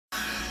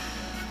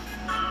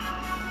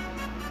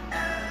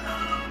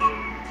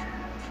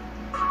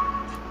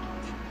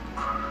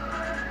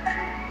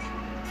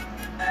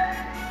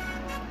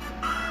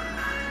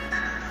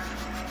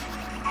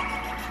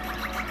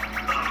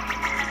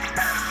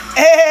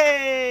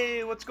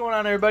what's going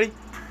on, everybody?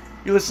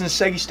 You're listening to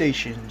Seggy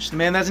Stations. The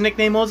man that's a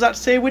nickname holds out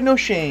to say with no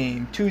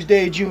shame.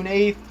 Tuesday, June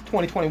 8th,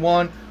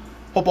 2021.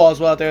 Hope all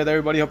is well out there with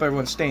everybody. Hope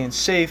everyone's staying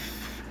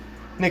safe.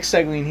 Nick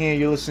Segling here.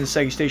 You're listening to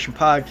Seggy Station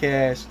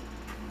Podcast.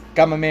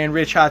 Got my man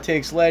Rich Hot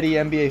Takes Letty,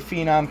 NBA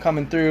Phenom,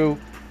 coming through.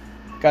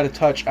 Got to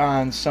touch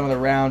on some of the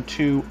round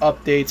 2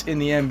 updates in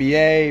the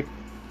NBA.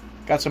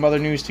 Got some other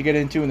news to get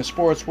into in the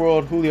sports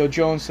world. Julio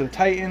Jones to the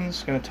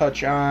Titans. Going to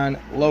touch on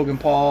Logan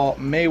Paul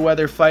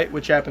Mayweather fight,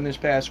 which happened this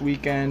past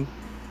weekend.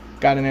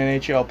 Got an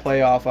NHL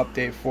playoff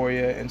update for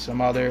you and some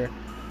other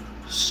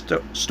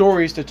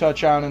stories to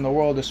touch on in the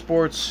world of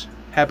sports.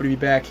 Happy to be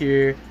back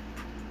here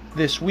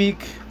this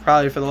week,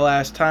 probably for the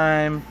last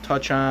time.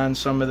 Touch on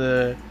some of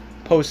the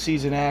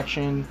postseason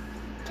action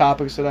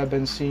topics that I've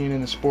been seeing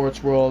in the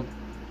sports world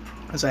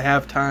as I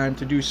have time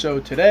to do so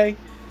today.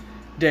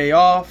 Day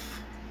off.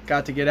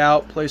 Got to get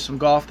out, play some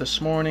golf this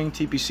morning.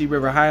 TPC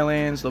River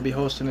Highlands. They'll be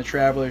hosting the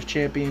Travelers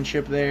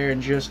Championship there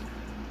in just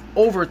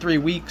over 3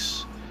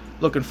 weeks.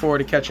 Looking forward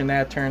to catching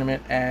that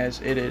tournament,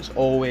 as it is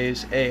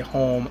always a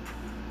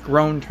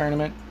home-grown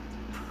tournament.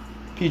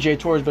 PGA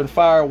Tour has been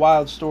fire.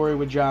 Wild story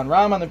with John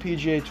Rahm on the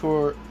PGA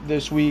Tour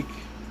this week.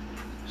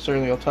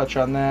 Certainly I'll touch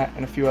on that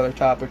and a few other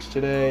topics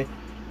today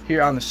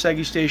here on the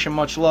Seggy Station.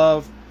 Much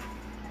love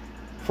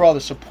for all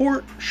the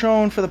support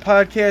shown for the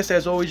podcast.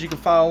 As always, you can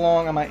follow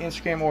along on my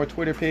Instagram or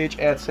Twitter page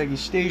at Seggy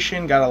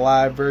Station. Got a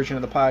live version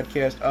of the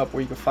podcast up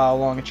where you can follow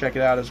along and check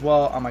it out as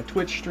well. On my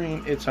Twitch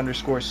stream, it's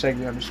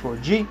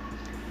 _Seggy_G.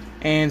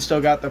 And still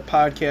got the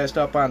podcast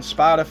up on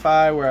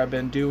Spotify, where I've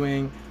been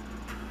doing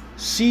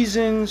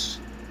seasons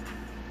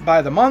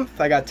by the month.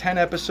 I got 10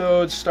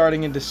 episodes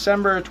starting in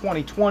December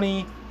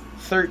 2020,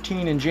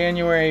 13 in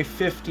January,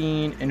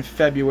 15 in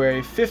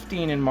February,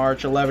 15 in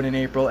March, 11 in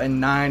April,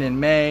 and 9 in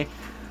May.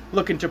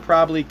 Looking to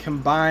probably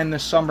combine the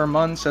summer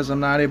months, as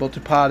I'm not able to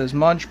pod as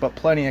much, but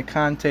plenty of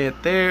content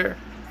there.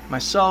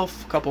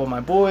 Myself, a couple of my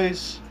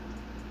boys.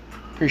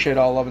 Appreciate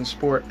all love and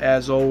support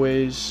as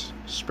always.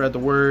 Spread the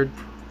word.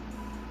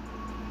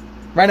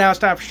 Right now it's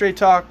time for Straight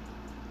Talk.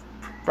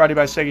 Brought to you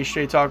by Seggy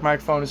Straight Talk.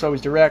 Microphone is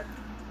always direct.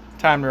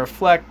 Time to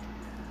reflect.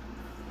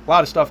 A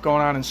lot of stuff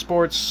going on in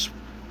sports.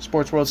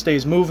 Sports world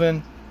stays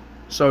moving.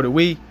 So do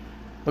we.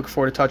 Looking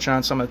forward to touching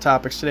on some of the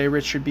topics today.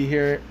 Rich should be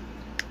here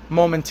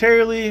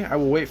momentarily. I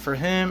will wait for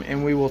him,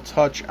 and we will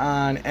touch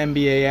on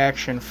NBA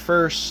action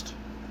first.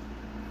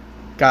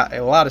 Got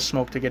a lot of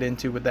smoke to get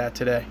into with that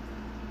today.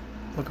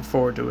 Looking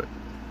forward to it.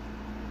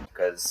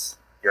 Because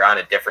you're on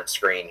a different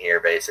screen here,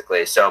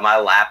 basically. So my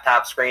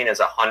laptop screen is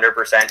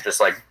 100%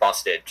 just like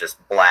busted, just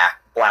black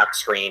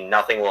screen.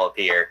 Nothing will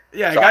appear.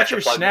 Yeah, so I got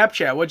your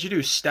Snapchat. What'd you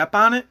do? Step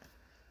on it?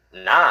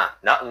 Nah,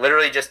 not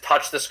literally. Just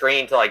touch the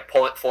screen to like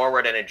pull it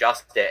forward and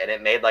adjust it, and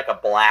it made like a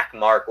black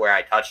mark where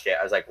I touched it.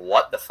 I was like,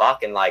 "What the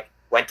fuck?" And like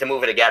went to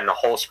move it again, and the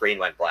whole screen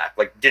went black.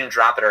 Like didn't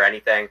drop it or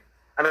anything.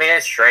 I mean,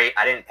 it's straight.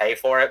 I didn't pay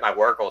for it. My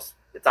work will.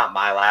 It's not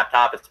my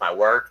laptop. It's my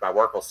work. My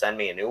work will send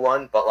me a new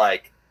one, but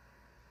like.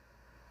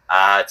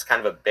 It's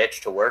kind of a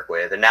bitch to work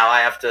with. And now I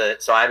have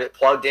it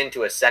plugged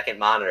into a second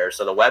monitor.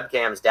 So the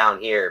webcam's down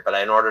here, but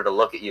in order to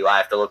look at you, I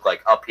have to look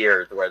like up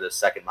here to where the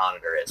second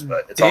monitor is.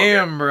 But it's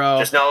damn,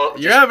 bro.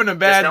 You're having a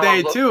bad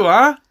day too,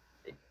 huh?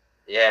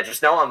 Yeah,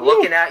 just know I'm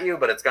looking at you,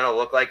 but it's going to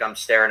look like I'm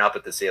staring up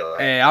at the ceiling.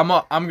 Hey,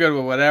 I'm good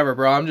with whatever,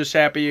 bro. I'm just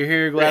happy you're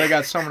here. Glad I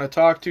got someone to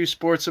talk to.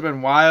 Sports have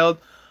been wild.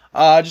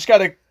 Just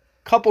got a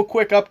couple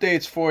quick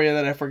updates for you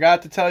that I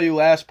forgot to tell you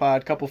last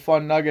pod. Couple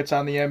fun nuggets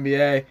on the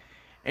NBA.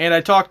 And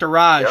I talked to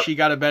Raj. Yep. He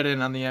got a bet in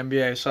on the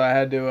NBA, so I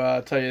had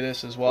to tell you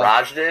this as well.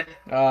 Raj did?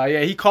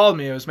 Yeah, he called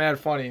me. It was mad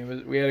funny.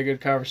 We had a good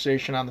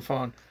conversation on the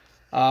phone.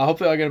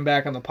 Hopefully I'll get him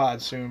back on the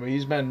pod soon, but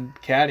he's been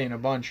caddying a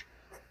bunch.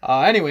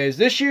 Anyways,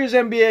 this year's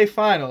NBA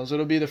Finals,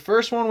 it'll be the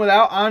first one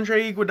without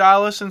Andre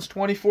Iguodala since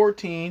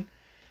 2014.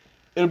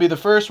 It'll be the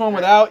first one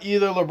without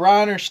either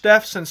LeBron or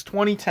Steph since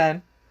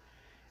 2010.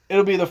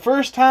 It'll be the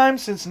first time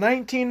since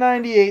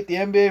 1998 the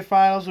NBA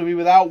Finals will be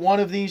without one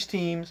of these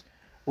teams.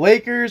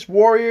 Lakers,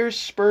 Warriors,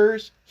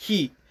 Spurs,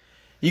 Heat.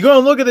 You go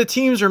and look at the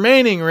teams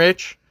remaining,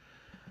 Rich.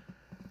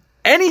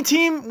 Any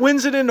team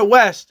wins it in the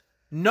West,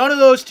 none of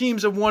those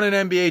teams have won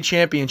an NBA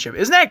championship.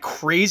 Isn't that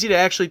crazy to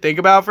actually think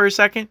about for a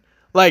second?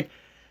 Like,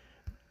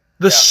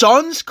 the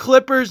Suns,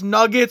 Clippers,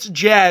 Nuggets,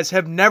 Jazz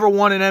have never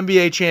won an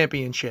NBA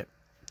championship.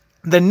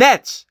 The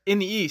Nets in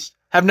the East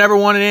have never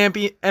won an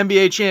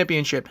NBA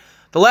championship.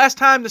 The last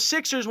time the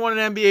Sixers won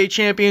an NBA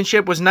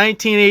championship was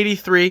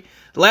 1983.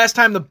 The last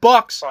time the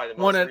Bucks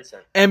won an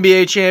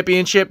NBA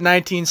championship,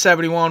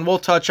 1971. We'll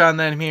touch on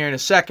them here in a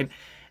second.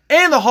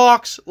 And the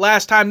Hawks,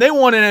 last time they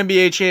won an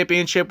NBA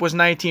championship was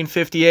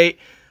 1958.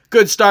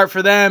 Good start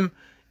for them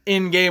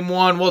in Game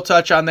 1. We'll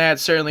touch on that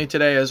certainly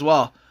today as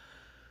well.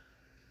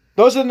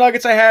 Those are the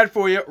nuggets I had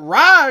for you.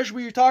 Raj,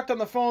 we talked on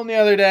the phone the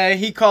other day.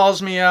 He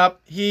calls me up.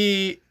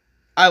 I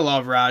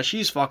love Raj.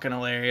 He's fucking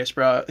hilarious,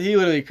 bro. He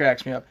literally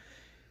cracks me up.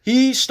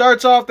 He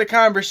starts off the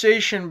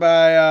conversation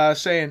by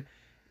saying,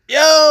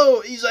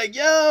 he's like,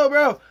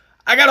 bro,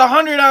 I got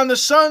 100 on the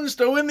Suns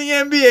to win the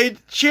NBA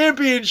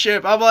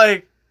championship. I'm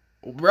like,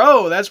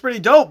 bro, that's pretty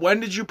dope. When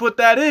did you put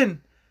that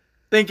in?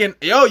 thinking,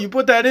 yo, you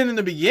put that in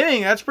the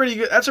beginning. That's pretty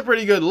good. That's a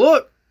pretty good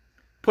look.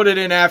 Put it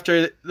in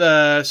after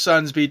the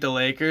Suns beat the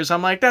Lakers.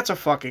 I'm like, that's a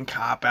fucking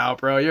cop-out,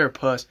 bro. You're a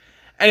puss.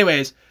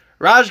 Anyways,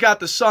 Raj got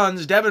the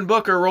Suns. Devin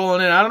Booker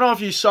rolling in. I don't know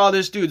if you saw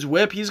this dude's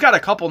whip. He's got a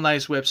couple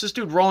nice whips. This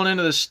dude rolling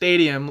into the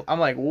stadium. I'm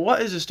like,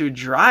 what is this dude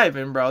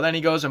driving, bro? Then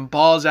he goes and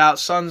balls out.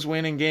 Suns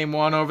win in game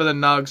 1 over the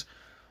Nugs.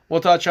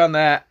 We'll touch on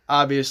that,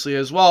 obviously,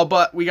 as well.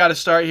 But we got to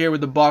start here with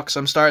the Bucks.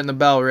 I'm starting the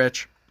bell,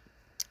 Rich.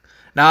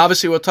 Now,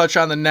 obviously, we'll touch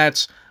on the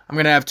Nets. I'm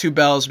going to have 2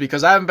 bells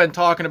because I haven't been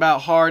talking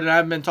about Harden. I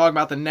haven't been talking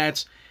about the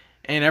Nets.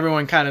 And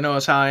everyone kind of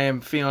knows how I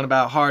am feeling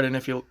about Harden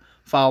if you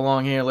follow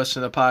along here and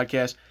listen to the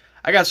podcast.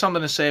 I got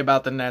something to say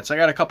about the Nets. I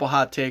got a couple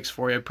hot takes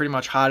for you, pretty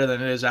much hotter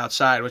than it is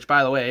outside, which,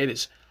 by the way, it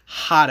is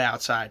hot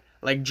outside,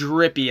 like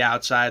drippy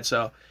outside,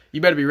 so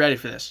you better be ready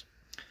for this.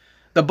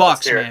 The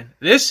Bucks, man.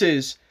 This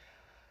is...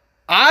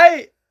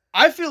 I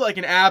feel like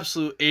an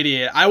absolute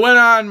idiot. I went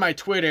on my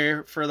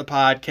Twitter for the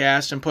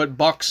podcast and put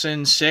Bucks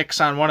in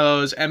 6 on one of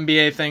those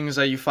NBA things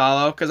that you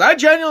follow, because I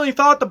genuinely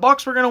thought the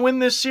Bucks were going to win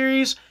this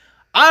series.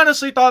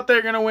 Honestly thought they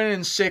were going to win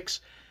in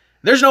 6.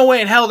 There's no way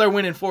in hell they're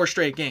winning 4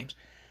 straight games.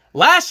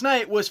 Last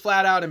night was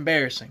flat out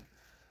embarrassing.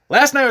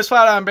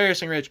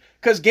 Rich.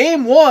 Because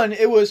game 1,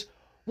 it was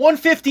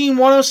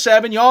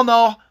 115-107. Y'all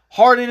know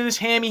Harden and his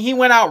hammy. He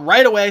went out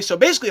right away. So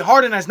basically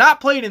Harden has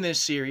not played in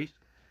this series.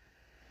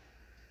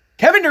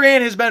 Kevin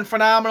Durant has been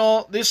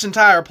phenomenal this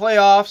entire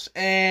playoffs.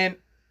 And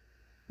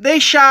they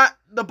shot,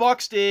 the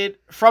Bucks did,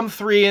 from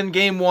 3 in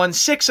game 1.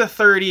 6 of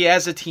 30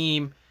 as a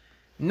team.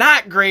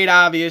 Not great,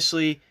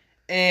 obviously.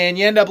 And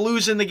you end up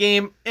losing the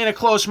game in a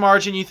close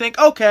margin. You think,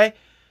 okay,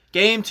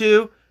 game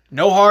 2,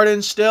 no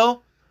Harden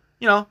still.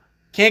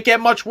 Can't get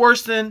much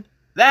worse than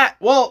that.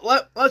 Well,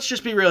 let's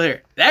just be real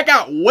here. That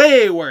got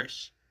way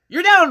worse.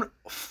 You're down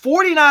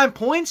 49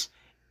 points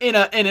in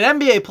an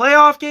NBA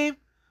playoff game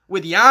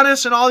with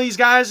Giannis and all these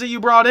guys that you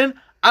brought in.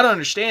 I don't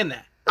understand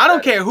that. I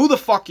don't care who the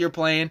fuck you're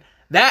playing.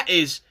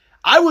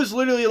 I was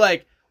literally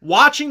like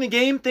watching the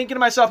game thinking to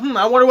myself,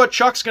 I wonder what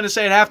Chuck's going to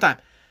say at halftime.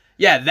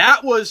 Yeah,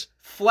 that was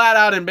flat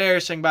out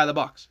embarrassing by the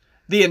Bucks.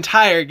 The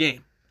entire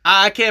game.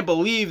 I can't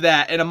believe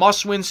that in a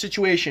must-win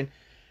situation,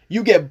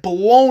 you get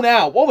blown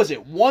out. What was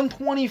it?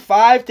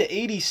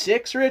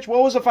 125-86, Rich?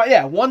 What was the fight?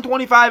 Yeah,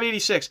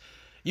 125-86.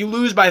 You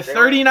lose by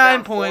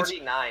 39 points.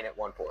 49 at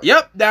one point.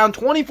 Yep, down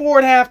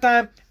 24 at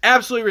halftime.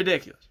 Absolutely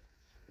ridiculous.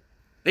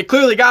 It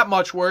clearly got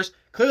much worse.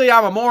 Clearly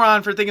I'm a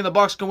moron for thinking the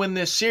Bucks can win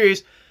this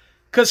series,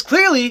 because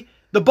clearly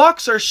the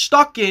Bucks are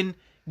stuck in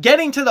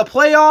getting to the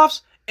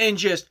playoffs and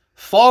just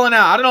falling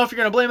out. I don't know if you're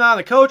going to blame it on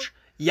the coach.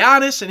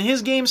 Giannis and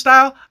his game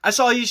style, I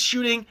saw he's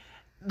shooting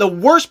the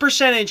worst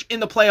percentage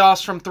in the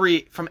playoffs from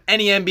 3 from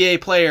any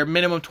NBA player,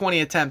 minimum 20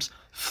 attempts.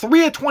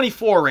 3 of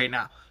 24 right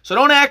now. So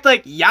don't act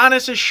like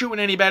Giannis is shooting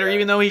any better,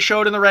 even though he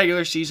showed in the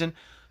regular season.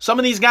 Some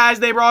of these guys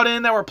they brought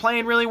in that were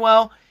playing really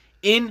well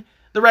in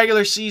the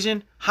regular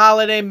season,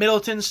 Holiday,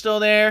 Middleton's still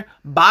there,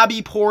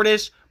 Bobby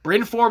Portis,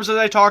 Bryn Forbes, as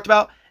I talked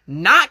about,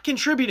 not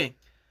contributing.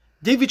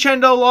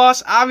 DiVincenzo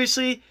loss,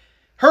 obviously,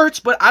 hurts,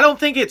 but I don't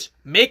think it's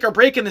make or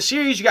break in the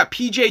series. You got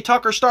PJ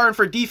Tucker starting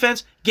for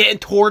defense, getting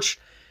torched.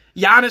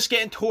 Giannis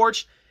getting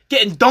torched,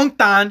 getting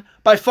dunked on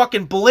by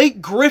fucking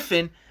Blake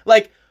Griffin.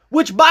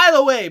 Which, by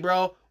the way,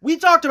 bro, we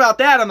talked about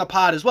that on the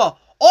pod as well.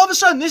 All of a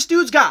sudden, this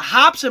dude's got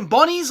hops and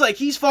bunnies like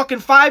he's fucking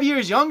 5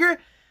 years younger.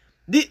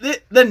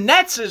 The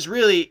Nets is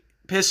really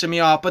pissing me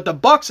off, but the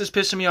Bucks is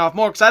pissing me off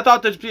more because I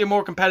thought there'd be a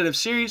more competitive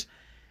series.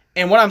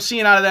 And what I'm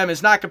seeing out of them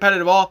is not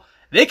competitive at all.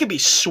 They could be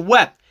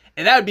swept.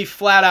 And that would be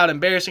flat out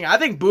embarrassing. I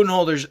think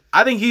Budenholzer's,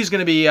 he's going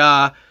to be,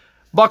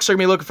 Bucks are going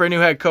to be looking for a new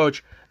head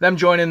coach. Them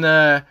joining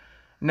the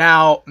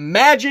now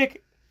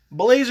Magic,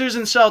 Blazers,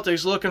 and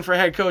Celtics looking for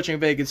head coaching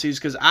vacancies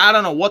because I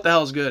don't know what the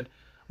hell's good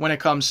when it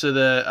comes to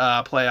the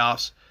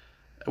playoffs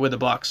with the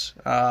Bucks.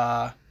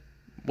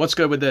 What's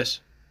good with this?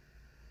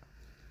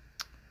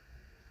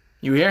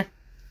 You here?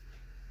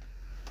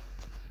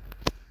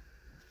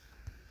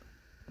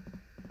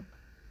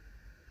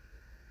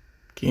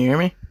 Can you hear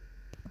me?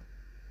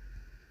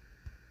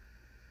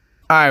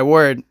 All right,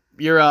 Word,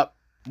 you're up.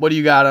 What do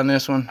you got on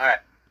this one? All right.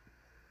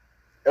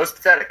 It was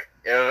pathetic.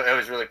 It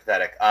was really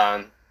pathetic.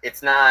 I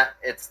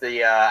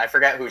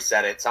forget who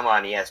said it, someone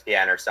on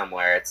ESPN or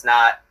somewhere. It's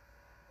not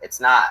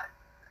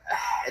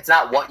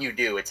what you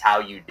do, it's how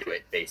you do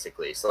it,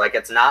 basically. So,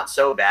 it's not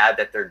so bad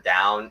that they're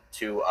down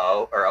 2-0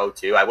 or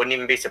 0-2. I wouldn't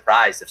even be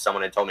surprised if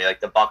someone had told me,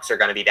 the Bucks are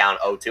going to be down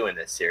 0-2 in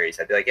this series.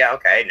 I'd be like, yeah,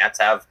 okay, Nets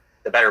have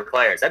the better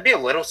players. I'd be a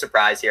little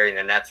surprised hearing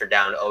the Nets are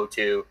down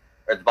 0-2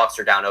 or the Bucks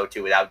are down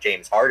 0-2 without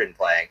James Harden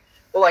playing.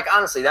 But,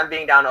 honestly, them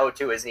being down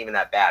 0-2 isn't even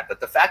that bad. But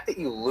the fact that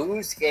you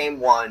lose game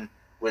 1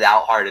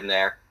 without Harden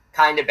there,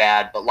 kind of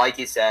bad. But like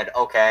you said,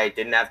 okay,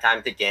 didn't have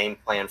time to game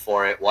plan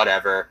for it,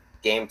 whatever.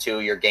 Game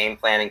 2, you're game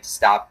planning to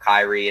stop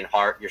Kyrie and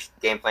Hart. You're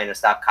game planning to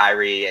stop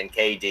Kyrie and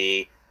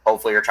KD.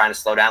 Hopefully you're trying to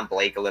slow down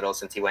Blake a little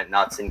since he went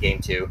nuts in game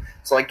 2.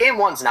 So, game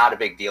 1's not a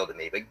big deal to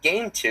me. But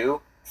game 2,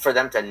 for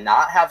them to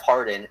not have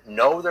Harden,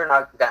 know they're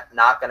not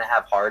going to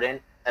have Harden,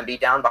 and be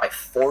down by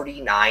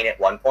 49 at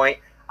one point.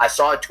 I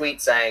saw a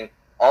tweet saying,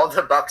 All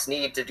the Bucks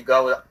need to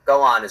go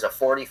on is a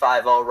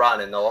 45-0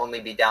 run, and they'll only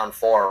be down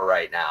 4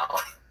 right now.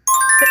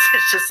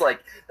 It's just like,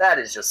 that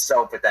is just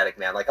so pathetic,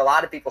 man. Like, a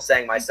lot of people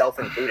saying, myself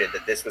included,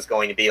 that this was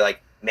going to be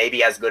like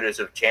maybe as good as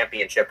a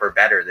championship or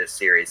better this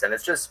series, and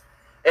it's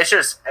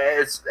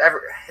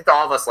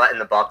all of us letting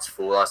the Bucks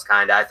fool us,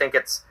 kind of. I think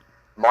it's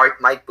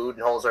Mike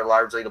Budenholzer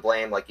largely to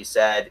blame, like you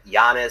said.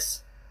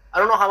 Giannis, I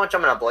don't know how much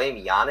I'm going to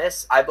blame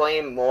Giannis. I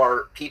blame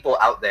more people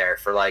out there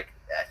for, like,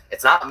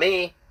 it's not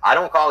me.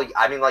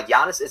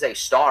 Giannis is a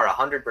star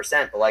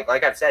 100%, but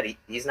like I've said,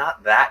 he's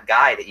not that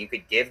guy that you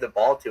could give the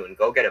ball to and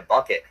go get a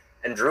bucket.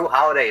 And Drew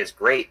Holiday is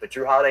great, but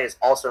Drew Holiday is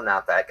also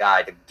not that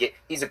guy to get.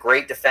 He's a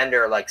great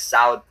defender, like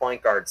solid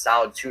point guard,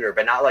 solid shooter,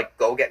 but not like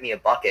go get me a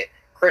bucket.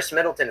 Chris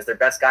Middleton is their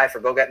best guy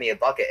for go get me a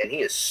bucket, and he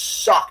has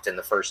sucked in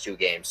the first 2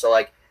 games. So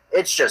like,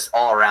 it's just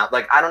all around.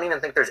 Like, I don't even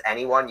think there's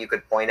anyone you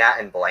could point at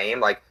and blame.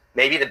 Like,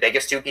 maybe the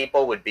biggest 2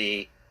 people would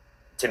be,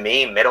 to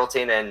me,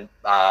 Middleton and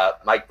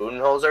Mike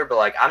Budenholzer, but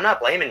like, I'm not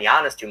blaming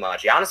Giannis too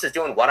much. Giannis is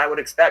doing what I would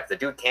expect. The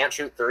dude can't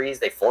shoot threes.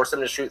 They force him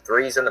to shoot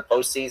threes in the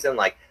postseason.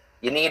 Like,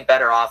 you need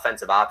better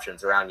offensive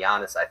options around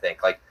Giannis, I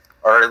think. Like,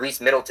 or at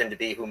least Middleton to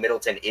be who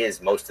Middleton is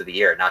most of the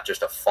year, not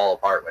just to fall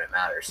apart when it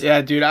matters.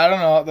 Yeah, dude, I don't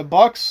know. The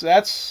Bucks,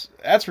 that's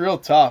real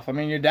tough. I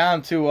mean, you're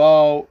down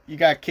 2-0. You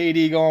got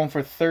KD going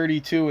for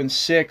 32 and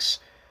 6,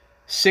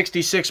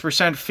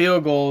 66%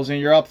 field goals, and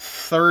you're up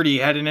 30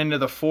 heading into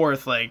the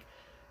fourth. Like,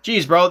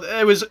 geez, bro,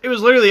 it was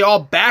literally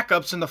all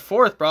backups in the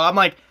fourth, bro. I'm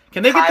like,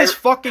 can they get this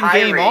fucking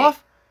game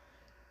off?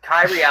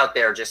 Kyrie out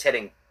there just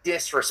hitting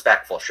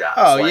disrespectful shots.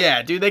 Oh, like,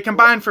 yeah, dude. They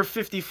combined for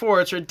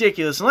 54. It's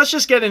ridiculous. And let's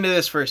just get into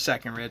this for a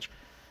second, Rich.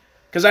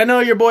 Because I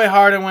know your boy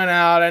Harden went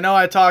out. I know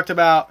I talked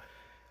about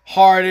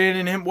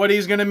Harden and what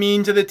he's going to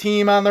mean to the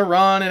team on the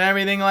run and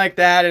everything like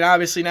that. And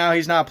obviously now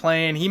he's not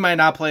playing. He might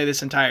not play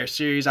this entire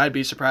series. I'd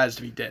be surprised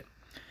if he did.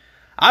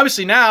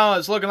 Obviously now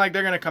it's looking like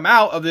they're going to come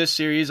out of this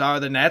series are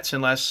the Nets,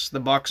 unless the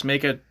Bucks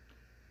make a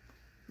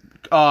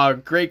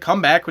great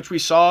comeback, which we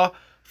saw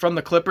from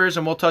the Clippers,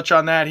 and we'll touch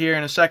on that here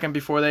in a second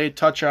before they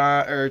take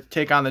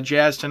on the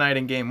Jazz tonight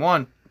in Game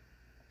 1.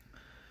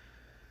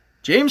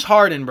 James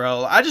Harden,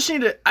 bro. I just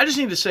need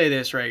to say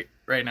this right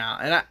now,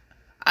 and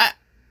I'm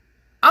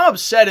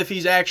upset if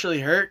he's actually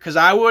hurt, because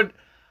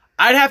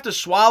I'd have to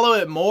swallow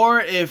it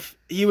more if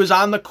he was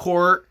on the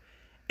court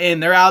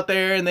and they're out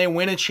there and they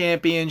win a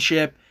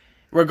championship,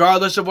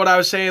 regardless of what I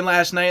was saying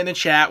last night in the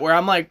chat, where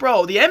I'm like,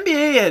 bro, the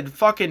NBA had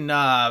fucking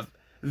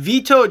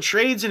vetoed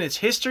trades in its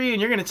history, and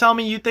you're going to tell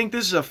me you think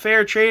this is a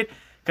fair trade?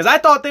 Because I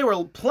thought they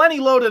were plenty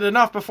loaded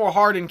enough before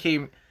Harden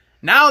came.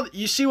 Now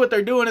you see what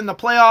they're doing in the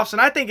playoffs,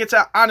 and I think it's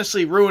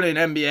honestly ruining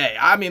NBA.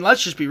 I mean,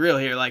 let's just be real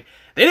here. Like,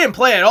 they didn't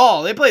play at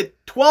all. They played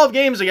 12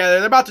 games together.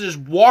 They're about to just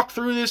walk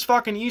through this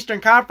fucking Eastern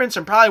Conference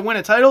and probably win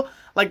a title.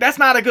 Like, that's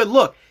not a good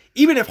look.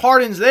 Even if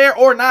Harden's there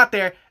or not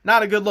there,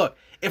 not a good look.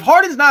 If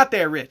Harden's not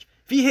there, Rich,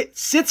 if he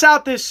sits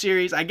out this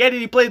series, I get it,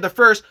 he played the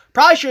first.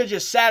 Probably should have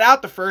just sat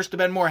out the first to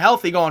been more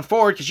healthy going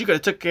forward, because you could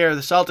have took care of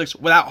the Celtics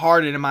without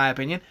Harden, in my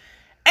opinion.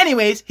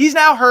 Anyways, he's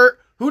now hurt.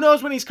 Who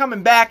knows when he's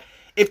coming back?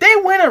 If they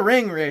win a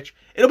ring, Rich,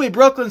 it'll be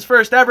Brooklyn's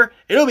first ever.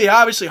 It'll be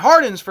obviously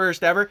Harden's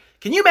first ever.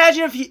 Can you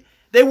imagine if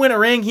they win a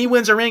ring, he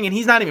wins a ring, and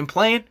he's not even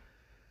playing?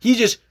 He's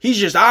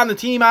just on the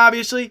team,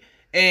 obviously.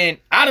 And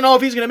I don't know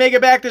if he's going to make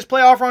it back this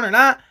playoff run or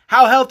not,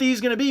 how healthy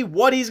he's going to be,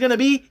 what he's going to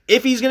be,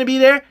 if he's going to be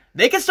there.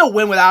 They can still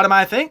win without him,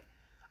 I think.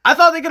 I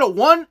thought they could have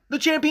won the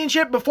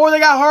championship before they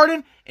got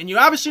Harden, and you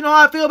obviously know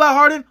how I feel about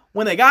Harden.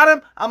 When they got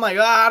him, I'm like,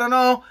 I don't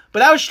know. But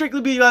that was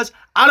strictly because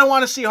I don't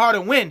want to see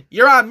Harden win.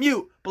 You're on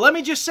mute. But let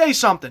me just say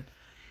something.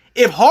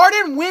 If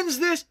Harden wins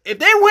this, if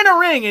they win a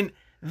ring and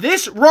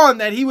this run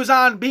that he was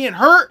on being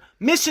hurt,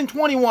 missing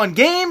 21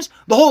 games,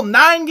 the whole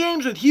 9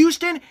 games with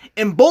Houston,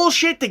 and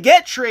bullshit to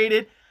get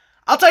traded,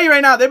 I'll tell you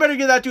right now, they better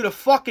give that dude a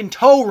fucking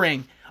toe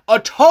ring. A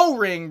toe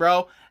ring,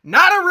 bro.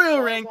 Not a real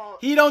ring.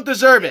 He don't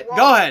deserve it.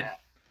 Go ahead.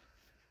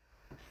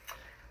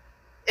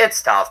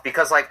 It's tough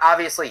because, like,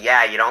 obviously,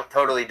 yeah, you don't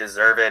totally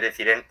deserve it if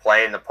you didn't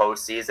play in the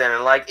postseason,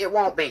 and, like, it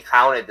won't be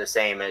counted the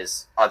same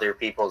as other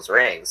people's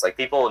rings. Like,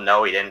 people will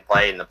know he didn't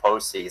play in the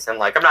postseason.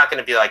 Like, I'm not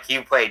going to be like, he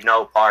played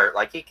no part.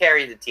 Like, he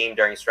carried the team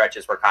during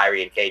stretches where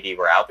Kyrie and KD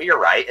were out, but you're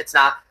right.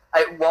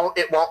 It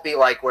won't be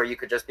like where you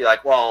could just be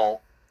like,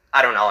 well,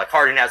 I don't know, like,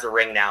 Harden has a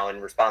ring now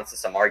in response to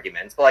some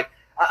arguments, but, like,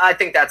 I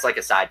think that's like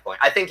a side point.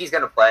 I think he's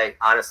going to play,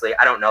 honestly.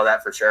 I don't know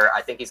that for sure.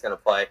 I think he's going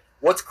to play.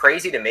 What's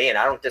crazy to me, and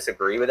I don't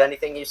disagree with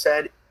anything you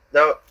said,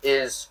 though,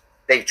 is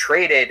they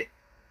traded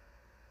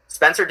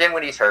Spencer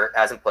Dinwiddie's hurt,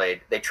 hasn't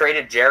played. They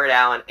traded Jared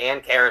Allen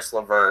and Karis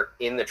LeVert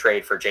in the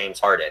trade for James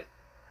Harden.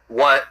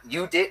 What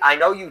you did, I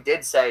know you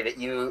did say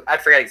that I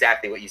forget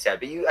exactly what you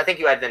said, but I think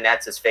you had the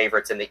Nets as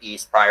favorites in the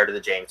East prior to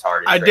the James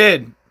Harden trade. I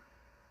did.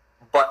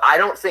 But I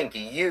don't think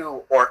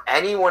you or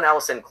anyone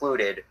else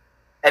included,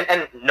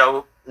 and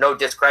no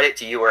discredit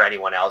to you or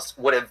anyone else,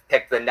 would have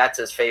picked the Nets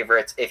as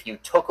favorites if you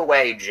took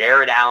away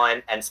Jared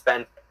Allen and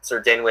Spencer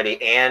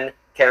Dinwiddie and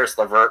Karis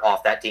LeVert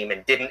off that team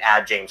and didn't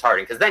add James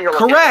Harden. Because then you're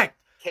looking correct.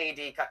 At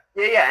KD.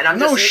 Yeah. And I'm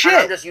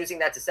just using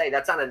that to say,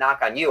 that's not a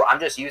knock on you. I'm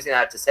just using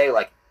that to say,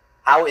 like,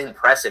 how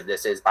impressive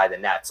this is by the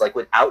Nets. Like,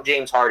 without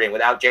James Harden,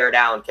 without Jared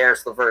Allen,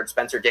 Karis LeVert,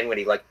 Spencer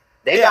Dinwiddie, like,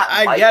 they got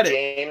Mike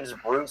James,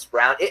 Bruce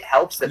Brown. It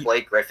helps that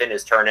Blake Griffin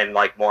is turning,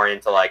 like, more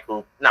into, like,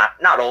 who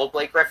not old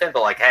Blake Griffin,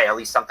 but, like, hey, at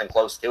least something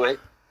close to it.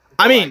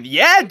 I mean,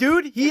 yeah,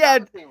 dude. He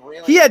had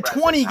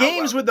 20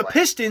 games with the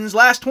Pistons,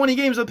 last 20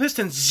 games with the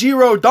Pistons,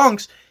 0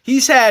 dunks.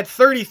 He's had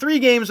 33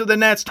 games with the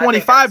Nets,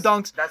 25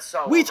 dunks. That's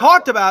so we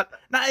talked about,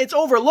 now it's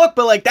overlooked,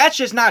 but, like, that's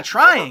just not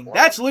trying.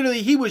 That's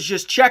literally, he was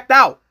just checked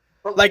out.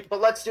 But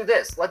let's do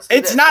this.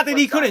 It's not that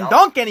he couldn't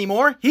dunk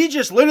anymore. He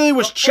just literally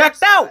was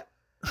checked out.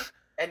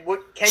 And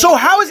so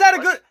how is that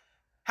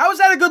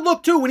a good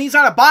look too when he's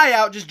on a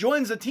buyout, just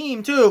joins the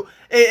team too?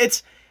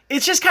 It's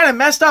just kind of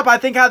messed up, I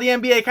think, how the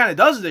NBA kind of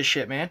does this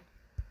shit, man.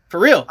 For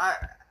real.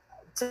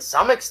 To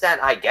some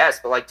extent, I guess,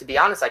 but, like, to be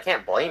honest, I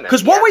can't blame him.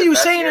 Because what were you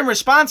saying in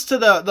response to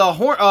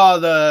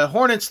the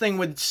Hornets thing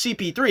with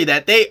CP3?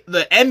 That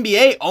the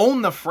NBA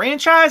owned the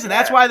franchise and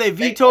that's why they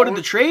vetoed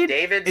the trade?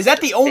 Is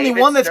that the only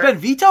one that's been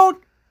vetoed?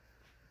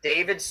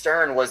 David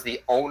Stern was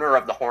the owner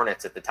of the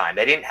Hornets at the time.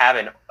 They didn't have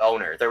an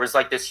owner. There was,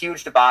 like, this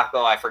huge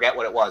debacle. I forget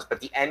what it was, but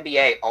the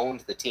NBA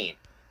owned the team.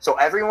 So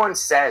everyone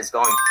says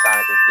going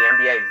that the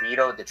NBA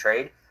vetoed the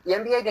trade. The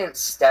NBA didn't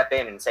step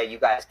in and say, you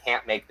guys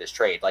can't make this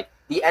trade. Like,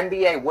 the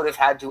NBA would have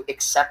had to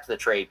accept the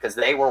trade because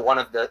they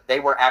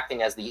were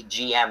acting as the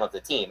GM of the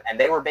team. And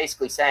they were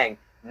basically saying,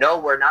 no,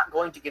 we're not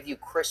going to give you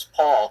Chris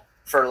Paul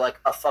for, like,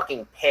 a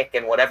fucking pick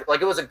and whatever.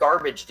 Like, it was a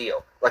garbage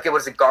deal. Like, it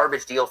was a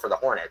garbage deal for the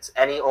Hornets.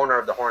 Any owner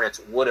of the Hornets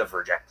would have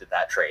rejected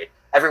that trade.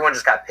 Everyone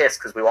just got pissed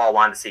because we all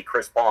wanted to see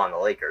Chris Paul on the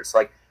Lakers.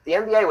 Like, the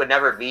NBA would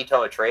never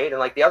veto a trade. And,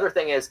 like, the other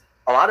thing is,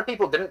 a lot of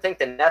people didn't think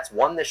the Nets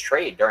won this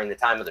trade during the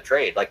time of the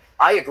trade. Like,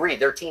 I agree,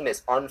 their team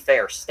is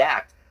unfair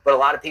stacked, but a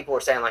lot of people were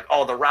saying, like,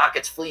 oh, the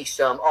Rockets fleeced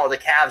them, oh, the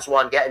Cavs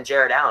won getting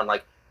Jared Allen.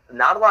 Like,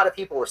 not a lot of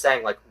people were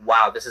saying, like,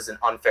 wow, this is an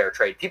unfair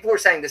trade. People were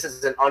saying this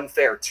is an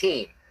unfair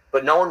team,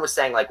 but no one was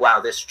saying, like, wow,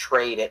 this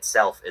trade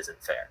itself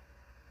isn't fair.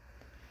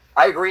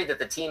 I agree that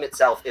the team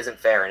itself isn't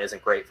fair and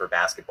isn't great for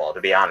basketball,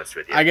 to be honest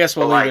with you. I guess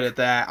we'll leave it at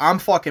that. I'm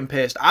fucking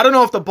pissed. I don't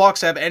know if the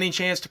Bucks have any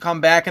chance to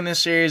come back in this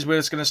series, but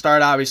it's going to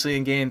start, obviously,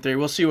 in Game 3.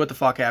 We'll see what the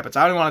fuck happens.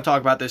 I don't want to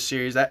talk about this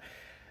series. That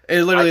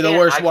is literally the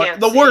worst one.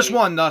 The worst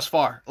one thus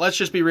far. Let's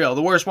just be real.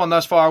 The worst one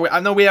thus far.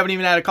 I know we haven't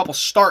even had a couple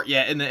start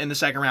yet in the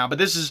second round, but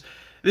this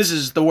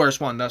is the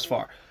worst one thus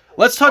far.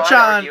 Let's touch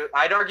on...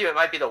 I'd argue it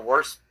might be the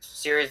worst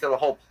series of the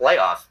whole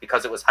playoffs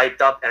because it was hyped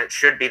up and it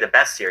should be the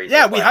best series.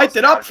 Yeah, we hyped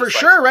it up for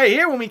sure right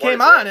here when we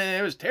came on, and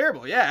it was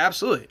terrible. Yeah,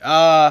 absolutely.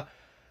 I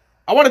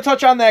want to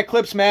touch on that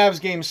Clips-Mavs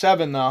Game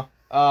 7, though.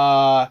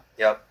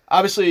 Yep.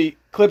 Obviously,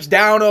 Clips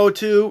down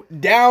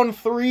 0-2, down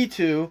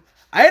 3-2.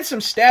 I had some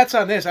stats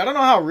on this. I don't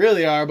know how real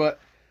they are, but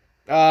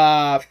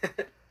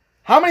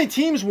how many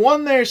teams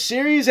won their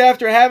series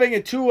after having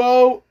a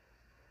 2-0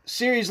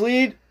 series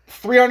lead?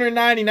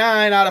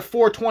 399 out of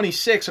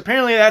 426.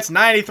 Apparently, that's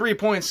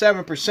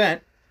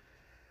 93.7%.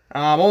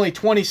 Only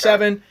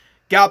 27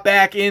 got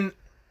back in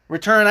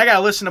return. I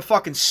gotta listen to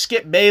fucking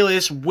Skip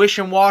Bayless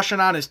washing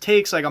on his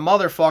takes like a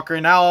motherfucker,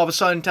 and now all of a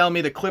sudden telling me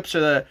the Clips are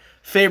the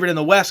favorite in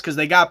the West because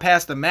they got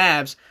past the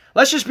Mavs.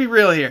 Let's just be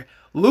real here.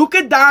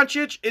 Luka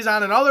Doncic is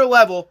on another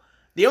level.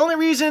 The only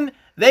reason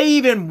they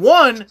even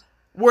won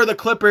were the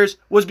Clippers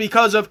was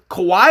because of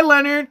Kawhi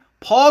Leonard,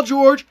 Paul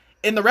George,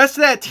 and the rest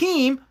of that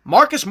team.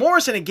 Marcus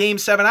Morris in a Game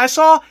 7. I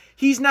saw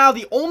he's now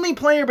the only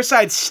player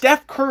besides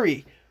Steph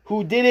Curry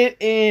who did it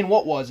in,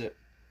 what was it?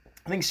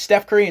 I think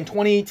Steph Curry in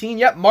 2018.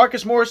 Yep,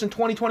 Marcus Morris in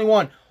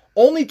 2021.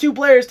 Only 2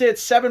 players to hit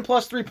 7+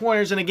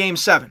 3-pointers in a Game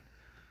 7.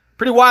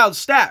 Pretty wild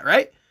stat,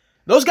 right?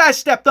 Those guys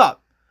stepped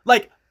up.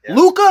 Like, yeah.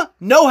 Luka,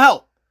 no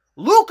help.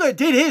 Luka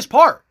did his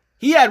part.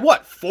 He had,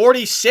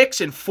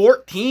 46 and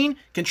 14,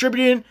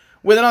 contributing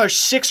with another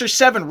 6 or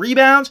 7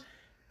 rebounds.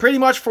 Pretty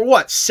much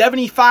for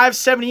 75,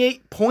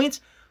 78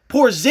 points?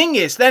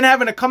 Porzingis then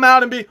having to come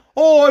out and be,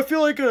 oh, I feel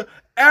like an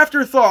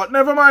afterthought.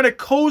 Never mind a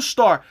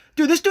co-star.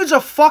 Dude, this dude's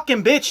a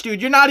fucking bitch, dude.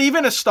 You're not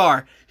even a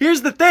star.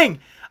 Here's the thing.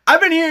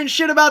 I've been hearing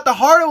shit about the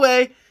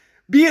Hardaway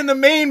being the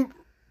main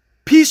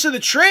piece of the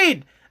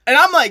trade. And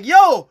I'm like,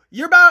 yo,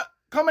 you're about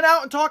coming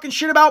out and talking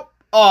shit about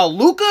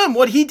Luka and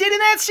what he did in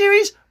that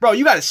series? Bro,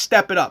 you got to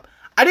step it up.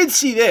 I didn't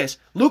see this.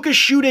 Luka's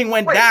shooting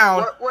went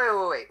down.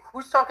 Wait.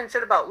 Who's talking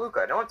shit about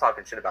Luka? No one's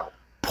talking shit about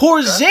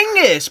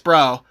Porzingis,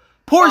 bro.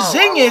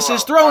 Porzingis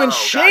is throwing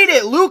shade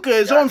at Luka,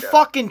 his own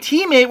fucking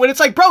teammate, when it's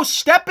like, bro,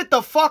 step it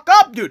the fuck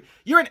up, dude.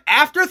 You're an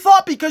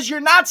afterthought because you're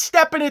not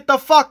stepping it the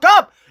fuck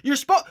up. You're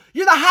the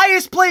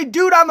highest paid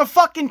dude on the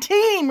fucking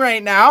team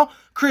right now,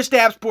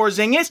 Kristaps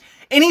Porzingis,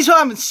 and he's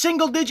having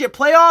single-digit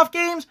playoff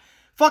games,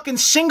 fucking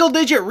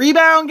single-digit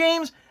rebound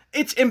games.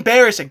 It's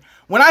embarrassing.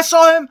 When I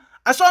saw him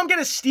get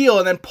a steal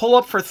and then pull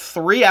up for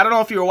 3. I don't know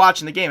if you were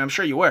watching the game. I'm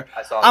sure you were.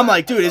 I'm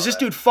like, dude, is this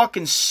dude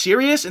fucking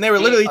serious? And they were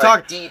literally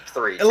talking. Deep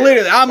 3.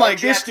 Literally, I'm like,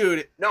 this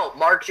dude. No,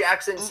 Mark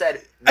Jackson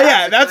said.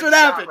 Yeah, that's what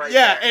happened. Right,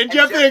 yeah, and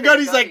Jeff Van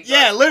Gundy's like,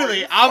 yeah,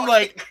 literally. I'm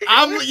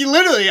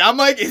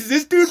like, is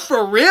this dude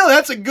for real?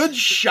 That's a good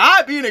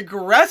shot, being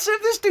aggressive.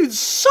 This dude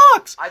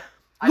sucks.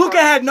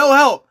 Luka had no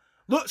help.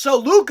 So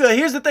Luka,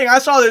 here's the thing. I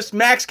saw this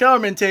Max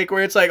Kellerman take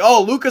where it's like,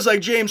 oh, Luka's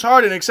like James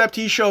Harden except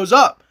he shows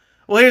up.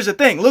 Well, here's the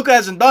thing. Luka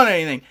hasn't done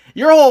anything.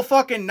 Your whole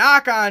fucking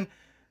knock on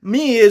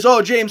me is,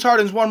 oh, James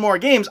Harden's won more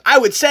games. I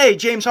would say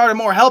James Harden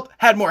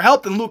had more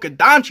help than Luka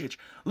Doncic.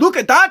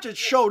 Luka Doncic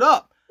showed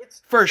up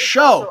for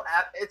show.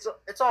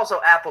 It's also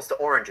apples to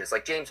oranges.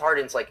 Like James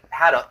Harden's like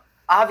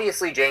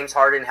obviously James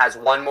Harden has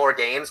won more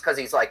games because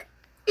he's like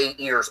 8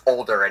 years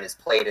older and has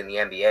played in the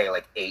NBA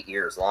like 8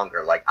 years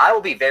longer. Like I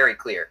will be very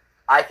clear.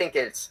 I think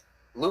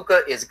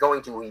Luka is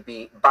going to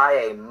be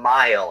by a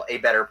mile a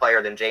better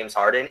player than James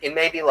Harden in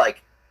maybe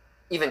like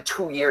even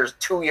 2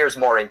 years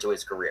more into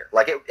his career.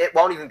 Like it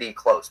won't even be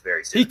close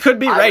very soon. He could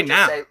be right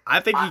now.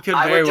 I think he could very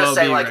well be. I would just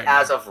say like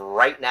as of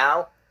right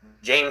now,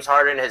 James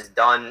Harden has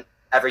done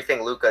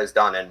everything Luka has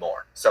done and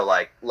more. So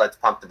like let's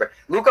pump the brakes.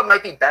 Luka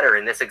might be better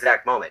in this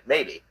exact moment,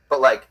 maybe.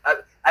 But like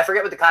I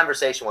forget what the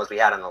conversation was we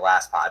had on the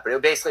last pod, but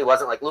it basically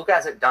wasn't like Luka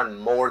hasn't done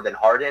more than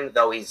Harden,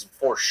 though he's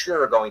for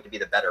sure going to be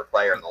the better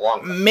player in the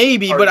long run.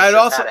 Maybe, Harden's but I'd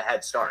also had a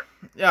head start.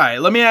 All right,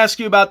 let me ask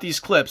you about these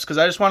Clips because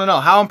I just want to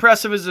know how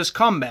impressive is this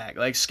comeback?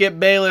 Like Skip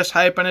Bayless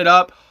hyping it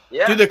up.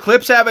 Yeah. Do the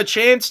Clips have a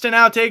chance to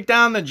now take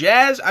down the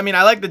Jazz? I mean,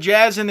 I like the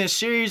Jazz in this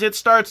series. It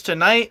starts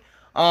tonight.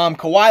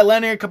 Kawhi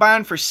Leonard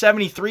combined for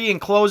 73 in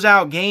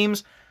closeout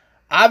games.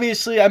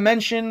 Obviously, I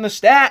mentioned the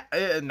stat.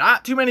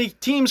 Not too many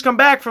teams come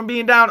back from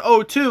being down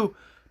 0-2.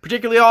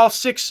 Particularly all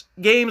 6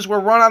 games were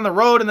run on the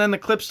road, and then the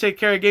Clips take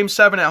care of Game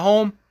 7 at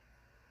home.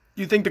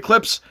 Do you think the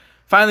Clips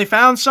finally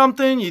found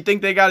something? You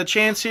think they got a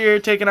chance here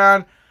taking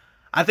on,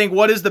 I think,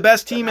 what is the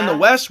best team in the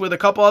West with a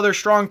couple other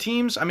strong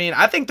teams? I mean,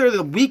 I think they're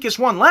the weakest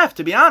one left,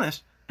 to be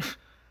honest.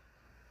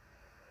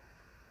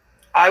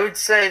 I would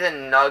say the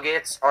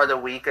Nuggets are the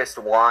weakest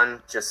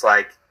one, just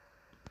like...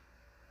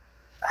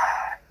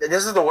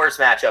 This is the worst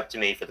matchup to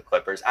me for the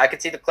Clippers. I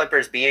could see the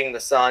Clippers beating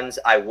the Suns.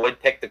 I would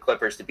pick the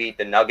Clippers to beat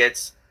the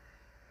Nuggets.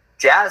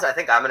 Jazz, I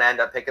think I'm going to end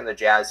up picking the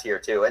Jazz here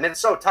too. And it's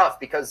so tough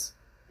because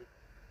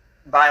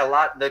by a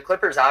lot, the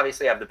Clippers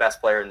obviously have the best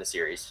player in the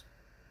series.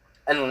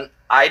 And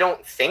I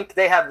don't think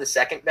they have the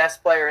second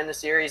best player in the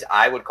series.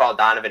 I would call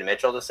Donovan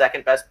Mitchell the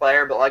second best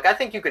player. But like I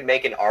think you could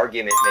make an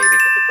argument maybe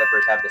that the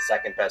Clippers have the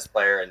second best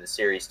player in the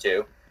series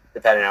too,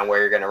 depending on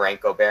where you're going to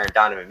rank Gobert and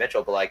Donovan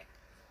Mitchell. But like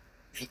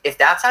if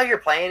that's how you're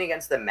playing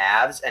against the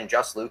Mavs and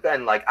just Luka,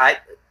 and like I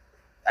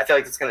feel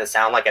like it's going to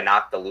sound like a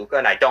knock to Luka,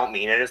 and I don't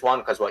mean it as one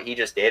because what he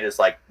just did is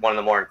like one of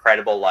the more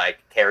incredible like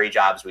carry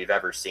jobs we've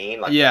ever seen.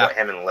 Like what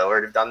him and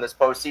Lillard have done this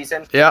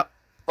postseason. Yeah.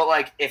 But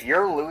like if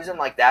you're losing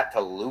like that to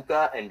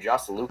Luka and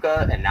just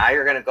Luka, and now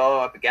you're going to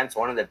go up against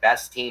one of the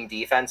best team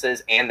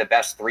defenses and the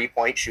best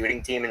 3-point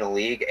shooting team in the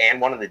league,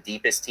 and one of the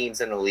deepest teams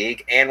in the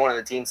league, and one of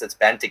the teams that's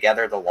been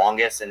together the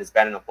longest and has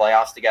been in the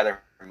playoffs together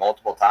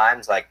multiple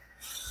times, like.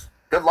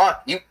 Good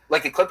luck.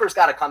 The Clippers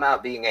got to come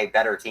out being a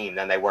better team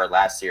than they were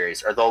last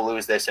series, or they'll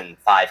lose this in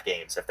 5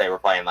 games if they were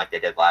playing like they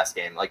did last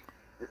game. Like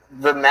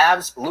the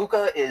Mavs,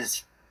 Luka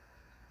is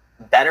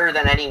better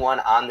than anyone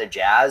on the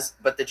Jazz,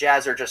 but the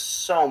Jazz are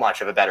just so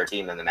much of a better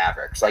team than the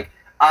Mavericks. Like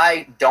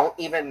I don't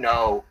even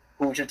know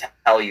who to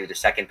tell you the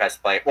second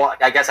best player. Well,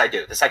 I guess I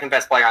do. The second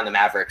best player on the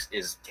Mavericks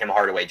is Tim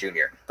Hardaway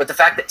Jr. But the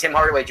fact that Tim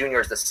Hardaway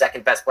Jr. is the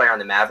second best player on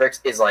the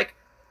Mavericks is like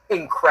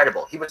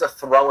incredible. He was a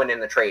throw-in in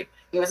the trade.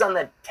 He was on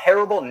the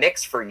terrible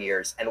Knicks for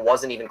years and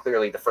wasn't even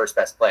clearly the first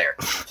best player.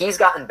 He's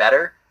gotten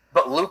better,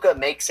 but Luka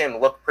makes him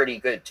look pretty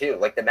good too.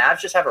 Like the Mavs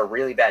just have a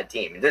really bad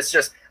team.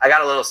 I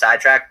got a little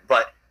sidetracked,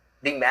 but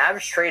the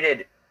Mavs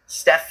traded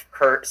Seth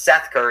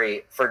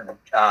Curry for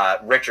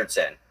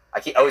Richardson.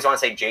 I always want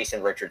to say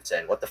Jason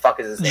Richardson. What the fuck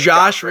is his name?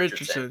 Josh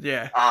Richardson,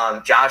 yeah.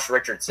 Josh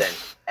Richardson.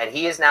 And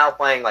he is now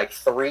playing like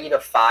 3 to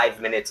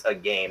 5 minutes a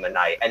game a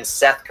night. And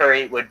Seth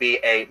Curry would be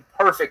a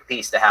perfect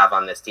piece to have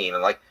on this team.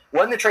 And like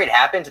when the trade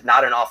happened,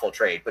 not an awful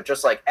trade, but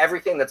just like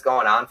everything that's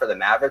going on for the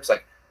Mavericks,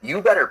 like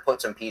you better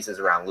put some pieces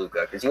around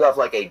Luka because you have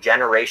like a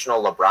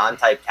generational LeBron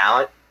type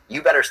talent.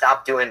 You better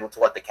stop doing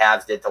what the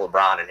Cavs did to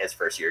LeBron in his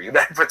first year. You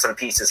better put some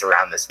pieces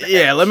around this man.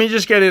 Yeah, let me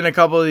just get in a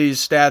couple of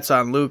these stats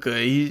on Luka.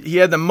 He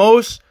had the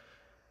most.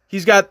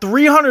 He's got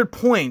 300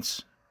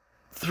 points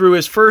through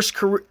his first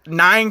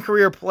 9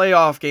 career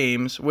playoff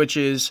games, which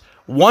is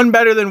one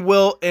better than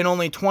Wilt and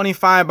only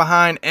 25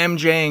 behind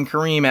MJ and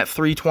Kareem at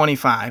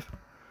 325.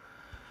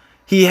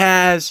 He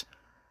has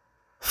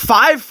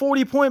 5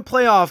 40-point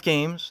playoff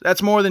games.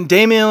 That's more than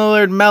Damian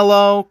Lillard,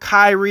 Melo,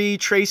 Kyrie,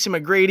 Tracy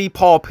McGrady,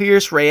 Paul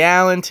Pierce, Ray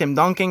Allen, Tim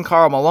Duncan,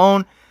 Karl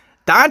Malone.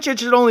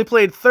 Doncic had only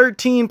played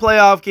 13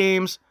 playoff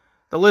games.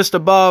 The list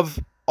above,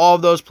 all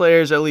of those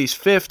players at least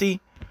 50.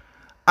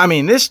 I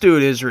mean, this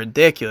dude is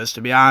ridiculous,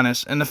 to be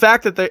honest. And the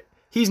fact that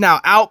he's now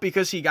out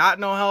because he got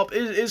no help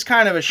is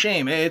kind of a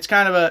shame. It's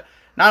kind of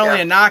not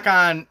only a knock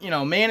on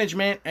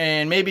management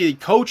and maybe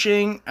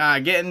coaching,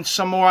 getting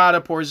some more out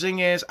of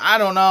Porzingis. I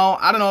don't know.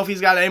 I don't know if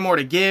he's got any more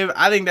to give.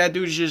 I think that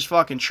dude's just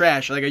fucking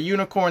trash, like a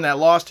unicorn that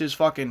lost his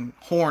fucking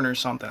horn or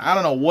something. I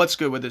don't know what's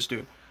good with this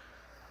dude.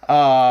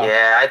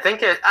 I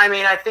think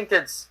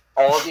it's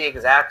all the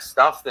exact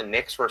stuff the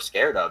Knicks were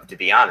scared of, to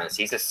be honest.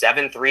 He's a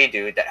 7'3"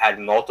 dude that had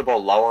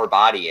multiple lower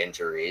body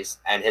injuries,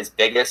 and his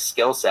biggest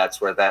skill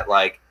sets were that,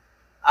 like,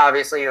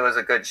 obviously he was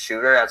a good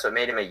shooter. That's what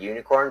made him a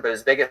unicorn, but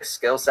his biggest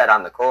skill set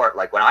on the court,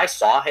 like, when I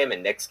saw him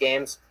in Knicks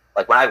games,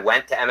 like, when I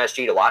went to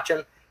MSG to watch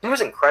him, he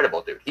was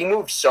incredible, dude. He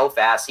moved so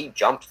fast. He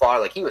jumped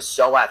far. Like, he was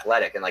so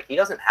athletic, and, like, he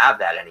doesn't have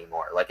that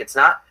anymore. Like, it's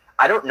not –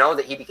 I don't know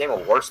that he became a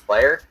worse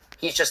player.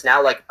 He's just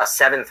now like a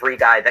 7'3"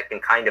 guy that can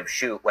kind of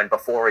shoot when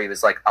before he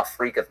was like a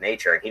freak of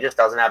nature. And he just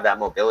doesn't have that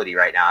mobility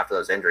right now after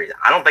those injuries.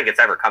 I don't think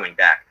it's ever coming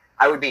back.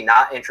 I would be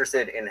not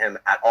interested in him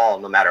at all,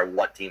 no matter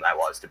what team I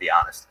was, to be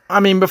honest. I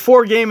mean,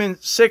 before game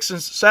 6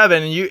 and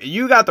 7,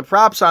 you got the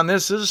props on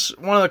this. This is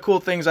one of the cool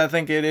things I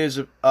think it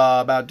is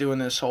about doing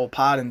this whole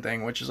podding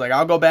thing, which is like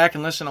I'll go back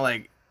and listen to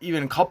like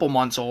even a couple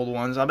months old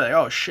ones. I'll be like,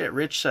 oh shit,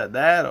 Rich said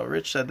that, or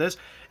Rich said this.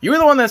 You were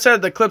the one that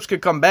said the Clips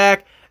could come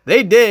back.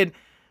 They did.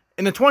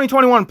 In the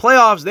 2021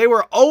 playoffs, they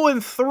were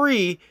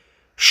 0-3,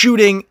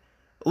 shooting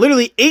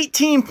literally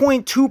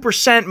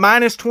 18.2%,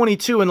 minus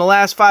 22 in the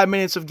last 5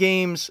 minutes of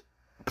games,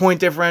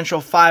 point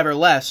differential 5 or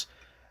less,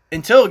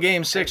 until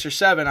game 6 or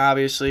 7,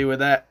 obviously, with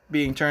that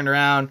being turned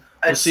around.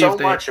 And so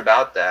much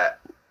about that.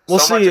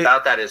 So much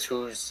about that is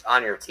who's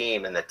on your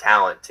team and the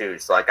talent, too.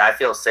 So, like, I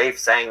feel safe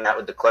saying that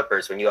with the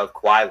Clippers when you have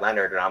Kawhi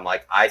Leonard, and I'm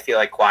like, I feel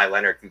like Kawhi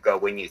Leonard could go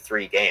win you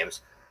 3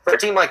 games. For a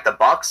team like the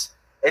Bucks,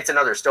 it's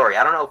another story.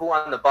 I don't know who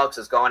on the Bucks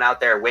is going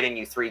out there winning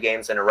you 3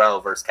 games in a row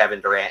versus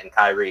Kevin Durant and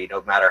Kyrie,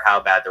 no matter how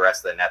bad the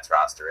rest of the Nets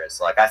roster is.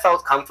 So, like, I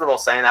felt comfortable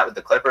saying that with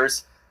the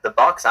Clippers. The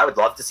Bucks, I would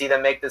love to see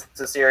them make this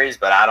a series,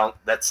 but I don't.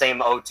 That same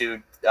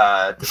 0-2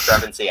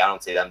 discrepancy, I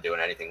don't see them doing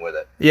anything with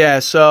it. Yeah,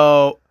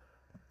 so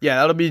yeah,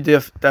 that'll be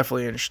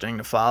definitely interesting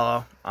to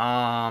follow.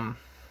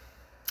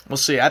 We'll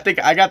see. I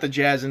think I got the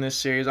Jazz in this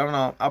series. I don't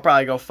know. I'll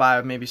probably go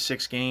 5, maybe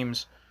 6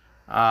 games.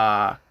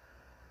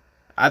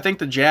 I think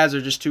the Jazz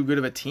are just too good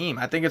of a team.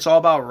 I think it's all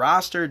about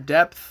roster,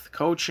 depth,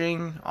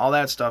 coaching, all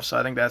that stuff. So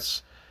I think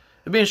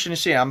it'll be interesting to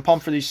see. I'm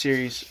pumped for these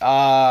series.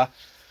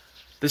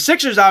 The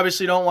Sixers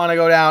obviously don't want to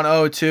go down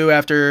 0-2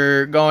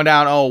 after going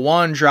down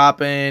 0-1,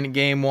 dropping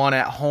game 1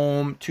 at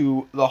home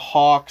to the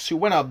Hawks, who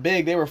went up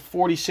big. They were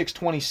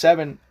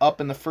 46-27 up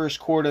in the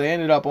first quarter. They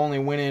ended up only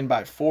winning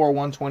by 4,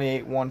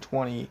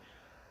 128-124.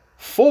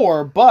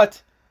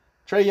 But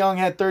Trae Young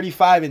had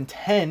 35 and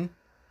 10.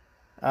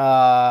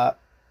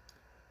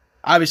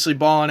 Obviously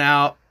balling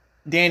out.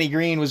 Danny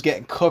Green was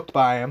getting cooked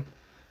by him.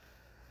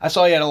 I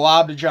saw he had a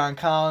lob to John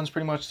Collins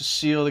pretty much to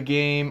seal the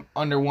game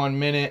under 1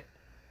 minute.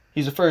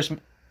 He's the first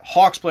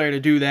Hawks player to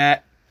do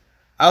that.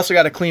 I also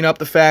got to clean up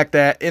the fact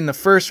that in the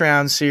first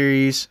round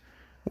series,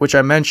 which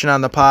I mentioned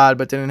on the pod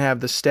but didn't have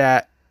the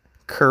stat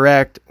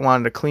correct,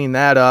 wanted to clean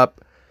that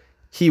up.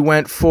 He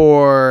went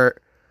for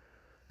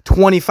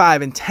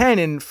 25 and 10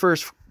 in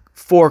first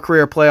 4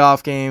 career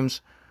playoff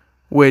games,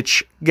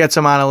 which gets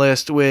him on a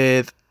list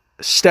with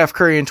Steph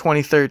Curry in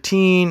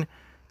 2013,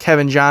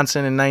 Kevin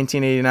Johnson in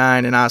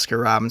 1989, and Oscar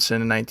Robinson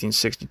in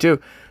 1962.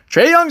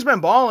 Trae Young's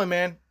been balling,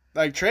 man.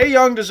 Like, Trae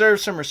Young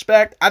deserves some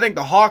respect. I think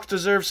the Hawks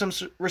deserve some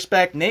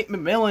respect. Nate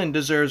McMillan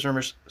deserves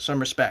some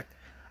respect.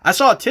 I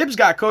saw Tibbs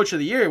got Coach of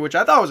the Year, which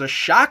I thought was a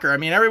shocker. I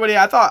mean, everybody,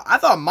 I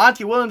thought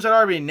Monty Williams had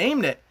already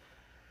named it.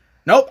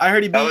 Nope, I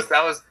heard he beat.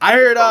 I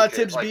heard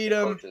Tibbs beat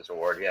him.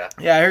 Award, yeah.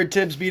 Yeah, I heard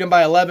Tibbs beat him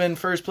by 11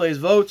 first place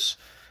votes.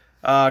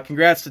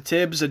 Congrats to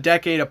Tibbs, a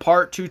decade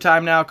apart,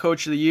 2-time now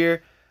Coach of the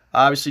Year.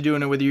 Obviously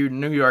doing it with your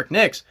New York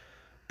Knicks.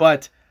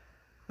 But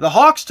the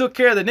Hawks took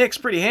care of the Knicks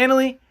pretty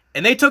handily,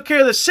 and they took care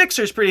of the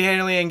Sixers pretty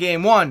handily in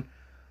Game 1.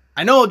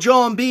 I know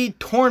Joel Embiid,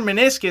 torn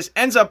meniscus,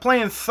 ends up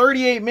playing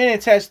 38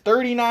 minutes, has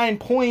 39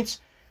 points,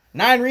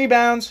 9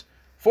 rebounds,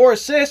 4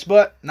 assists,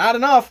 but not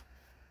enough.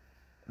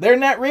 Their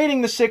net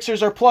rating, the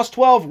Sixers, are plus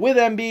 12 with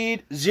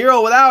Embiid,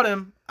 0 without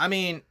him. I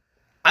mean,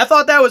 I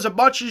thought that was as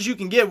much as you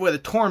can give with a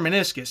torn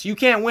meniscus. You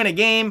can't win a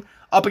game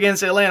up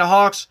against the Atlanta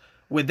Hawks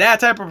with that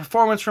type of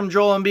performance from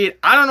Joel Embiid.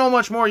 I don't know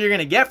much more you're going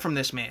to get from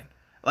this man.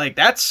 Like,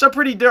 that's a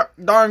pretty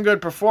darn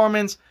good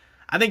performance.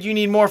 I think you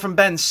need more from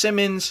Ben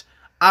Simmons.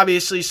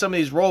 Obviously, some of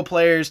these role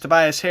players,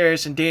 Tobias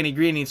Harris and Danny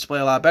Green, needs to play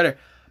a lot better.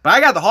 But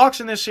I got the Hawks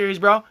in this series,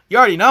 bro. You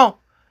already know.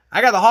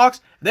 I got the Hawks.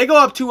 If they go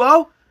up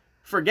 2-0,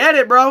 forget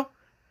it, bro.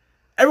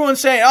 Everyone's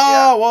saying,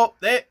 well,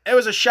 it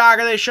was a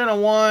shocker. They shouldn't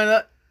have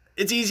won.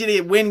 It's easy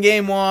to win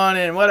Game 1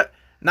 and what.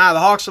 Nah, the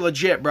Hawks are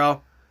legit,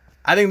 bro.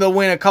 I think they'll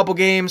win a couple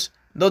games.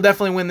 They'll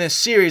definitely win this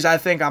series, I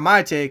think, on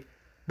my take.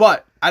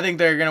 But I think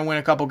they're going to win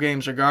a couple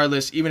games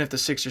regardless, even if the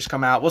Sixers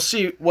come out. We'll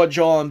see what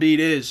Joel Embiid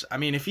is. I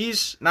mean, if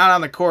he's not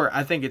on the court,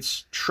 I think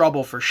it's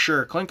trouble for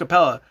sure. Clint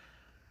Capella,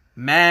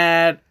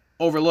 mad,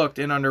 overlooked,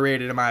 and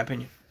underrated, in my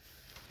opinion.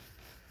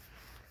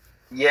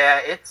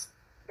 Yeah,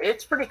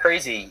 it's pretty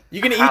crazy.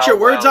 You going to eat your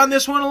words on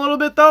this one a little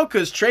bit, though?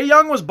 Because Trae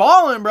Young was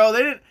balling,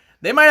 bro.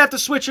 They might have to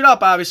switch it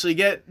up, obviously,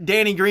 get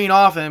Danny Green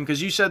off him,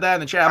 because you said that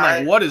in the chat. I'm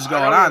like, what is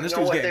going on? This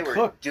dude's getting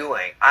cooked.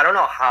 I don't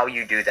know how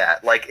you do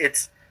that. Like,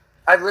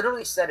 I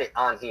literally said it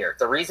on here.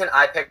 The reason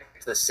I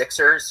picked the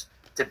Sixers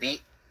to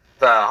beat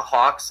the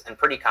Hawks, and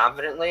pretty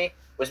confidently,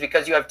 was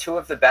because you have two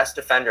of the best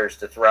defenders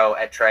to throw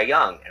at Trae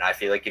Young. And I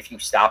feel like if you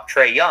stop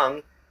Trae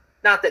Young,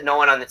 not that no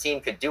one on the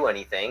team could do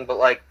anything, but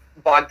like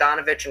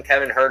Bogdanovich and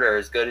Kevin Huerter,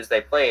 as good as they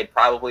played,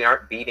 probably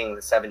aren't beating the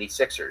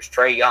 76ers.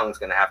 Trae Young's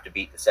going to have to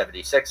beat the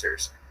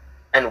 76ers.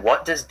 And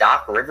what does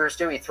Doc Rivers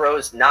do? He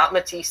throws not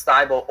Matisse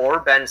Thybulle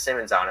or Ben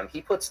Simmons on him. He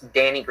puts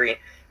Danny Green.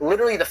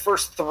 Literally the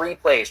first 3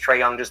 plays, Trae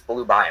Young just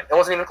blew by him. It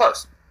wasn't even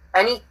close.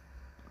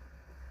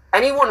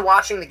 Anyone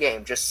watching the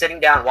game, just sitting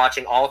down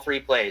watching all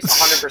 3 plays,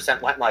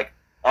 100% went like,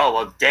 oh,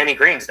 well, Danny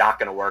Green's not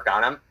going to work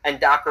on him. And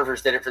Doc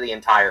Rivers did it for the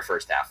entire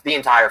first half. The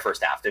entire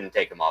first half didn't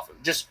take him off him.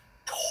 Just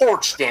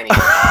torched Danny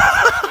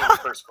Green in the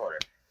first quarter.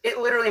 It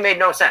literally made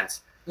no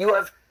sense. You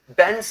have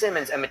Ben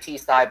Simmons and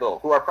Matisse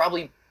Thybulle, who are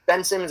probably –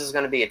 Ben Simmons is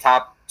going to be a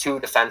top 2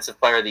 defensive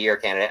player of the year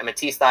candidate, and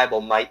Matisse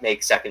Thybulle might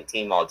make second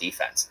team all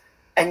defense.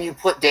 And you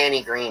put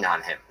Danny Green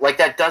on him. Like,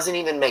 that doesn't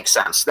even make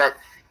sense. That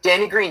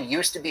Danny Green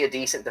used to be a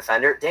decent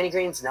defender. Danny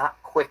Green's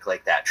not quick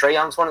like that. Trae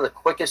Young's one of the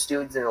quickest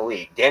dudes in the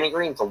league. Danny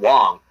Green's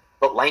long,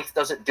 but length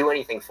doesn't do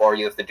anything for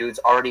you if the dude's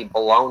already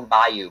blown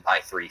by you by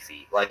 3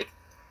 feet. Like,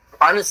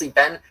 honestly,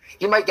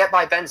 he might get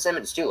by Ben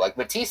Simmons too. Like,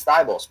 Matisse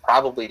Thybulle's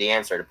probably the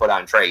answer to put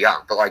on Trae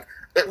Young, but like,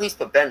 at least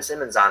put Ben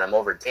Simmons on him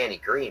over Danny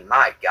Green.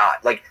 My God.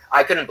 Like,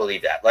 I couldn't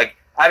believe that. Like,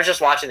 I was just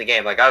watching the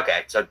game, like,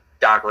 okay, so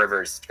Doc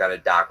Rivers got a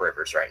Doc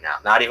Rivers right now.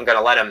 Not even going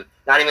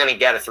to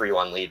get a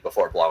 3-1 lead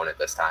before blowing it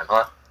this time,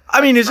 huh?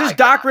 I mean, is this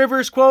Doc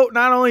Rivers quote?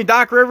 Not only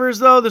Doc Rivers,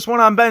 though, this one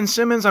on Ben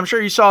Simmons. I'm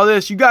sure you saw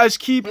this. You guys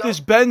keep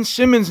this Ben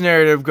Simmons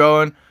narrative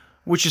going,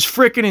 which is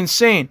freaking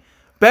insane.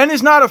 Ben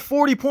is not a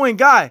 40-point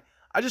guy.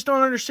 I just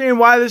don't understand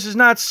why this is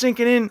not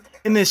sinking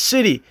in this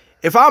city.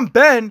 If I'm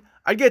Ben,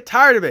 I'd get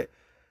tired of it.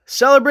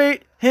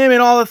 Celebrate him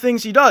and all the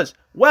things he does.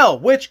 Well,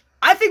 which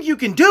I think you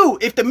can do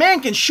if the man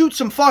can shoot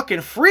some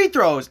fucking free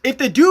throws. If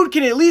the dude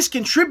can at least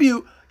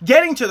contribute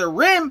getting to the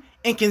rim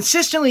and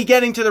consistently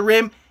getting to the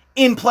rim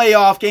in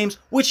playoff games,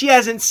 which he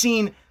hasn't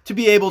seen to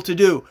be able to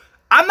do.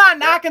 I'm not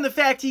knocking the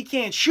fact he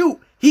can't shoot.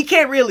 He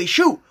can't really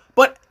shoot.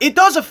 But it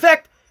does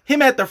affect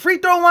him at the free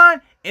throw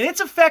line, and it's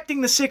affecting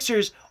the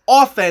Sixers'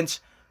 offense,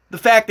 the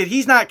fact that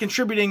he's not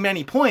contributing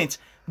many points,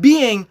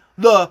 being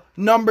the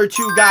number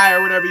 2 guy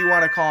or whatever you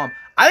want to call him.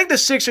 I think the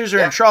Sixers are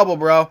in trouble,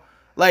 bro.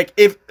 Like,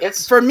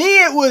 for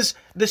me, it was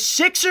the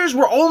Sixers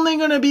were only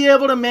going to be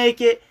able to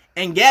make it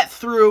and get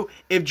through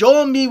if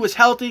Joel Embiid was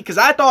healthy, because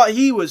I thought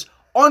he was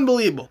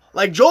unbelievable.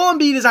 Like, Joel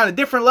Embiid is on a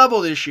different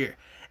level this year.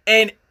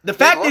 And the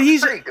fact that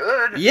he's pretty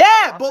good.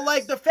 Yeah, but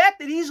like the fact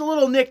that he's a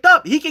little nicked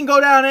up, he can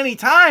go down any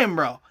time,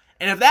 bro.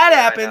 And if that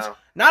happens,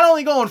 not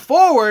only going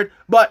forward,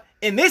 but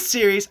in this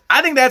series,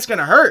 I think that's going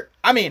to hurt.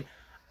 I mean,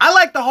 I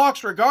like the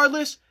Hawks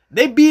regardless.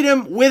 They beat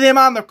him with him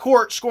on the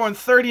court, scoring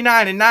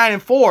 39 and 9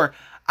 and 4.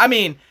 I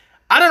mean,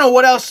 I don't know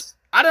what else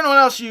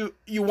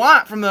you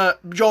want from the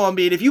Joel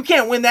Embiid. If you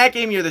can't win that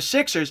game, you're the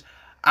Sixers.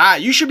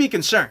 You should be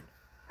concerned.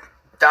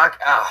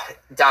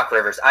 Doc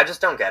Rivers, I just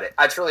don't get it.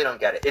 I truly don't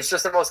get it. It's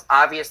just the most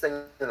obvious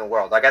thing in the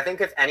world. Like, I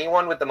think if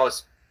anyone with the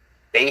most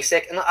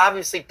basic, and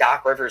obviously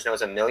Doc Rivers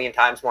knows a million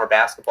times more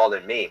basketball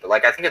than me, but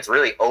like, I think it's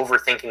really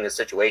overthinking the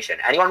situation.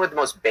 Anyone with the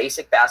most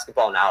basic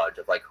basketball knowledge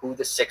of like who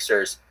the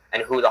Sixers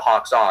and who the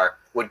Hawks are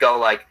would go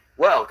like,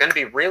 well, going to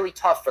be really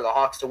tough for the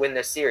Hawks to win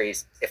this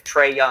series if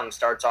Trae Young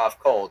starts off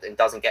cold and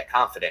doesn't get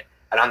confident.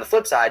 And on the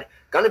flip side,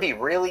 going to be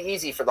really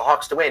easy for the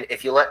Hawks to win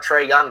if you let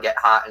Trae Young get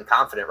hot and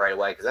confident right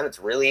away, because then it's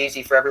really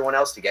easy for everyone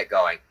else to get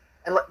going.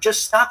 And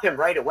just stop him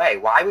right away.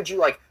 Why would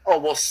you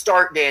we'll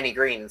start Danny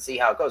Green and see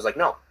how it goes? Like,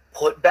 no,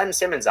 put Ben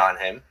Simmons on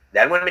him.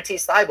 Then when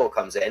Matisse Thybulle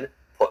comes in,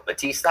 put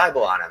Matisse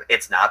Thybulle on him.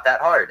 It's not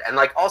that hard. And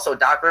like, also,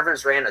 Doc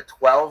Rivers ran a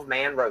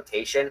 12-man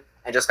rotation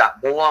and just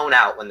got blown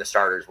out when the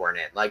starters weren't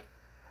in. Like,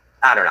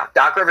 I don't know.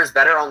 Doc Rivers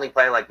better only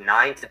play like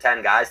 9 to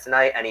 10 guys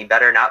tonight, and he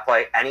better not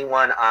play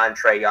anyone on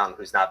Trae Young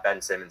who's not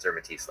Ben Simmons or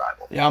Matisse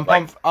Thybulle. Yeah,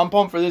 I'm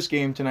pumped for this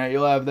game tonight.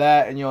 You'll have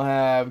that, and you'll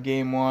have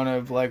game 1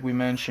 of, like we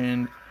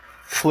mentioned,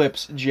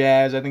 Clips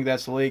Jazz. I think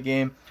that's the late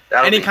game.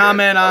 Any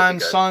comment on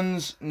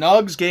Suns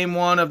Nugs, game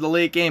 1 of the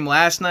late game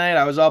last night?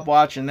 I was up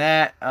watching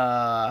that.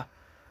 I've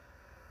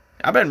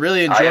been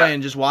really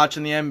enjoying just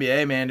watching the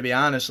NBA, man, to be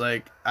honest.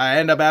 Like, I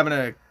end up having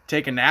to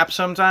take a nap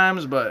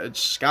sometimes, but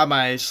it's got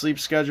my sleep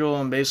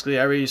schedule and basically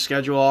every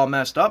schedule all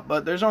messed up.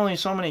 But there's only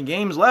so many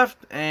games left,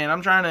 and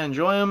I'm trying to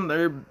enjoy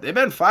them. They've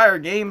been fire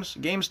games.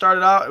 Game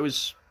started out, it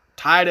was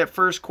tied at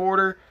first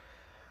quarter.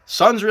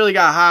 Suns really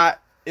got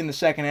hot in the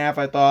second half,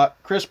 I thought.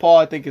 Chris Paul,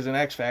 I think, is an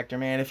X factor,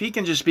 man. If he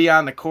can just be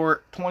on the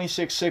court,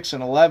 26, 6,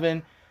 and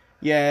 11.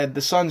 Yeah,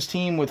 the Suns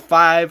team with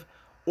 5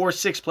 or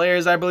 6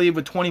 players, I believe,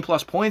 with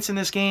 20-plus points in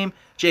this game.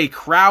 Jay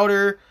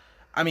Crowder.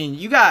 I mean,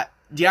 you got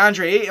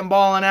DeAndre Ayton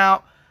balling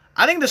out.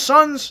 I think the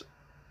Suns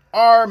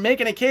are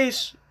making a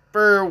case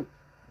for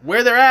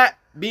where they're at,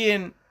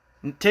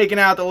 taking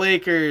out the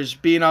Lakers,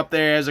 being up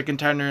there as a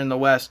contender in the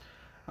West.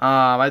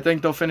 I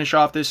think they'll finish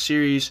off this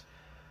series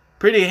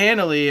pretty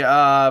handily,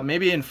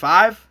 maybe in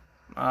 5.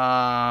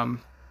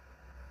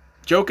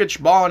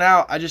 Jokic balling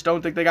out. I just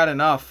don't think they got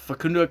enough.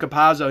 Facundo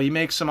Campazzo, he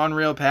makes some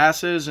unreal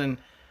passes, and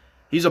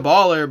he's a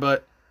baller,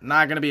 but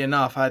not going to be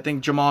enough. I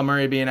think Jamal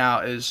Murray being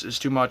out is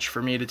too much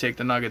for me to take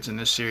the Nuggets in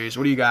this series.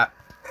 What do you got?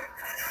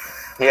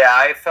 Yeah,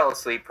 I fell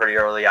asleep pretty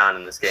early on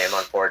in this game,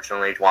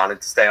 unfortunately.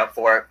 Wanted to stay up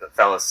for it, but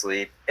fell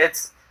asleep.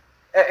 It's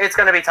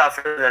going to be tough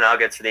for the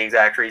Nuggets for the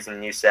exact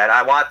reason you said.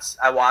 I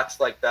watched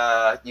like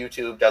the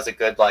YouTube does a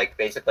good like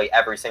basically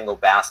every single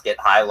basket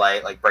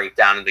highlight like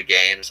breakdown of the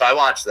game. So I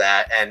watched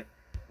that, and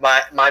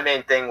my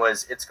main thing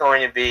was it's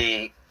going to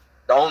be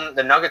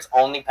the Nuggets'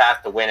 only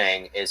path to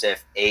winning is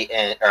if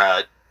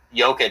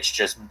Jokic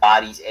just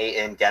bodies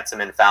Ayton, gets him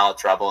in foul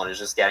trouble, and is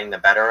just getting the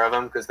better of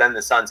him, because then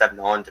the Suns have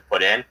no one to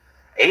put in.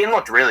 Ayton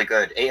looked really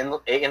good.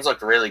 Ayton's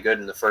looked really good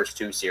in the first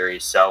two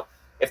series. So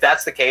if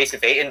that's the case,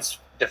 if Ayton's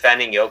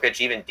defending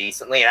Jokic even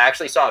decently, and I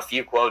actually saw a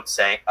few quotes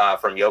saying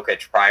from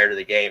Jokic prior to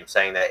the game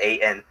saying that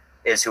Ayton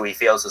is who he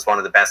feels is one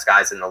of the best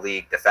guys in the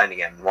league defending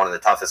him, one of the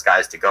toughest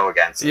guys to go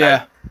against.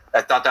 Yeah.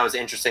 I thought that was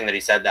interesting that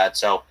he said that.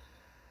 So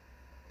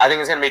I think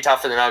it's going to be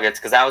tough for the Nuggets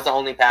because that was the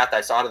only path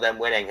I saw to them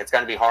winning. It's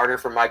going to be harder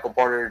for Michael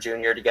Porter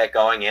Jr. to get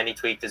going. Andy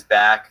tweaked his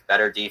back.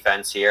 Better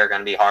defense here. Going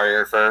to be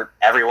harder for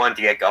everyone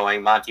to get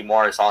going. Monty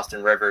Morris,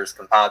 Austin Rivers,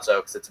 Campazzo,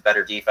 because it's a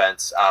better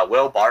defense.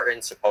 Will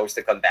Barton's supposed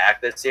to come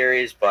back this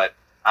series, but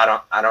I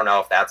don't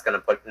know if that's going to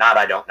put. Not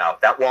I don't know.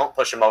 That won't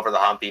push him over the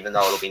hump, even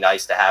though it'll be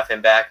nice to have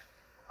him back.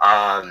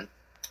 I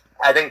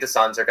think the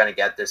Suns are going to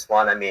get this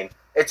one. I mean,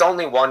 it's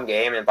only one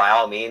game, and by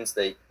all means,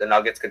 the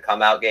Nuggets could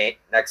come out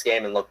next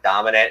game and look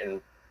dominant and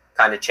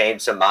kind of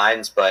change some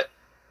minds, but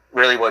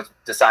really what's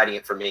deciding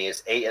it for me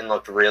is Ayton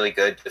looked really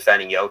good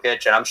defending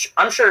Jokic, and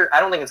I'm sure I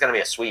don't think it's going to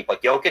be a sweep.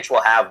 Like Jokic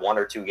will have one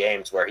or two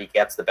games where he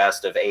gets the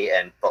best of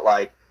Ayton, but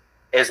like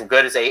as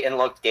good as Ayton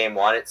looked game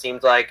one, it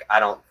seems like I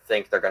don't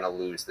think they're going to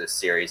lose this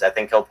series. I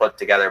think he'll put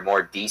together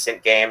more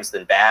decent games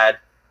than bad,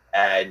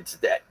 and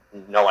that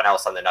no one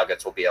else on the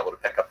Nuggets will be able to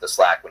pick up the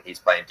slack when he's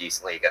playing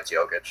decently against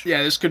Jokic.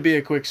 Yeah, this could be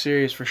a quick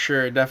series for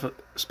sure.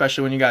 Definitely,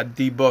 especially when you got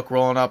D-Book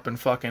rolling up in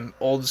fucking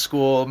old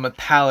school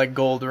metallic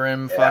gold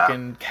rim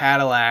fucking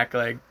Cadillac.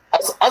 Like,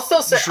 I'll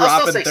still say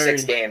 30.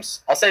 6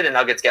 games. I'll say the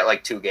Nuggets get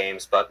like 2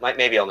 games, but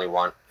maybe only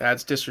 1.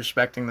 That's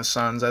disrespecting the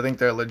Suns. I think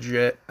they're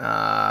legit.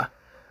 Might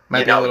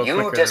you be a little you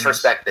quicker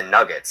disrespect the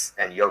Nuggets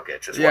and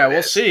Jokic as well. Yeah,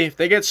 we'll see. If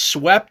they get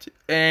swept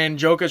and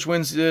Jokic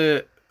wins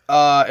the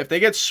if they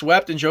get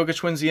swept and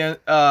Jokic wins the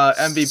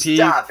MVP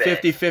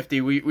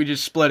 50-50, we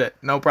just split it.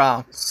 No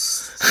problem.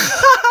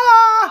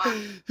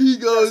 He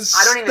goes,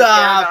 I don't even care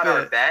about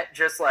our bet.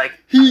 Just like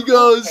he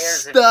goes,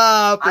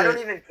 stop it. I don't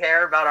even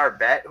care about our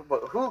bet.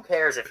 But who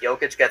cares if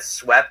Jokic gets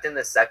swept in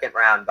the second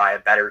round by a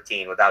better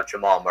team without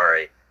Jamal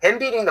Murray? Him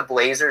beating the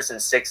Blazers in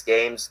 6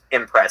 games,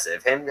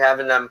 impressive. Him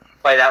having them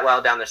play that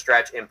well down the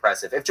stretch,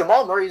 impressive. If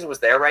Jamal Murray was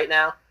there right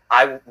now,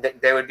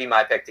 they would be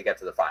my pick to get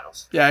to the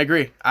finals. Yeah, I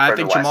agree. I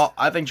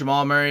think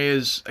Jamal Murray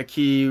is a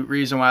key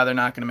reason why they're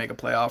not going to make a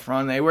playoff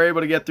run. They were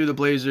able to get through the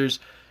Blazers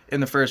in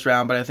the first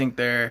round, but I think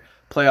their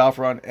playoff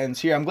run ends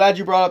here. I'm glad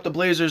you brought up the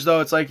Blazers,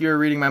 though. It's like you were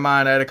reading my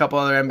mind. I had a couple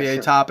other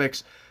NBA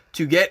topics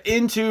to get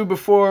into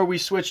before we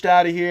switched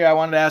out of here. I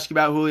wanted to ask you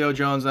about Julio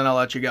Jones, then I'll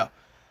let you go.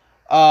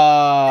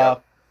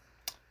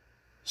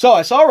 So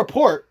I saw a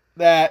report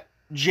that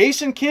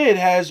Jason Kidd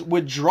has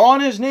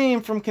withdrawn his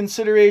name from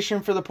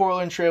consideration for the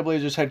Portland Trail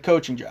Blazers head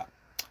coaching job.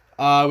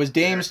 It was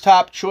Dame's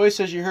top choice,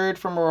 as you heard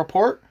from a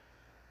report.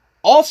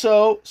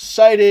 Also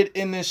cited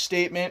in this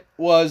statement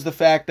was the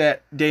fact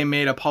that Dame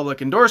made a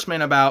public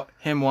endorsement about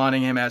him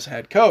wanting him as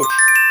head coach.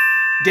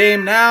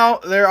 Dame, now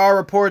there are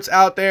reports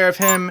out there of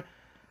him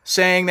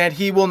saying that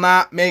he will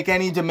not make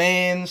any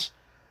demands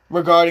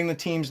regarding the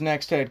team's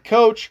next head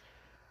coach.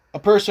 A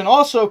person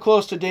also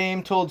close to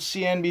Dame told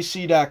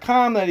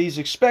CNBC.com that he's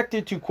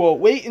expected to, quote,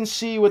 wait and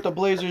see what the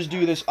Blazers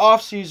do this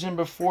offseason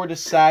before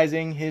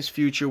deciding his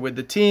future with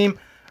the team.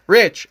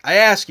 Rich, I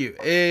ask you,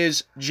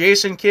 is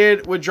Jason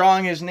Kidd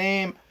withdrawing his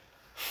name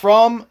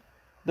from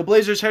the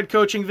Blazers head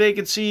coaching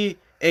vacancy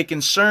a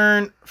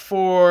concern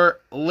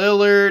for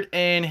Lillard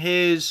and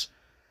his,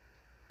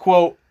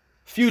 quote,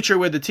 future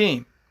with the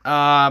team?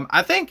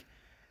 I think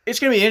it's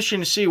going to be interesting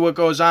to see what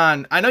goes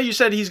on. I know you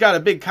said he's got a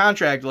big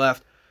contract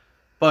left,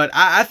 but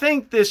I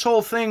think this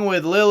whole thing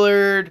with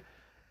Lillard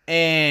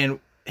and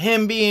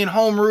him being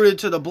home rooted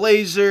to the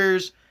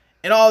Blazers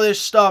and all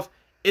this stuff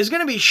is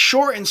going to be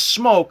short in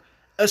smoke,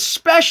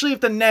 especially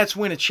if the Nets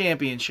win a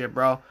championship,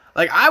 bro.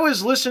 Like, I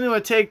was listening to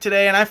a take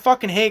today, and I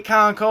fucking hate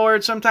Colin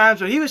Cowherd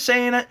sometimes, but he was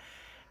saying it,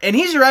 and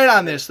he's right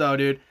on this, though,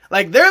 dude.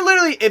 Like, they're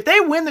literally, if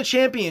they win the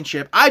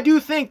championship, I do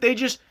think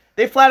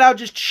they flat out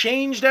just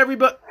changed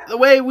everybody, the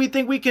way we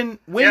think we can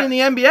win in the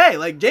NBA.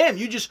 Like, damn,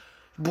 you just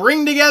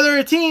bring together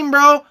a team,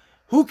 bro.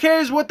 Who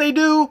cares what they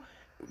do?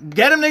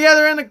 Get them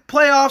together in the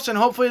playoffs, and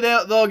hopefully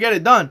they'll get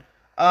it done.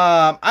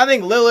 I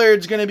think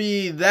Lillard's going to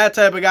be that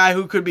type of guy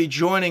who could be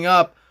joining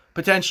up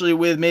potentially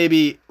with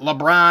maybe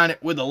LeBron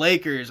with the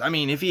Lakers. I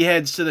mean, if he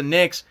heads to the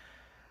Knicks,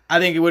 I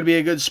think it would be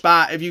a good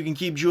spot if you can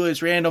keep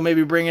Julius Randle,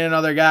 maybe bring in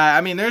another guy.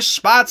 I mean, there's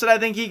spots that I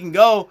think he can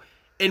go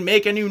and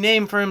make a new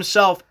name for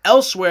himself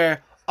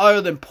elsewhere other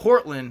than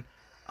Portland.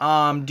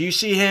 Do you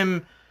see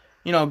him,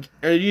 or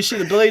do you see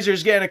the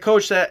Blazers getting a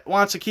coach that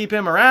wants to keep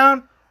him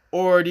around?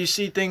 or do you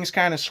see things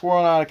kind of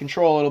swirling out of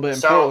control a little bit in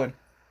So- Portland?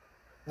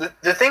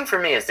 The thing for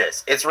me is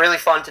this. It's really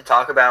fun to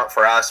talk about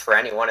for us, for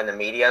anyone in the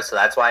media, so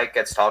that's why it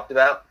gets talked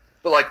about.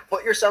 But, like,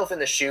 put yourself in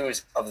the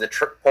shoes of the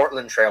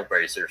Portland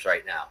Trailblazers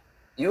right now.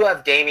 You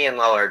have Damian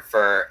Lillard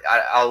for,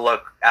 I'll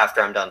look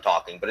after I'm done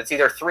talking, but it's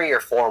either 3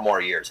 or 4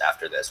 more years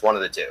after this, one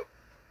of the two.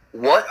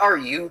 What are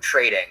you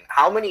trading?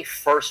 How many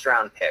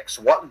first-round picks?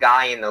 What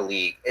guy in the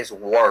league is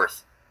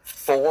worth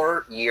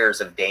 4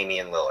 years of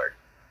Damian Lillard?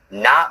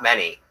 Not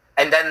many.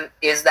 And then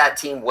is that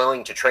team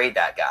willing to trade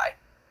that guy?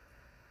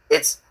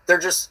 They're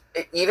just,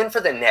 even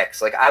for the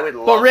Knicks, like, I would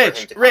love for him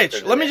to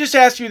Rich, let me just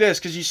ask you this,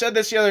 because you said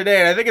this the other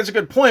day, and I think it's a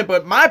good point,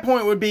 but my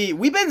point would be,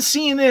 we've been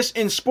seeing this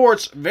in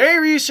sports very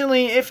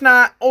recently, if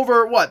not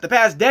over, the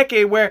past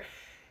decade, where,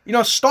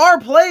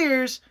 star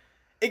players,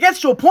 it gets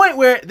to a point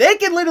where they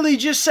can literally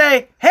just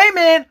say, hey,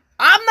 man,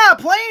 I'm not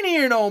playing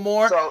here no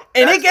more,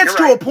 and it gets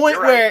to a point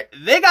where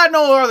they got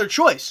no other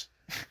choice.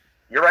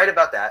 You're right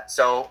about that.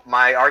 So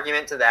my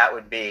argument to that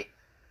would be,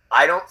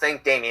 I don't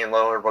think Damian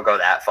Lillard will go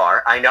that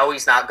far. I know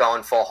he's not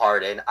going full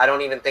Harden. I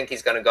don't even think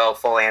he's going to go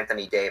full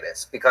Anthony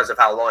Davis because of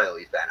how loyal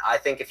he's been. I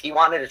think if he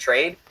wanted to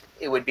trade,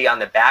 it would be on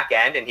the back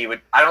end, and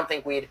I don't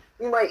think we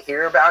might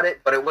hear about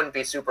it, but it wouldn't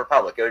be super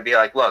public. It would be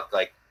like, look,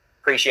 like,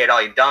 appreciate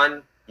all you've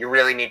done. You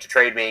really need to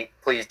trade me.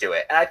 Please do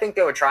it. And I think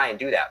they would try and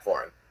do that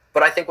for him.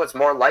 But I think what's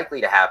more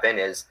likely to happen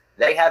is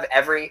they have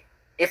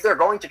if they're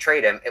going to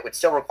trade him, it would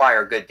still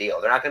require a good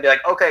deal. They're not going to be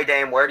like, okay,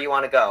 Dame, where do you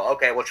want to go?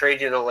 Okay, we'll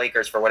trade you to the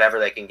Lakers for whatever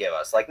they can give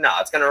us. Like, no,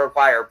 it's going to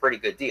require a pretty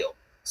good deal.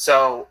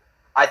 So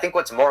I think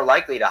what's more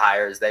likely to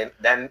hire is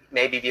them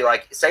maybe be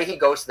like, say he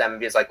goes to them and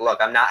be like, look,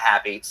 I'm not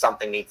happy.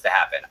 Something needs to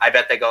happen. I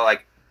bet they go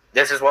like,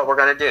 this is what we're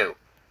going to do.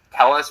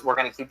 Tell us we're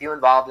going to keep you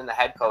involved in the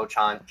head coach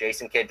hunt.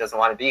 Jason Kidd doesn't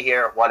want to be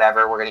here,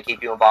 whatever. We're going to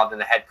keep you involved in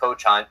the head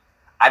coach hunt.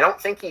 I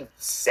don't think he'd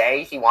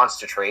say he wants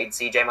to trade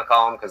CJ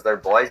McCollum because they're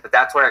boys, but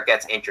that's where it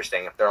gets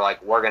interesting if they're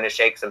like, we're going to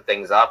shake some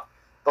things up.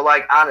 But,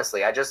 like,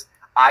 honestly,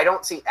 I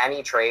don't see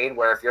any trade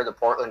where if you're the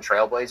Portland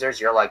Trailblazers,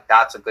 you're like,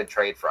 that's a good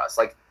trade for us.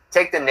 Like,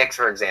 take the Knicks,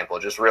 for example,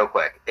 just real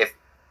quick.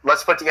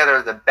 Let's put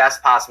together the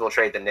best possible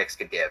trade the Knicks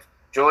could give.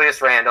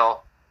 Julius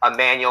Randle,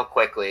 Emmanuel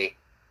Quickley.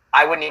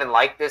 I wouldn't even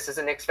like this as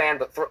a Knicks fan,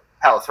 but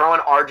throw in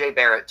RJ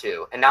Barrett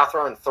too, and now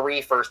throw in 3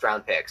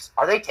 first-round picks.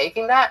 Are they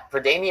taking that for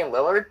Damian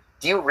Lillard?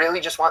 Do you really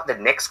just want the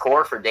Knicks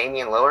core for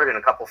Damian Lillard and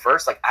a couple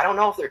firsts? Like, I don't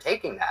know if they're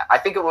taking that. I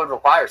think it would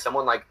require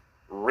someone, like,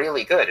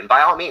 really good. And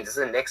by all means, as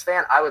a Knicks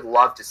fan, I would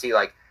love to see,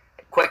 like,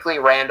 quickly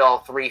Randall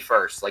 3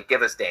 firsts. Like,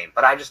 give us Dame.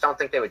 But I just don't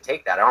think they would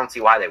take that. I don't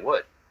see why they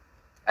would.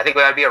 I think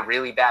that would be a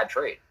really bad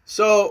trade.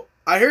 So,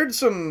 I heard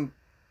some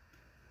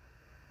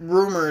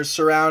rumors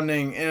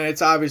surrounding, and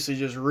it's obviously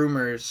just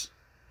rumors,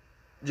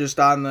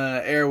 just on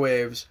the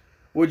airwaves.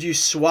 Would you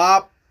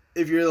swap,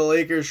 if you're the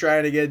Lakers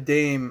trying to get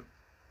Dame,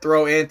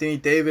 throw Anthony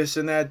Davis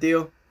in that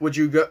deal? Would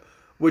you,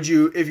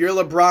 if you're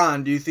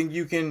LeBron, do you think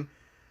you can,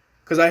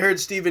 because I heard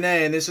Stephen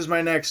A., and this is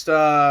my next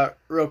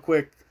real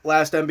quick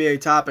last NBA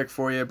topic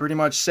for you, pretty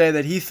much say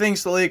that he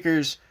thinks the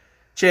Lakers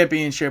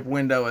championship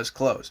window is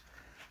closed.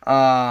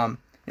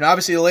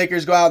 Obviously the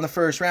Lakers go out in the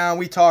first round.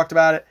 We talked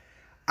about it.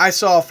 I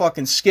saw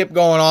fucking Skip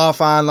going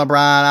off on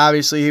LeBron.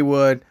 Obviously he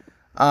would.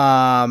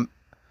 I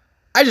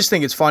just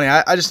think it's funny.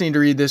 I just need to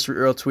read this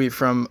real tweet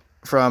from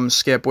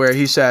Skip where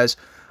he says,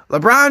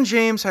 LeBron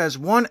James has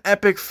one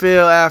epic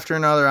fail after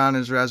another on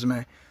his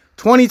resume.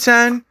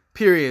 2010,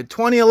 period.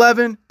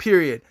 2011,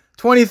 period.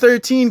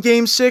 2013,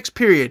 Game 6,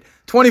 period.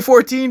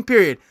 2014,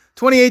 period.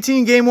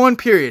 2018, Game 1,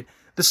 period.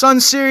 The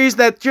Suns series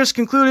that just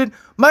concluded,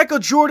 Michael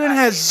Jordan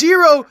has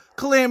 0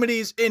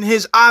 calamities in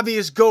his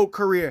obvious GOAT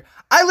career.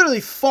 I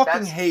literally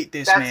fucking hate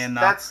this man,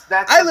 though.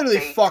 I literally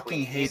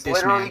fucking hate this man.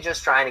 He's literally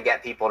just trying to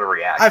get people to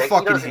react. I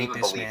fucking hate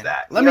this man.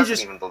 He doesn't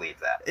even believe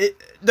that.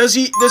 Does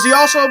he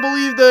also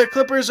believe the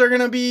Clippers are going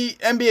to be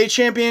NBA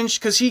champions?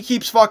 Because he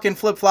keeps fucking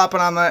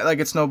flip-flopping on that like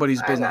it's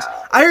nobody's business.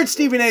 I heard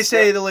Stephen A.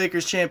 say the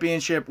Lakers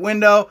championship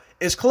window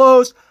is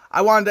closed.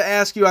 I wanted to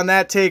ask you on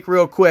that take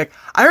real quick.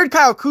 I heard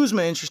Kyle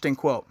Kuzma, interesting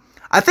quote.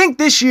 I think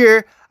this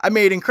year I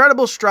made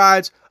incredible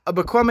strides of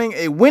becoming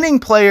a winning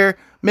player,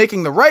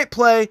 making the right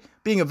play,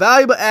 being a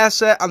valuable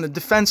asset on the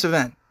defensive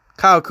end.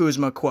 Kyle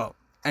Kuzma quote.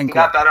 He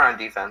got better on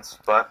defense,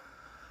 but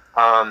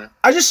I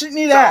just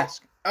need to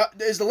ask: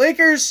 is the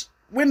Lakers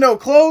window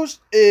closed?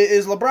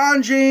 Is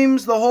LeBron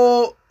James the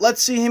whole?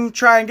 Let's see him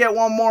try and get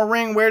one more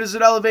ring. Where does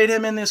it elevate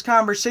him in this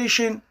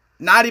conversation?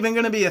 Not even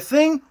going to be a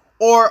thing,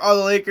 or are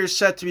the Lakers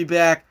set to be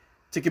back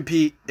to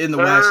compete in the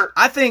West?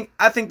 I think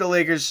the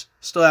Lakers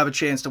still have a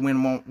chance to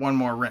win one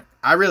more ring.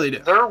 I really do.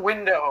 Their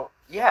window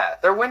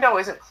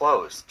isn't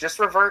closed. Just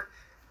revert.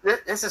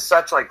 This is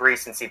such like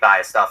recency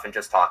bias stuff and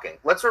just talking.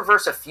 Let's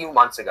reverse a few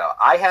months ago.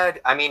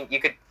 You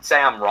could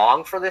say I'm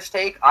wrong for this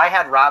take. I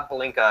had Rob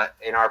Pelinka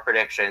in our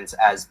predictions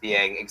as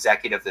being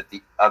executive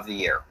of the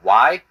year.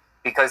 Why?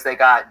 Because they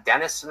got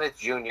Dennis Smith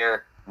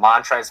Jr.,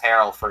 Montrezl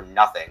Harrell for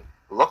nothing.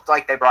 Looked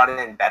like they brought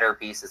in better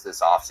pieces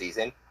this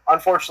offseason.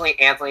 Unfortunately,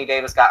 Anthony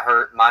Davis got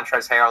hurt.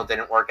 Montrezl Harrell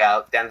didn't work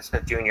out. Dennis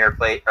Smith Jr.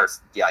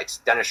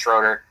 Dennis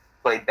Schroeder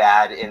played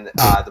bad in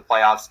the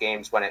playoffs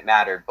games when it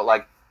mattered. But,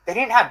 like, they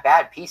didn't have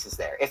bad pieces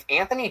there. If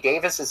Anthony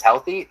Davis is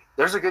healthy,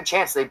 there's a good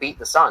chance they beat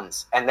the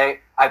Suns. And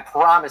I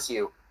promise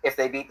you, if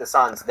they beat the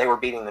Suns, they were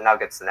beating the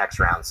Nuggets the next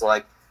round. So,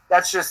 like,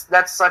 that's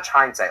such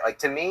hindsight. Like,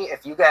 to me,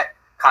 if you get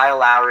Kyle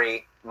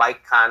Lowry,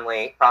 Mike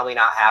Conley, probably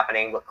not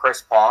happening, but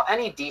Chris Paul,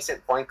 any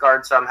decent point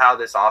guard somehow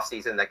this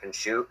offseason that can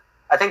shoot,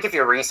 I think if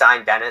you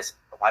re-sign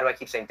why do I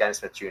keep saying Dennis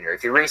Smith Jr.?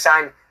 If you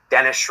re-sign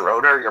Dennis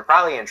Schroeder, you're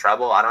probably in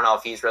trouble. I don't know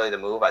if he's really the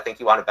move. I think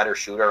you want a better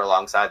shooter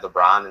alongside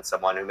LeBron and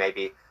someone who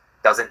maybe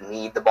doesn't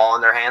need the ball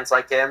in their hands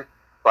like him.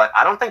 But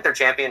I don't think their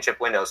championship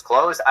window is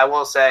closed. I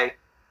will say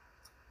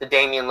the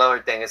Damian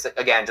Lillard thing is,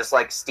 again, just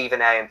like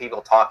Stephen A. and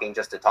people talking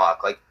just to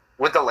talk. Like,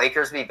 would the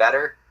Lakers be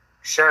better?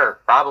 Sure,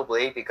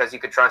 probably, because you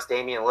could trust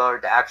Damian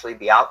Lillard to actually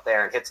be out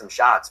there and hit some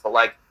shots. But,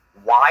 like,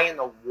 why in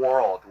the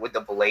world would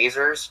the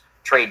Blazers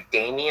trade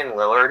Damian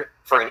Lillard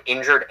for an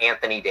injured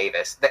Anthony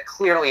Davis that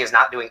clearly is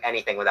not doing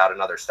anything without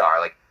another star?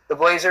 Like, the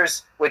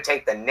Blazers would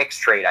take the Knicks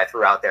trade I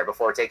threw out there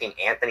before taking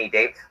Anthony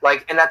Davis.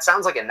 Like, and that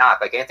sounds like a knock.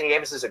 Like, Anthony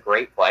Davis is a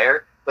great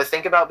player, but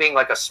think about being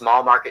like a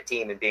small market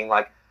team and being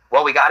like,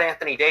 well, we got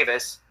Anthony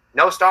Davis.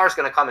 No star's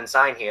going to come and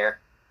sign here.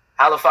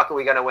 How the fuck are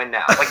we going to win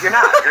now? Like, you're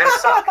not. You're going to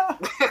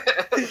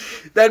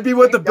suck. That'd be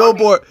what the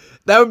billboard.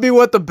 That would be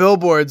what the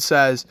billboard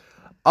says.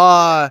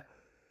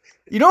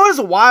 You know, what's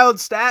a wild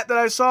stat that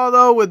I saw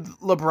though with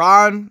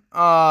LeBron.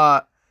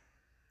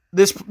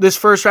 This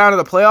first round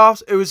of the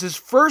playoffs, it was his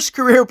first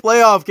career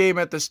playoff game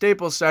at the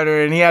Staples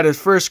Center, and he had his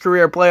first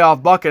career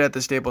playoff bucket at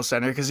the Staples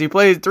Center because he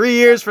played 3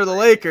 years for the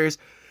Lakers.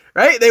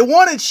 Right? They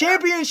won a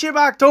championship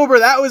October.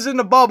 That was in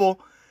the bubble.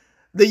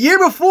 The year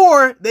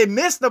before, they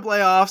missed the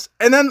playoffs,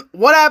 and then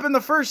what happened the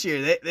first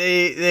year?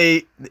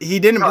 He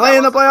didn't play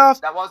in the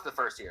playoffs? That was the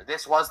first year.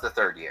 This was the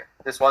third year.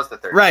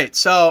 Right,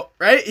 so,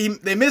 right?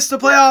 They missed the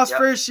playoffs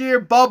first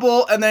year,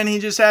 bubble, and then he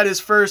just had his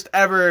first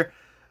ever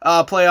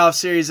playoff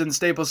series in the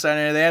Staples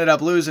Center. They ended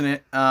up losing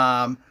it.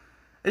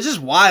 It's just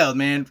wild,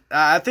 man.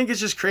 I think it's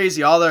just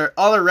crazy. All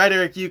the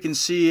rhetoric you can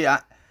see.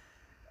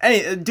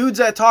 Any dudes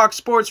that talk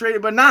sports radio,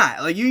 but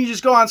not. Like, you can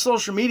just go on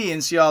social media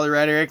and see all the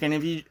rhetoric, and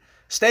if you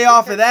stay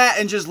off of that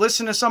and just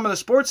listen to some of the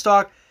sports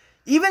talk,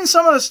 even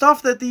some of the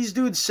stuff that these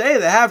dudes say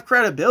that have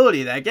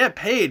credibility, that get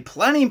paid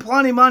plenty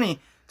money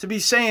to be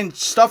saying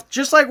stuff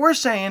just like we're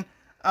saying,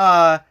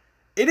 it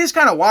is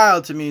kind of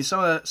wild to me, some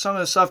of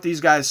the stuff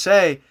these guys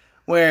say,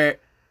 where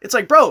it's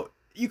like, bro,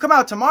 you come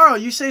out tomorrow,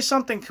 you say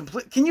something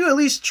complete. Can you at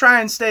least try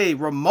and stay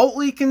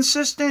remotely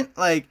consistent?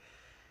 Like,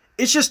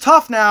 it's just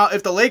tough now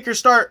if the Lakers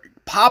start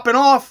popping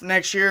off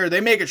next year, or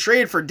they make a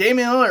trade for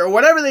Damian Lillard, or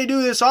whatever they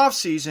do this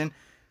offseason.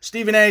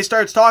 Stephen A.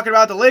 starts talking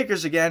about the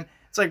Lakers again.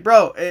 It's like,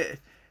 bro,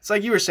 it's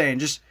like you were saying,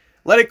 just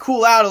let it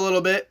cool out a little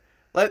bit.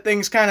 Let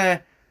things kind of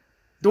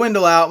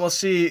dwindle out, and we'll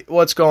see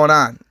what's going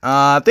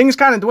on. Things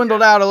kind of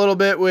dwindled out a little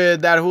bit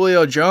with that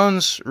Julio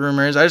Jones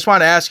rumors. I just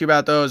wanted to ask you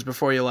about those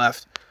before you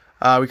left.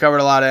 We covered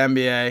a lot of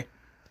NBA.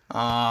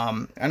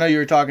 I know you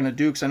were talking to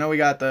Dukes. I know we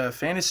got the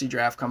fantasy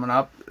draft coming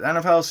up. The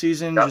NFL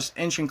season just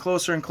inching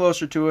closer and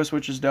closer to us,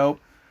 which is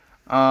dope.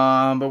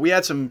 But we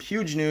had some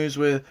huge news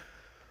with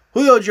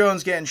Julio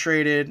Jones getting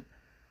traded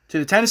to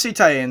the Tennessee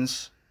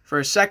Titans for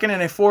a second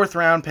and a fourth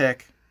round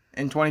pick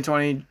in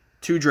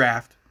 2022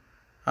 draft.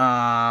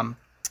 I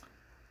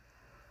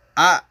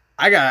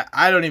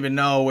don't even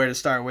know where to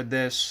start with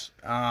this.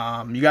 You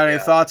got any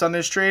thoughts on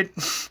this trade?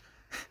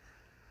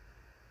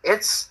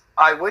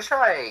 I wish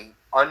I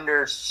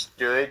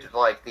understood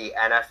like the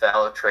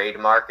NFL trade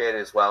market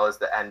as well as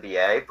the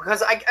NBA,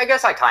 because I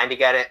guess I kind of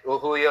get it.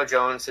 Julio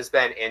Jones has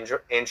been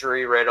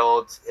injury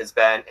riddled, has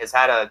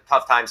had a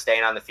tough time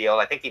staying on the field.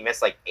 I think he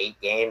missed like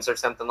 8 games or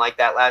something like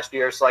that last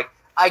year. So like,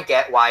 I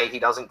get why he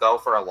doesn't go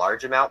for a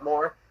large amount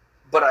more,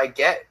 but I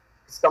get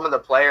some of the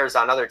players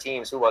on other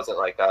teams. Who was it?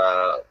 Like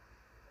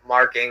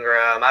Mark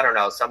Ingram, I don't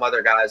know. Some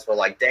other guys were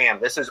like,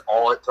 damn, this is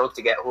all it took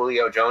to get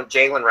Julio Jones.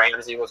 Jalen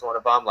Ramsey was one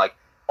of them. Like,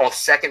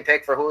 second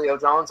pick for Julio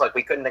Jones, like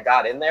we couldn't have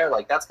got in there.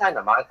 Like, that's kind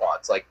of my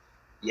thoughts. Like,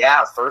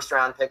 yeah, first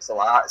round picks a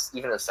lot,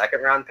 even a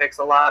second round picks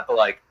a lot, but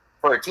like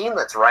for a team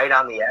that's right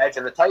on the edge,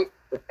 and the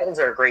Titans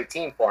are a great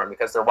team for him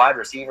because their wide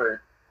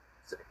receiver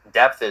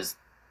depth is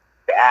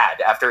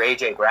bad after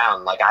AJ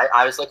Brown. Like,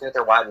 I was looking at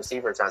their wide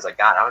receivers and I was like,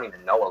 God, I don't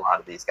even know a lot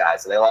of these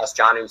guys. So they lost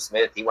Jonnu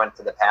Smith. He went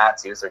to the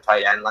Pats. He was their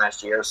tight end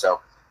last year.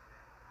 So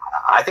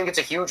I think it's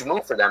a huge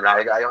move for them.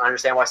 I don't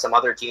understand why some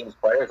other teams,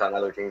 players on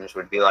other teams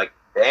would be like,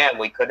 damn,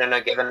 we couldn't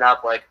have given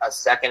up like a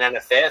second and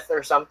a fifth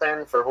or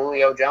something for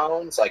Julio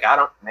Jones. Like,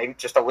 maybe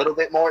just a little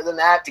bit more than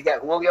that to get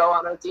Julio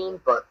on our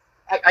team. But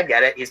I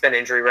get it. He's been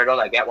injury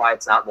riddled. I get why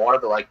it's not more.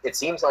 But like, it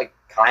seems like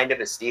kind of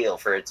a steal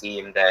for a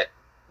team that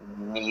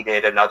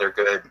needed another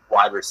good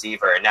wide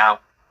receiver. And now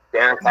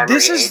Derrick Henry,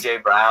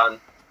 AJ Brown,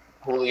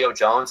 Julio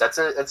Jones. That's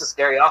a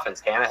scary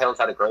offense. Tannehill's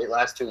had a great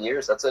last 2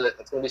 years. That's going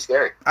to be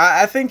scary.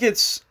 I think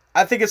it's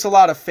a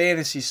lot of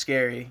fantasy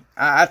scary.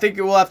 I think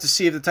we'll have to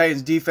see if the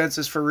Titans' defense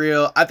is for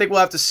real. I think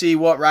we'll have to see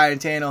what Ryan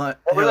Tannehill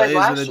is with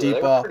a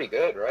deep ball. They were pretty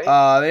good,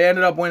 right? They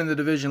ended up winning the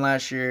division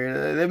last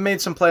year. They've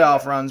made some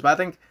playoff runs, but I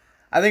think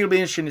it'll be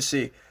interesting to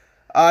see.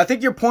 I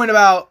think your point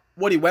about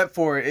what he went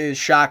for is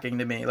shocking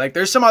to me. Like,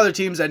 there's some other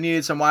teams that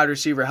needed some wide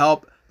receiver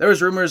help. There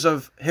was rumors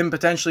of him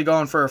potentially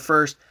going for a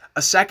first,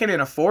 a second,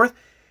 and a fourth.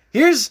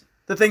 Here's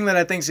the thing that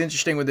I think is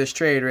interesting with this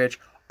trade, Rich.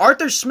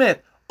 Arthur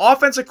Smith,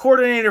 offensive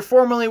coordinator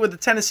formerly with the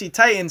Tennessee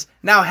Titans,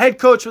 now head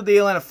coach with the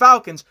Atlanta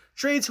Falcons,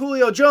 trades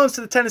Julio Jones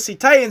to the Tennessee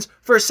Titans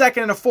for a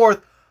second and a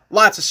fourth.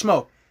 Lots of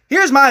smoke.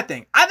 Here's my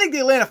thing. I think the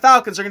Atlanta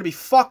Falcons are going to be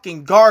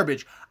fucking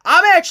garbage.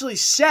 I'm actually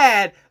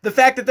sad the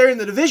fact that they're in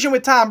the division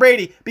with Tom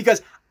Brady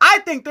because I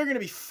think they're going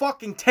to be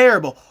fucking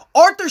terrible.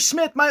 Arthur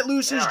Smith might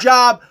lose his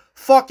job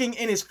fucking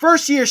in his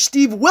first year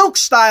Steve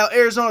Wilkes style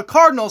Arizona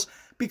Cardinals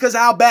because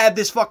of how bad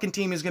this fucking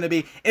team is going to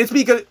be. And it's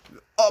because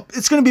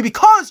it's going to be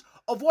because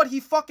of what he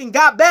fucking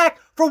got back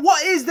for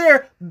what is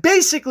their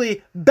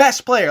basically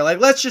best player. Like,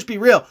 let's just be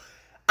real.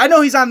 I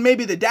know he's on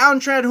maybe the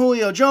downtrend,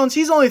 Julio Jones.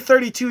 He's only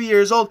 32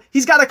 years old.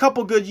 He's got a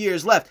couple good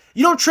years left.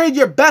 You don't trade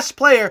your best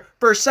player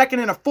for a second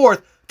and a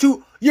fourth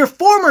to your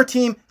former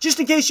team just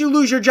in case you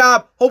lose your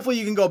job. Hopefully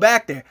you can go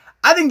back there.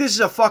 I think this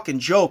is a fucking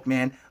joke,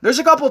 man. There's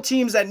a couple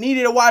teams that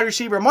needed a wide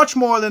receiver much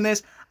more than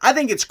this. I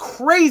think it's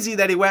crazy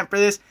that he went for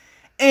this.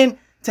 And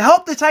to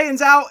help the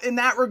Titans out in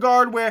that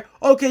regard where,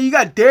 okay, you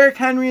got Derrick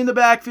Henry in the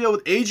backfield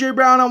with A.J.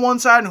 Brown on one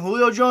side and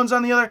Julio Jones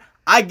on the other.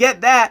 I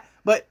get that.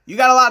 But you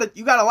got a lot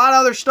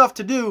of other stuff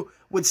to do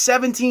with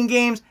 17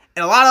 games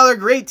and a lot of other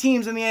great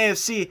teams in the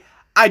AFC.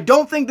 I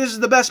don't think this is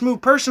the best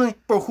move personally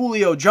for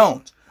Julio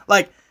Jones.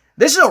 Like,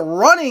 this is a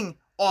running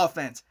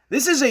offense.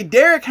 This is a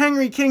Derrick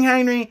Henry, King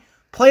Henry,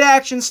 play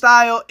action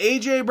style,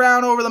 A.J.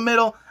 Brown over the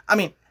middle. I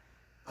mean,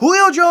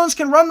 Julio Jones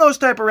can run those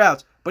type of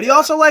routes, but he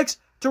also likes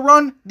to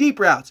run deep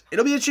routes.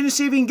 It'll be interesting to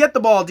see if he can get the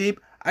ball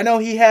deep. I know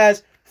he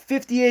has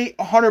 58,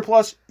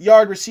 100-plus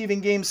yard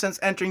receiving games since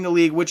entering the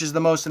league, which is the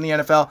most in the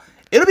NFL.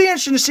 It'll be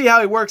interesting to see how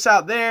he works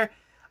out there.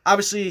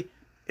 Obviously,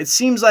 it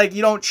seems like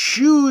you don't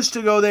choose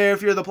to go there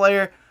if you're the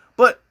player.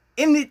 But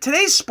in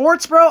today's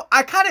sports, bro,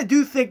 I kind of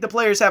do think the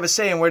players have a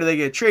say in where do they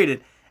get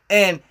traded.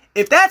 And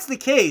if that's the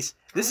case,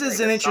 this is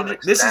an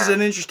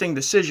interesting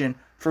decision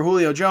for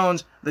Julio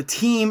Jones, the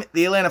team,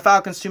 the Atlanta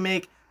Falcons, to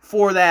make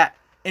for that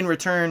in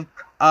return.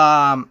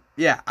 I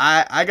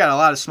got a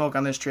lot of smoke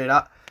on this trade.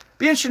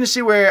 Be interesting to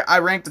see where I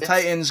rank the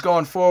Titans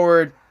going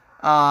forward.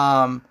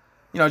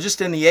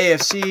 Just in the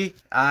AFC,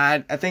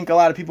 I think a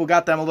lot of people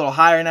got them a little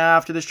higher now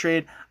after this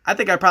trade. I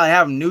think I probably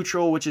have them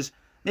neutral, which is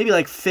maybe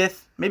like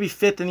fifth in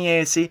the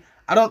AFC.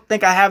 I don't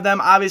think I have them,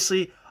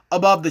 obviously,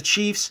 above the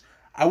Chiefs.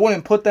 I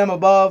wouldn't put them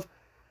above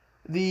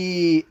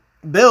the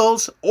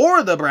Bills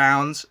or the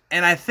Browns.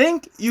 And I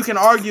think you can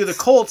argue the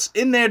Colts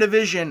in their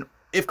division,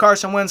 if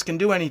Carson Wentz can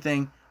do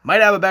anything,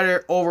 might have a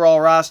better overall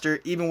roster,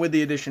 even with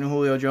the addition of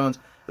Julio Jones.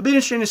 It'll be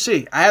interesting to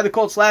see. I had the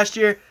Colts last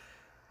year.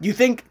 You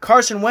think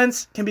Carson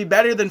Wentz can be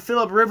better than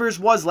Phillip Rivers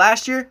was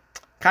last year?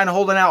 Kind of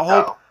holding out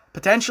hope,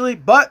 potentially,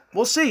 but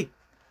we'll see.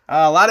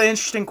 A lot of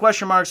interesting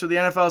question marks with the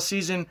NFL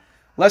season.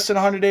 Less than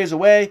 100 days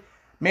away.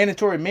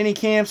 Mandatory mini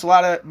camps.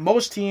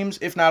 Most teams,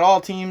 if not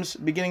all teams,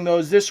 beginning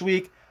those this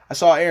week. I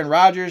saw Aaron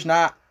Rodgers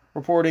not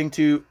reporting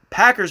to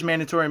Packers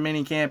mandatory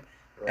mini camp,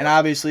 and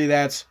obviously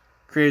that's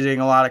creating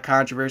a lot of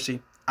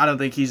controversy. I don't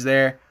think he's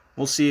there.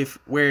 We'll see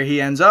where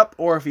he ends up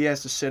or if he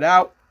has to sit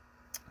out.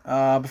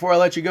 Before I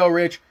let you go,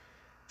 Rich,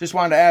 just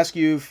wanted to ask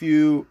you if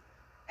you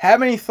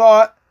have any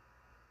thought,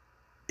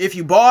 if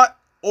you bought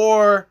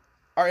or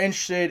are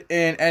interested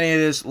in any of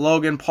this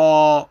Logan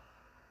Paul,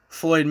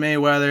 Floyd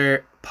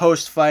Mayweather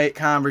post-fight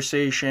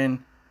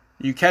conversation.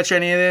 You catch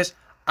any of this?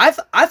 I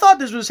thought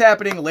this was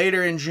happening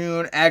later in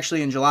June,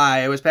 actually in July.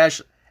 It was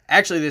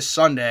actually this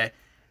Sunday.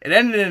 It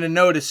ended in a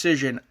no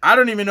decision. I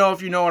don't even know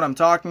if you know what I'm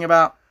talking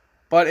about,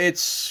 but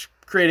it's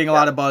creating a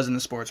lot of buzz in the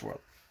sports world.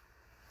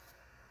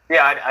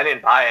 Yeah, I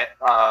didn't buy it.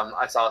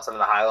 I saw some of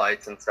the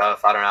highlights and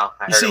stuff. I don't know.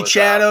 You see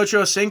Chad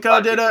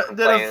Ochocinco did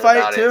a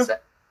fight too?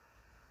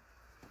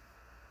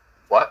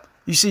 What?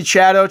 You see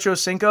Chad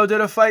Ochocinco did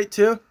a fight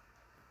too?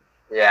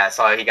 Yeah, I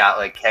saw he got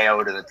like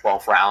KO'd in the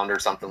 12th round or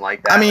something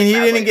like that. I mean, he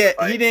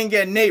didn't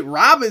get Nate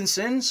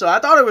Robinson, so I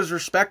thought it was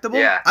respectable.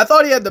 Yeah. I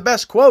thought he had the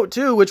best quote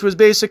too, which was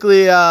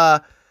basically it's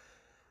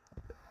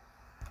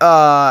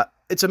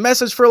a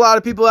message for a lot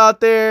of people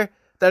out there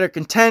that are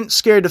content,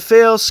 scared to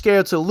fail,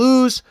 scared to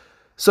lose,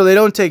 so they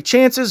don't take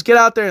chances. Get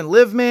out there and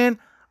live, man.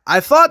 I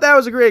thought that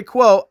was a great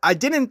quote. I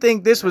didn't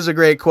think this was a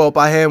great quote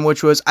by him,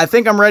 which was, I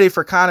think I'm ready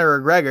for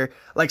Conor McGregor.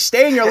 Like,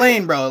 stay in your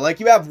lane, bro. Like,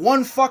 you have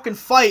one fucking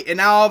fight, and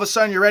now all of a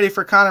sudden you're ready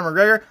for Conor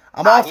McGregor.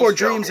 I'm all for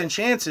dreams and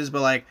chances,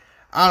 but, like,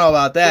 I don't know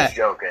about that. He's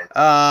joking.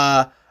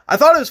 I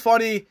thought it was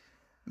funny,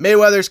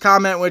 Mayweather's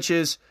comment, which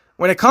is,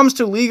 when it comes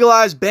to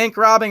legalized bank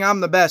robbing, I'm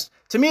the best.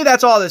 To me,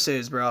 that's all this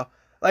is, bro.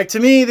 Like,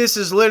 to me, this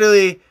is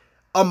literally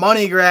a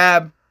money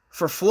grab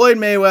for Floyd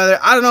Mayweather.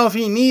 I don't know if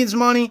he needs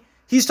money.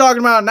 He's talking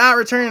about not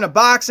returning to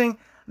boxing.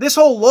 This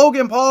whole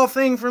Logan Paul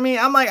thing for me,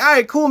 I'm like, all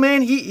right, cool,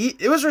 man.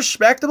 It was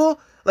respectable.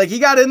 Like, he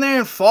got in there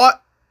and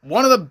fought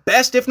one of the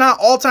best, if not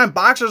all-time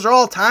boxers of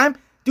all time.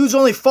 Dude's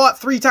only fought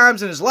 3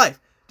 times in his life.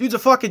 Dude's a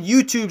fucking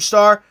YouTube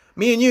star.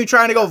 Me and you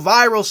trying to go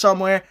viral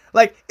somewhere.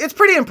 Like, it's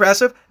pretty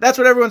impressive. That's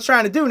what everyone's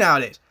trying to do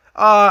nowadays.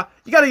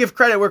 you got to give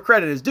credit where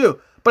credit is due.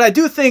 But I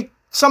do think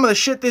some of the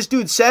shit this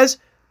dude says,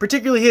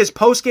 particularly his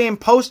post-game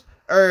post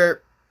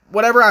or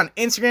whatever on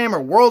Instagram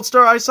or World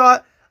Star, I saw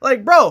it.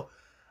 Like, bro,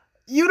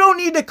 you don't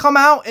need to come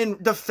out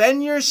and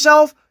defend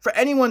yourself for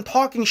anyone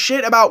talking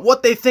shit about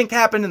what they think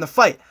happened in the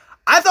fight.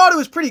 I thought it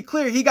was pretty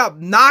clear he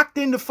got knocked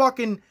into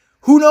fucking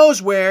who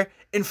knows where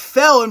and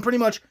fell, and pretty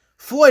much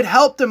Floyd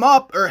helped him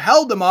up or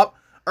held him up,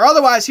 or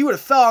otherwise he would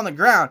have fell on the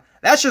ground.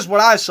 That's just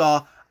what I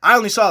saw. I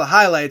only saw the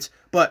highlights.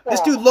 But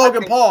this dude,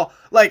 Logan Paul,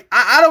 like,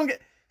 I don't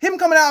get him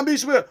coming out and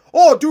being like,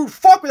 oh, dude,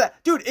 fuck with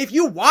that. Dude, if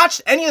you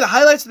watched any of the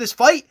highlights of this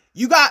fight,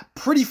 you got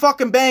pretty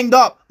fucking banged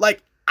up.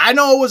 Like, I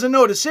know it was a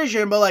no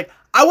decision, but, like,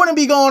 I wouldn't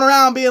be going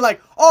around being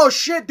like, oh,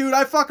 shit, dude,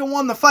 I fucking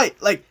won the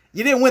fight. Like,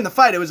 you didn't win the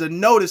fight. It was a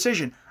no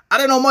decision. I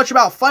don't know much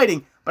about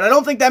fighting, but I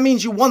don't think that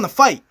means you won the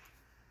fight.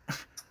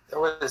 There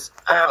was,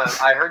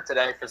 I heard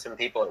today for some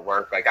people at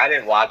work, like, I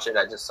didn't watch it.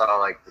 I just saw,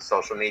 like, the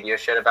social media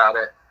shit about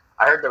it.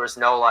 I heard there was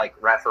no, like,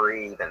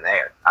 referee even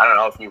there. I don't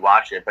know if you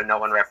watched it, but no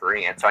one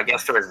refereeing it. So I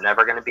guess there was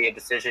never going to be a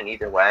decision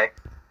either way.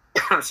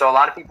 So a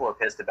lot of people were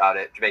pissed about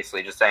it,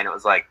 basically just saying it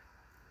was, like,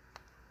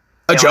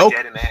 a joke?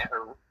 Legitimate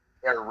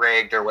or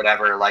rigged or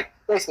whatever. Like,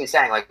 basically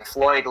saying, like,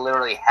 Floyd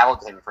literally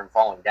held him from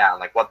falling down.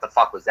 Like, what the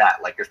fuck was that?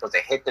 Like, you're supposed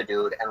to hit the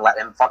dude and let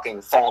him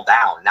fucking fall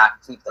down, not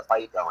keep the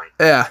fight going.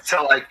 Yeah.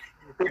 So, like,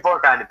 people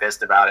are kind of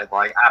pissed about it.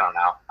 Like, I don't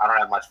know. I don't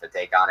have much of a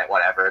take on it,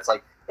 whatever. It's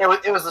like,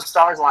 it was the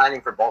stars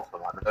lining for both of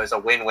them. It was a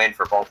win-win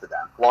for both of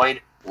them.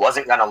 Floyd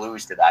wasn't going to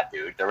lose to that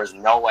dude. There was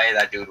no way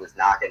that dude was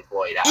knocking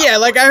Floyd out. Yeah,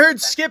 like I heard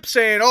Skip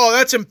saying, oh,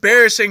 that's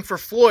embarrassing for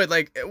Floyd.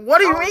 Like, what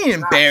do you mean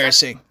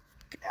embarrassing?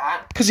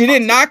 Because he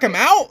didn't knock him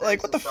out?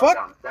 Like, what the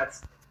fuck?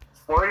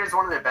 Floyd is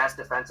one of the best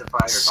defensive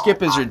fighters.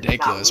 Skip is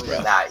ridiculous, bro.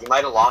 He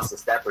might have lost a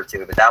step or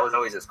two, but that was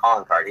always his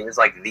calling card. He was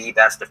like the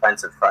best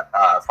defensive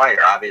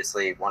fighter.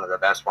 Obviously, one of the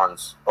best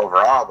ones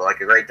overall, but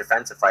like a great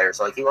defensive fighter.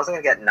 So like he wasn't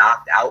gonna get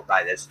knocked out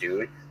by this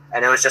dude,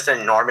 and it was just an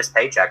enormous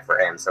paycheck for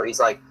him. So he's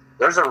like,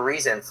 there's a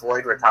reason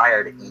Floyd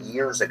retired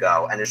years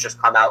ago, and has just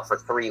come out for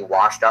 3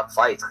 washed up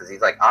fights because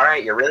he's like, all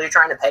right, you're really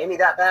trying to pay me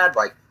that bad?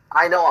 Like,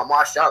 I know I'm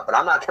washed up, but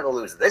I'm not gonna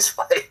lose this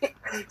fight.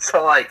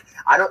 So like,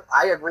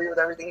 I agree with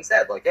everything he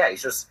said. Like, yeah,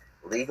 he's just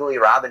legally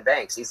robbing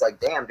banks. He's like,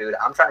 damn, dude,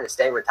 I'm trying to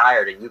stay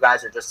retired, and you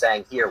guys are just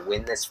saying, here,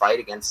 win this fight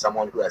against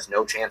someone who has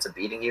no chance of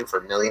beating you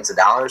for millions of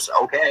dollars.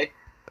 Okay.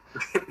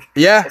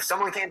 Yeah. If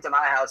someone came to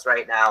my house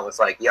right now and was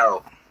like,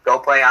 yo, go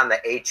play on the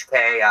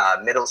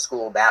HK middle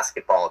school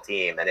basketball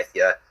team, and if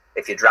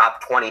you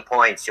drop 20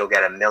 points, you'll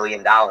get $1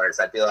 million,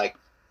 I'd be like,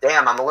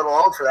 damn, I'm a little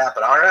old for that,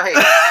 but all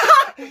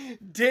right.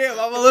 Damn,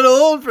 I'm a little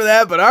old for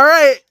that, but all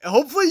right.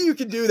 Hopefully you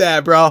can do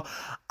that, bro.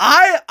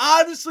 I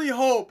honestly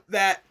hope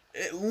that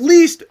at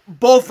least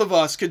both of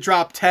us could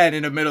drop 10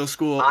 in a middle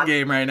school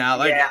game right now.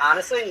 Like, yeah,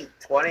 honestly,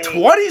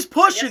 20's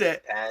pushing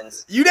it.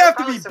 Depends. You'd have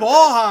to be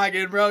ball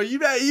hogging, bro. You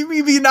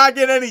be not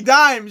getting any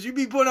dimes. You'd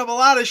be putting up a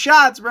lot of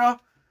shots, bro.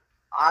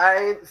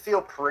 I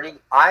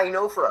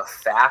know for a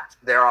fact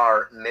there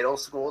are middle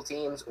school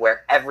teams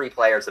where every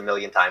player is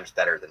 1,000,000 times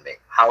better than me.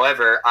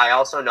 However, I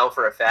also know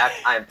for a fact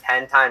I'm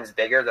 10 times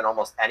bigger than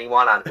almost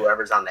anyone on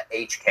whoever's on the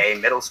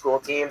HK middle school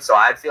team, so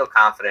I'd feel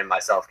confident in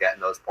myself getting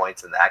those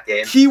points in that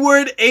game.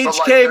 Keyword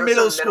HK like,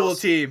 middle school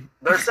team.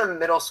 There's some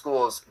middle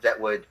schools that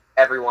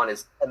everyone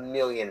is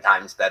 1,000,000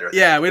 times better than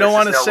Yeah, we don't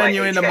want to send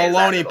you into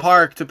Maloney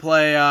Park to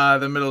play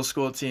the middle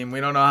school team. We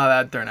don't know how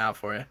that'd turn out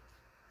for you.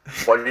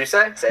 What did you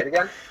say? Say it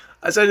again.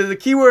 I said the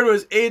keyword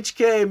was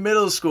HK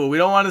middle school. We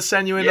don't want to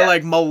send you into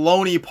like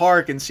Maloney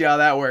Park and see how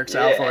that works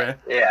out for you.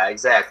 Yeah,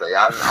 exactly.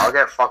 I'll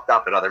get fucked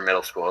up at other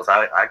middle schools.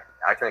 I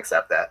can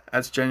accept that.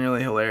 That's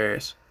genuinely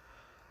hilarious.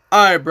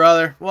 All right,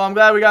 brother. Well, I'm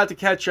glad we got to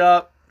catch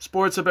up.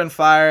 Sports have been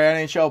fire.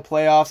 NHL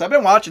playoffs. I've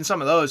been watching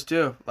some of those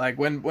too. Like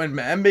when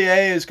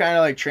NBA is kind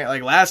of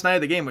like last night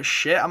the game was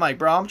shit. I'm like,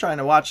 bro, I'm trying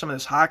to watch some of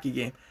this hockey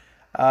game.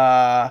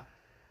 Yeah,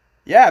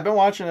 I've been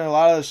watching a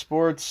lot of the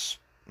sports.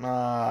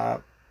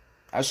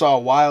 I saw a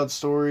wild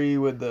story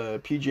with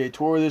the PGA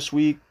Tour this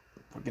week.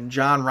 Fucking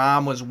John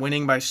Rahm was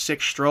winning by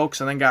 6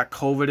 strokes and then got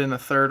COVID in the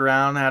 3rd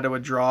round, had to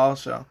withdraw.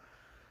 So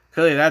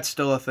clearly that's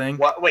still a thing.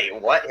 What? Wait,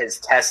 what? His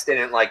test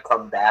didn't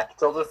come back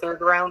till the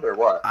 3rd round, or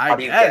what? How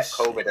do you get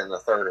COVID in the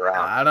 3rd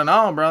round? I don't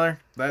know, brother.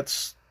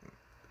 That's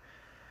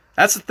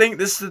the thing.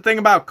 This is the thing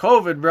about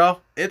COVID, bro.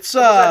 It's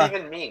What does that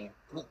even mean?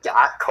 He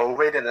got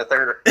COVID in the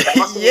 3rd.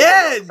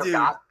 Yeah,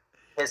 dude.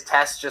 His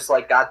test just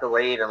got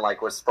delayed and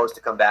was supposed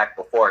to come back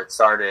before it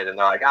started, and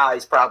they're like,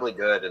 he's probably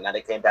good, and then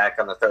it came back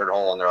on the 3rd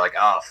hole, and they're like,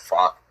 oh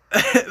fuck.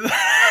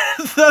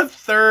 The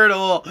 3rd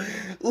hole.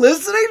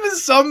 Listening to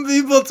some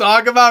people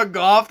talk about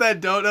golf that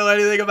don't know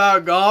anything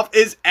about golf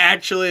is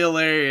actually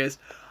hilarious.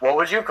 What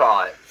would you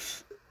call it?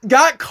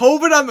 Got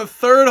COVID on the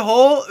 3rd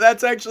hole?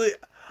 That's actually...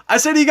 I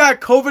said he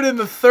got COVID in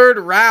the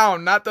 3rd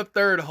round, not the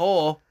 3rd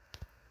hole.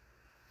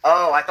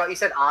 Oh, I thought you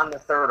said on the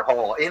 3rd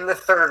hole. In the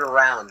 3rd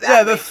round.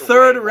 That the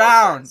 3rd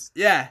round.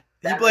 Yeah.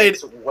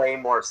 makes way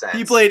more sense.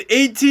 He played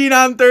 18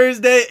 on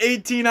Thursday,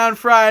 18 on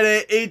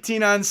Friday,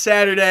 18 on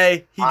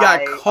Saturday. He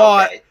got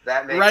caught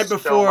right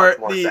before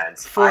the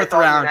fourth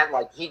round. You meant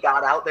like he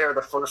got out there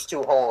the first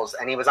 2 holes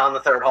and he was on the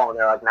third hole and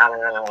they're like,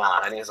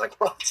 no. And he was like,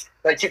 what?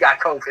 Like, you got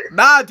COVID.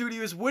 Nah, dude, he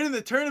was winning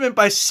the tournament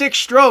by 6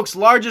 strokes,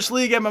 largest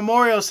league at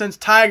Memorial since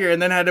Tiger,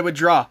 and then had to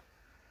withdraw.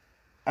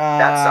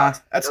 That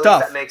sucks. That's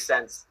tough. That makes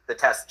sense. The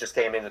test just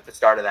came in at the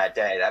start of that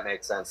day. That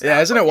makes sense.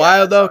 Yeah, isn't it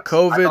wild though?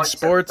 COVID,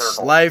 sports,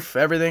 life,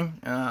 everything.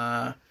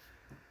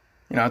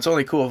 It's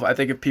only cool I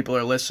think if people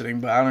are listening,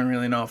 but I don't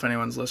really know if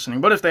anyone's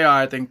listening. But if they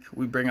are, I think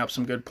we bring up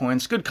some good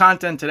points. Good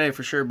content today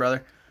for sure,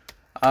 brother.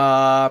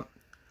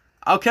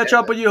 I'll catch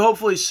up with you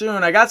hopefully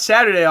soon. I got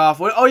Saturday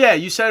off. Oh yeah,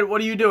 you said, what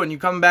are you doing? You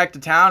coming back to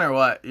town or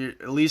what?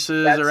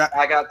 Lisa's around?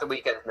 I got the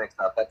weekend mixed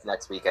up. That's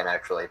next weekend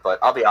actually, but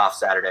I'll be off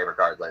Saturday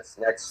regardless.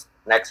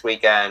 Next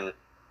weekend,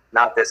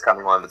 not this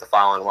coming one, but the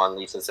following one.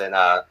 Lisa's in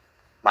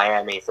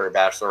Miami for a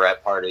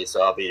bachelorette party,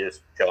 so I'll be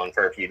just chilling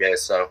for a few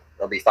days. So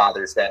it'll be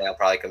Father's Day. I'll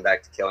probably come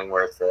back to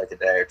Killingworth for like a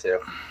day or two.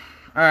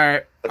 All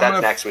right. But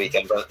that's next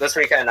weekend. But this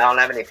weekend, I don't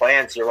have any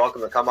plans. You're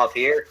welcome to come up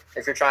here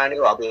if you're trying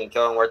to. I'll be in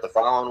Killingworth the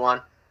following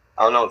one.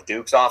 I don't know if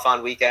Duke's off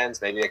on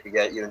weekends. Maybe I could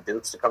get you and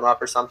Dukes to come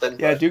up or something.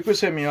 Yeah, Duke was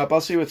hitting me up.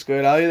 I'll see what's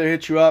good. I'll either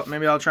hit you up.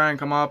 Maybe I'll try and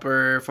come up,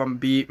 or if I'm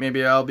beat,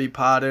 maybe I'll be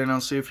potting.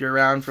 I'll see if you're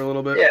around for a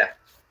little bit. Yeah.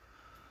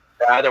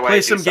 Either way,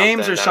 play some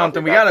games or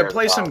something. We got to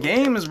play some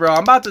games, bro.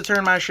 I'm about to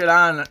turn my shit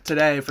on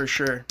today for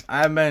sure. I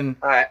have been.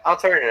 All right, I'll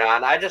turn it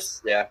on. I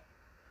just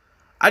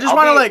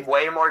want to like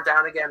way more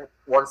down again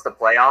once the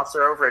playoffs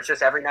are over. It's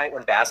just every night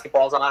when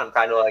basketball's on, I'm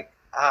kind of like,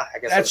 I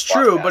guess that's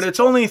true, but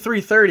it's only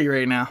 3:30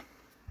 right now.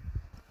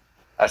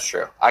 That's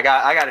true. I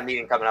got a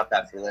meeting coming up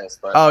after this,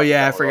 but oh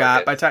yeah, I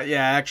forgot.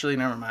 Actually,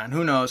 never mind.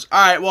 Who knows?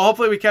 All right, well,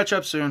 hopefully we catch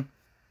up soon.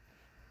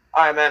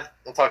 All right, man.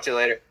 I'll talk to you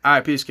later. All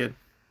right, peace, kid.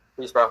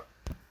 Peace, bro.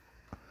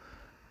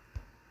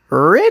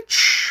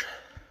 Rich.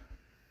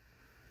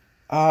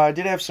 I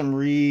did have some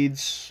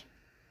reads.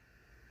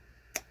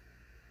 I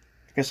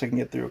guess I can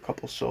get through a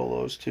couple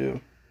solos too.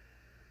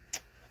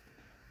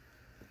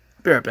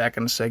 I'll be right back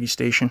on the Seggy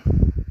Station.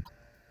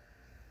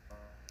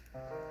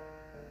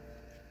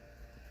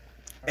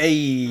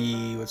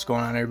 Hey, what's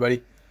going on,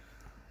 everybody?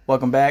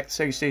 Welcome back.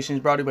 The Seggy Station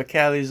is brought to you by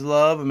Callie's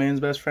Love. A man's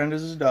best friend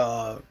is his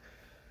dog.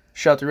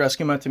 Shout to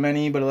rescue not to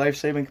many, but a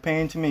life-saving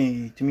companion to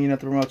me. To me,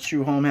 nothing promotes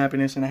true home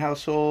happiness in a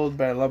household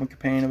by a loving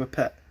companion of a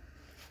pet.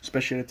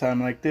 Especially at a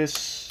time like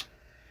this.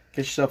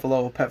 Get yourself a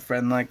local pet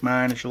friend like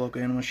mine at your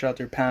local animal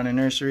shelter, pound, and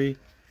nursery.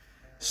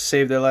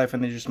 Save their life,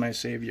 and they just might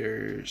save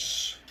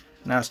yours.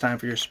 Now it's time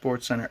for your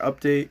Sports Center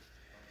update.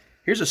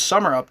 Here's a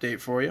summer update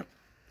for you.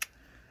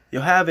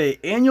 You'll have an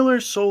annular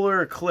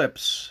solar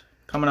eclipse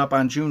coming up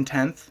on June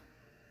 10th.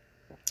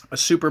 A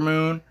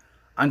supermoon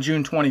on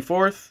June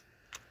 24th.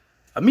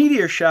 A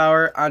meteor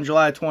shower on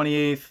July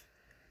 28th,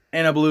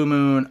 and a blue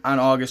moon on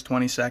August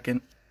 22nd.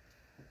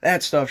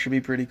 That stuff should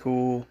be pretty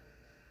cool,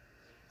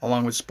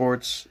 along with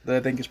sports that I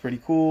think is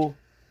pretty cool.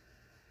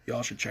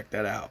 Y'all should check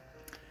that out.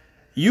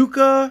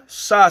 Yuka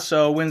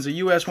Saso wins the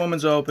U.S.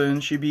 Women's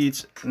Open. She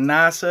beats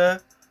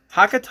Nasa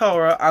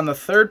Hakatora on the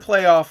third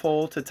playoff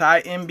hole to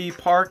tie Inbee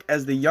Park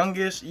as the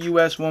youngest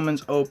U.S.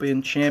 Women's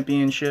Open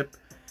championship.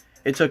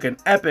 It took an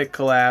epic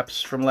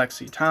collapse from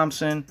Lexi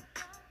Thompson.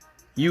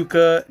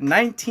 Yuka,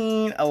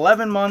 19,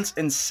 11 months,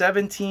 and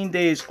 17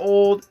 days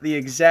old, the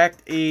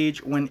exact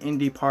age when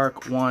Indy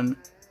Park won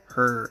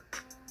her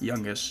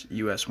youngest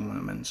U.S.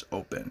 Women's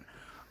Open.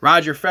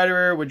 Roger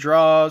Federer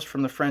withdraws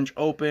from the French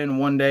Open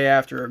one day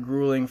after a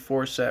grueling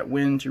 4-set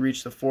win to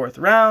reach the fourth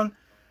round.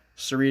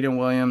 Serena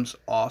Williams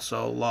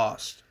also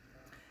lost.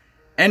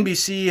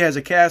 NBC has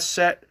a cast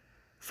set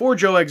for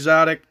Joe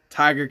Exotic,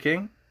 Tiger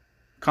King,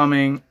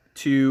 coming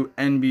to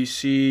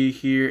NBC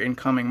here in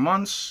coming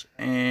months,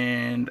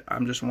 and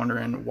I'm just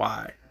wondering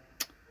why.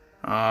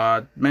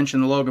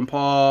 Mentioned the Logan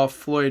Paul,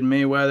 Floyd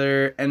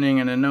Mayweather ending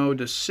in a no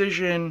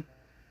decision.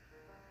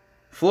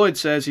 Floyd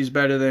says he's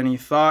better than he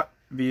thought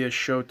via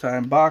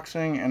Showtime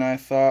Boxing, and I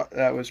thought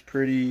that was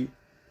pretty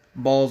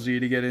ballsy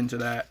to get into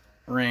that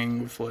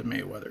ring with Floyd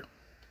Mayweather.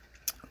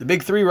 The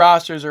big three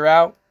rosters are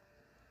out.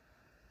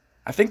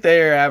 I think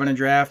they are having a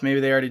draft.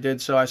 Maybe they already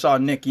did so. I saw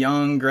Nick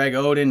Young, Greg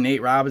Oden,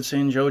 Nate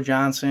Robinson, Joe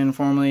Johnson,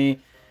 formerly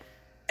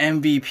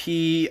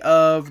MVP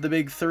of the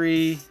big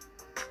three.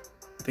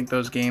 I think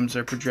those games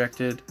are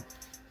projected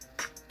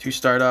to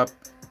start up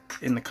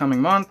in the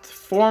coming month.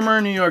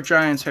 Former New York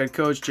Giants head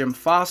coach Jim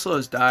Fossil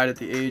has died at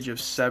the age of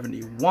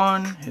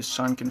 71. His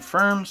son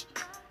confirms.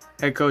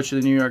 Head coach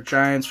of the New York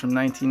Giants from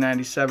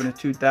 1997 to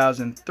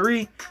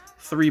 2003.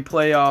 3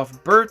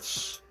 playoff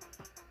berths.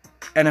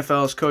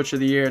 NFL's Coach of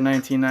the Year in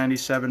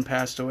 1997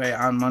 passed away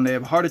on Monday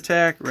of a heart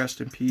attack.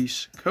 Rest in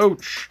peace,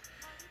 Coach.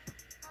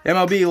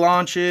 MLB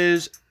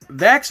launches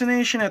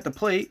vaccination at the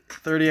plate.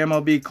 30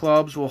 MLB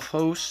clubs will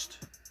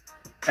host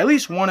at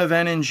least one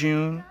event in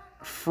June.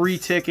 Free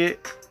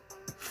ticket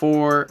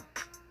for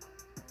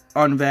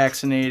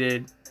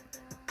unvaccinated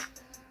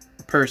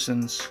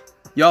persons.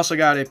 You also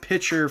got a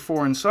pitcher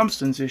foreign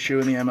substance issue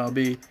in the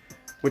MLB,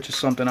 which is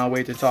something I'll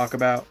wait to talk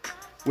about.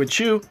 with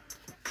you.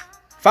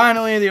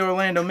 Finally, the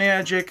Orlando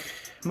Magic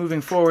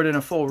moving forward in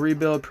a full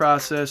rebuild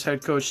process.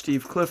 Head coach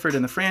Steve Clifford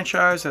and the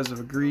franchise has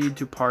agreed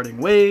to parting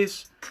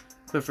ways.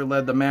 Clifford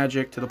led the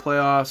Magic to the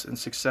playoffs in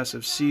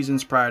successive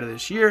seasons prior to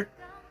this year.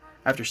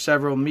 After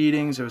several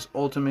meetings, it was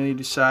ultimately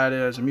decided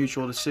as a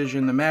mutual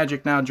decision. The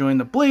Magic now join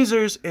the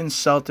Blazers and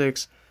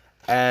Celtics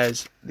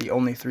as the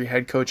only 3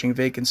 head coaching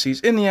vacancies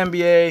in the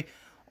NBA.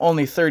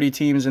 Only 30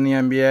 teams in the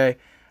NBA.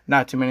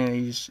 Not too many of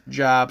these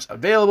jobs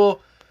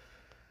available.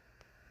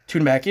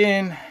 Tune back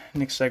in.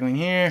 Nick Segling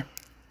here.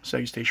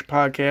 Seggy Station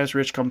Podcast.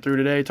 Rich come through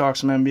today. Talk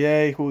some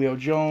NBA. Julio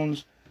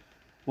Jones.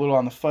 A little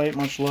on the fight.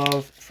 Much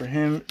love for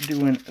him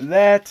doing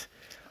that.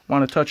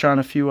 Want to touch on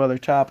a few other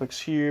topics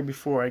here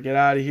before I get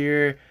out of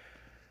here.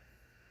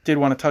 Did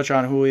want to touch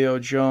on Julio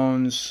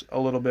Jones a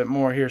little bit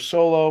more here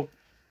solo.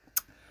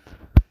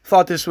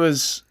 Thought this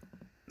was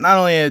not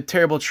only a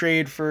terrible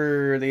trade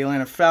for the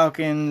Atlanta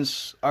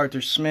Falcons,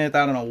 Arthur Smith,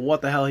 I don't know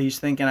what the hell he's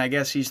thinking. I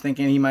guess he's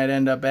thinking he might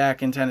end up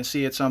back in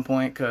Tennessee at some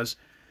point because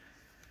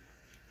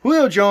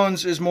Julio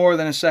Jones is more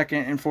than a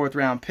second and fourth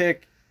round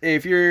pick.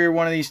 If you're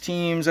one of these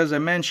teams, as I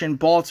mentioned,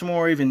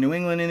 Baltimore, even New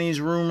England in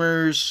these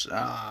rumors,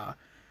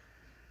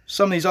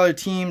 some of these other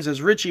teams,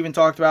 as Rich even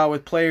talked about,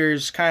 with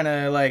players kind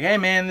of like, hey,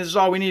 man, this is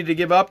all we needed to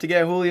give up to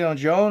get Julio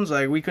Jones.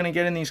 Like, we couldn't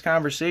get in these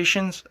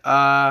conversations.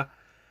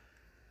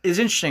 Is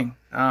interesting.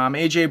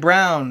 A.J.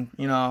 Brown,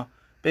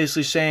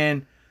 basically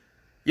saying,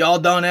 y'all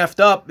done effed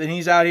up, and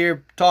he's out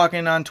here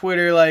talking on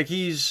Twitter like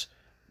he's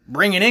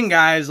bringing in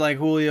guys like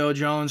Julio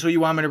Jones. Who you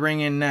want me to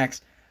bring in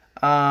next?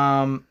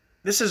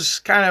 This is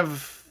kind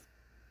of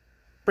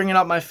bringing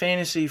up my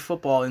fantasy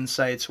football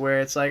insights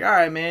where it's like, all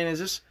right, man,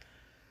 is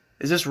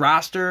this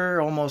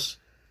roster almost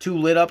too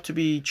lit up to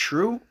be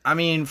true? I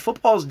mean,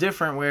 football's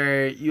different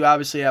where you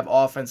obviously have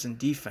offense and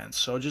defense.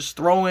 So just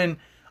throwing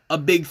a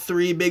big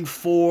 3, big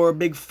 4,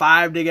 big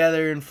 5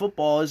 together in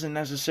football isn't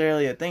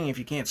necessarily a thing if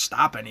you can't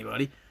stop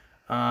anybody.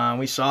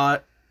 We saw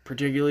it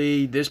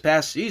particularly this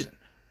past season.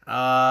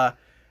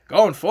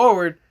 Going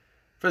forward,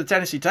 for the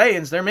Tennessee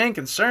Titans, their main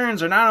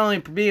concerns are not only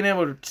being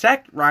able to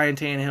protect Ryan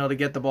Tannehill to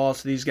get the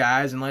balls to these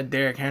guys and let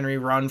Derrick Henry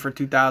run for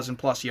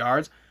 2,000-plus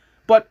yards,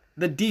 but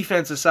the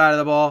defensive side of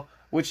the ball,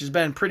 which has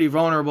been pretty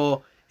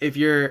vulnerable if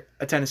you're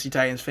a Tennessee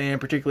Titans fan,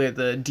 particularly at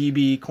the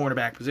DB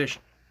cornerback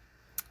position.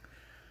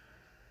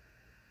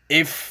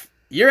 If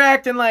you're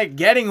acting like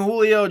getting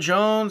Julio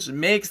Jones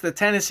makes the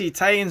Tennessee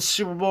Titans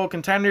Super Bowl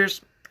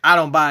contenders, I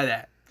don't buy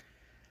that.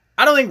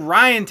 I don't think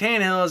Ryan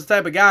Tannehill is the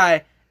type of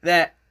guy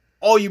that,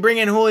 you bring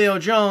in Julio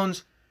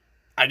Jones,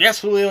 I guess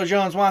Julio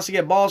Jones wants to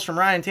get balls from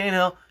Ryan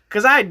Tannehill,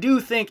 because I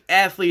do think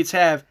athletes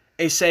have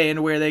a say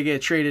in where they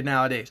get traded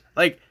nowadays.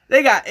 Like,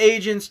 they got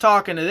agents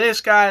talking to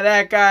this guy,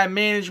 that guy,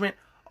 management,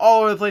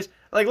 all over the place.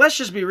 Like, let's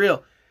just be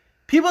real.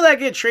 People that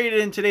get traded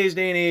in today's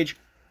day and age,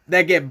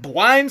 that get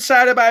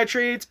blindsided by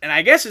trades, and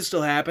I guess it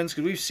still happens,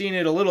 because we've seen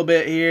it a little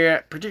bit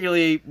here,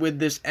 particularly with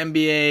this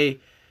NBA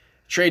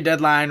trade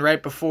deadline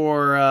right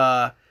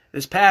before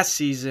this past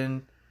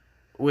season,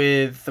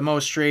 with the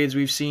most trades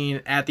we've seen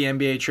at the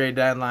NBA trade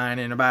deadline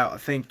in about, I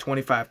think,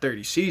 25,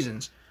 30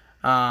 seasons.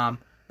 That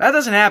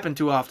doesn't happen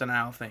too often,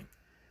 I don't think.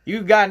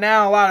 You've got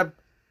now a lot of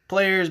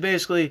players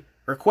basically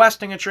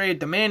requesting a trade,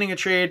 demanding a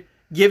trade,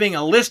 giving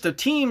a list of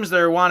teams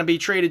they want to be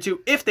traded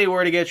to if they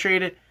were to get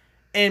traded,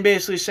 and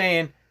basically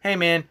saying, hey,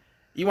 man,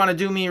 you want to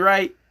do me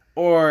right,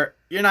 or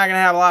you're not going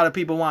to have a lot of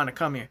people wanting to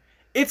come here.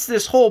 It's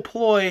this whole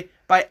ploy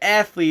by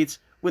athletes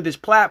with this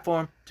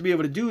platform to be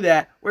able to do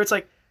that, where it's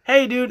like,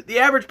 hey, dude, the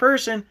average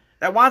person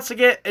that wants to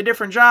get a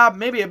different job,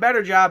 maybe a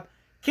better job,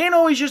 can't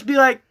always just be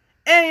like,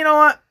 hey, you know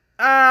what,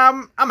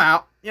 I'm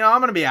out. I'm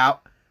going to be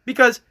out.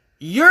 Because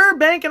you're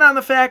banking on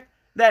the fact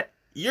that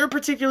you're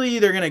particularly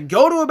either going to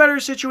go to a better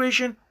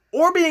situation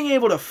or being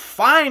able to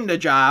find a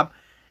job.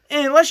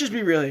 And let's just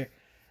be real here.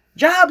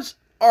 Jobs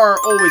are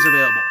always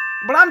available.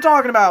 But I'm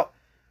talking about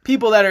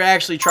people that are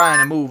actually trying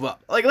to move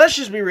up. Like, let's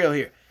just be real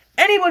here.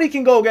 Anybody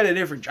can go get a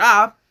different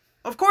job.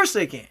 Of course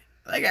they can.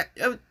 Like,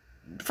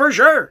 for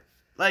sure.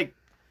 Like,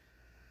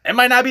 it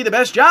might not be the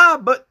best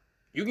job, but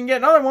you can get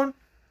another one.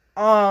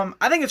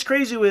 I think it's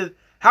crazy with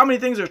how many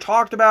things are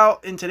talked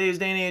about in today's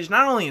day and age,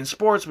 not only in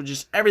sports, but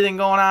just everything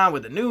going on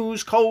with the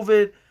news,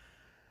 COVID,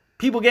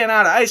 people getting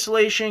out of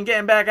isolation,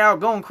 getting back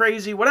out, going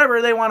crazy,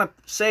 whatever they want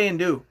to say and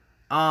do.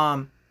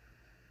 To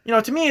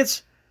me,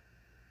 it's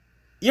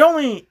you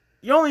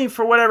only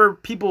for whatever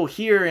people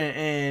hear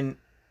and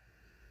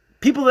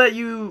people that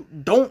you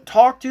don't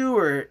talk to,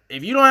 or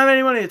if you don't have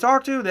anybody to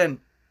talk to, then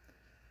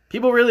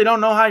people really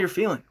don't know how you're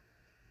feeling.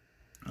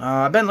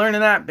 I've been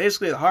learning that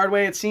basically the hard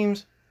way, it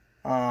seems.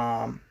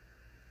 But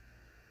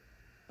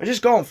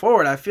just going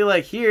forward, I feel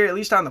like here, at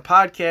least on the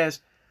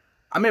podcast,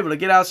 I'm able to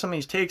get out some of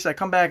these takes. I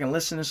come back and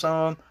listen to some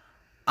of them.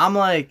 I'm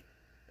like,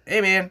 hey,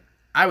 man,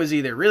 I was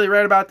either really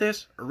right about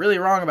this or really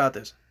wrong about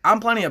this. I'm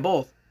plenty of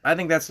both. I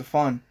think that's the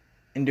fun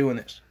in doing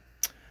this.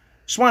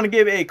 Just wanted to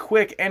give a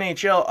quick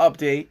NHL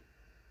update.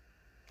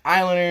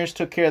 Islanders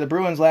took care of the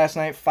Bruins last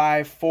night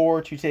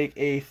 5-4 to take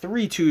a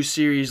 3-2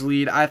 series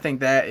lead. I think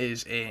that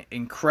is an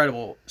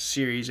incredible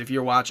series. If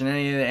you're watching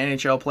any of the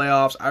NHL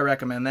playoffs, I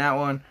recommend that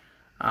one.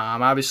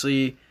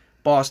 Obviously,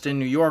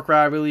 Boston-New York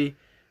rivalry.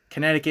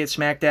 Connecticut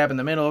smack dab in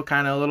the middle,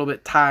 kind of a little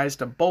bit ties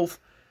to both.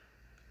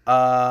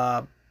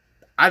 I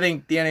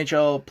think the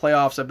NHL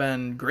playoffs have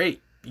been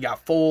great. You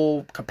got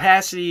full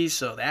capacity,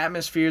 so the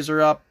atmospheres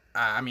are up.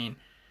 I mean,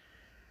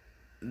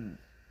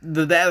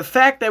 the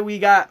fact that we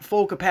got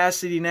full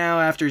capacity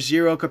now after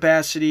zero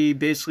capacity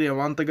basically a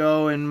month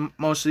ago in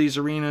most of these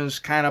arenas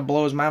kind of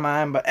blows my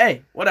mind. But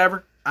hey,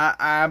 whatever.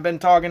 I've been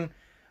talking,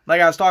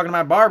 like I was talking to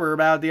my barber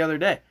about it the other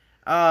day.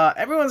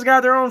 Everyone's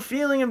got their own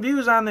feeling and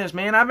views on this,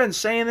 man. I've been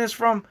saying this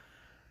from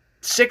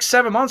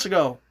 6-7 months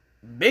ago,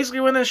 basically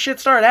when this shit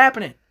started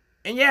happening.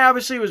 And yeah,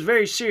 obviously it was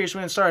very serious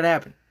when it started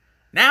happening.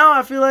 Now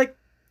I feel like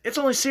it's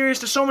only serious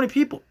to so many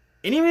people.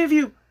 And even if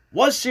you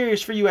was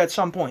serious for you at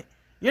some point,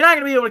 you're not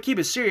going to be able to keep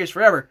it serious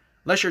forever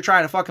unless you're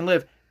trying to fucking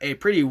live a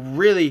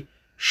really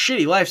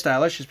shitty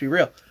lifestyle. Let's just be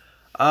real.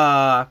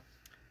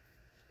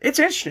 It's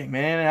interesting,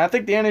 man. I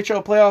think the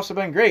NHL playoffs have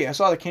been great. I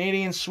saw the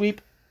Canadiens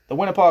sweep the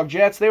Winnipeg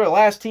Jets. They were the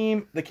last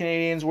team the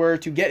Canadiens were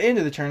to get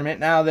into the tournament.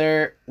 Now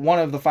they're one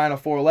of the final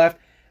four left.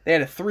 They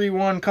had a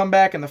 3-1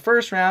 comeback in the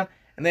first round,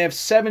 and they have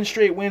 7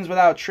 straight wins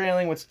without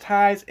trailing, which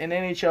ties an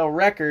NHL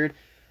record.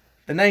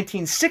 The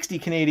 1960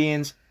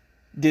 Canadiens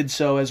did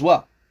so as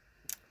well.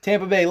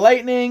 Tampa Bay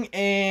Lightning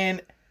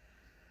and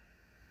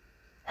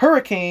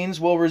Hurricanes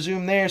will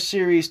resume their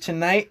series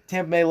tonight.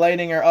 Tampa Bay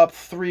Lightning are up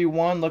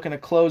 3-1, looking to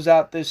close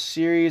out this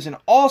series. And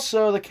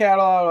also the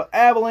Colorado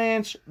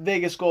Avalanche,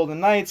 Vegas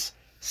Golden Knights,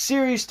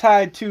 series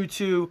tied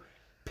 2-2.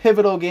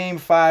 Pivotal Game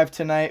 5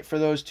 tonight for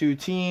those two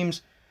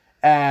teams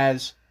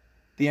as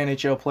the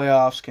NHL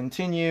playoffs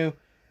continue.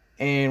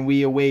 And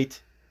we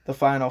await the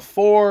Final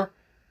Four.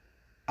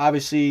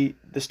 Obviously,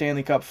 the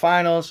Stanley Cup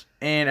Finals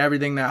and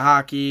everything that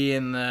hockey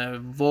and the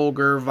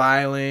vulgar,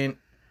 violent,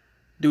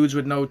 dudes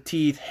with no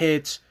teeth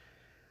hits,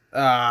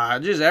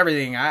 just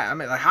everything. I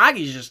mean, like,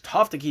 hockey's just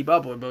tough to keep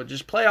up with, but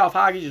just playoff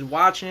hockey, just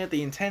watching it,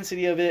 the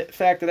intensity of it, the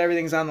fact that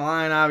everything's on the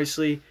line,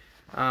 obviously.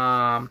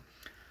 I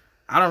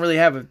don't really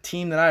have a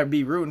team that I'd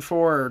be rooting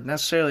for or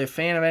necessarily a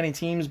fan of any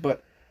teams,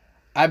 but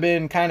I've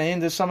been kind of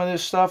into some of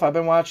this stuff. I've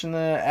been watching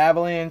the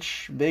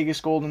Avalanche,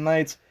 Vegas Golden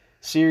Knights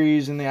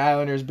series and the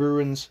Islanders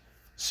Bruins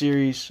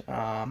series.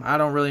 I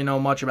don't really know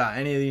much about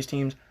any of these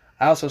teams.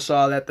 I also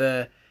saw that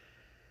the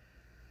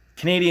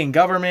Canadian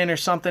government or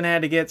something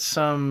had to get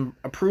some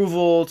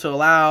approval to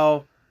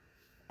allow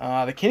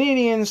the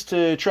Canadians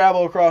to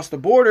travel across the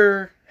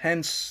border.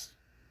 Hence,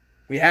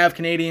 we have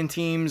Canadian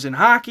teams in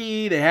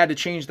hockey. They had to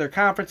change their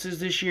conferences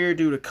this year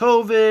due to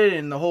COVID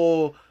and the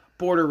whole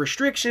border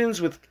restrictions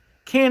with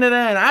Canada.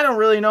 And I don't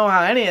really know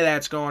how any of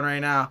that's going right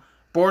now.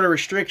 Border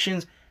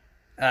restrictions,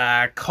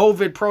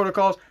 COVID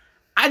protocols.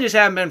 I just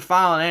haven't been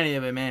following any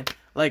of it, man.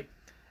 Like,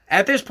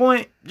 at this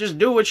point, just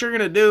do what you're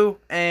going to do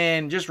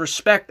and just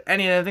respect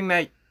anything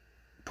that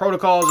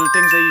protocols or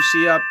things that you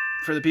see up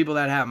for the people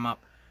that have them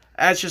up.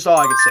 That's just all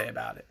I could say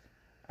about it.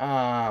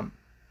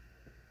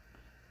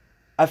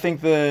 I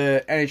think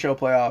the NHL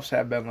playoffs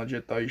have been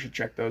legit, though. You should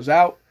check those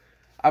out.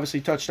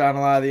 Obviously touched on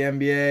a lot of the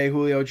NBA,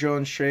 Julio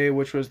Jones trade,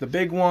 which was the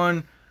big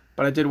one.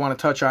 But I did want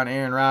to touch on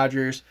Aaron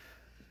Rodgers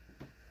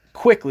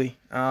quickly.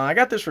 I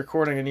got this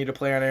recording I need to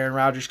play on Aaron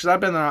Rodgers because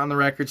I've been on the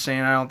record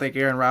saying I don't think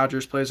Aaron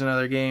Rodgers plays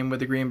another game with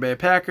the Green Bay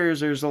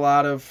Packers. There's a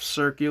lot of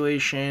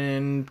circulation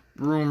and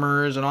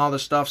rumors and all the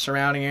stuff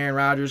surrounding Aaron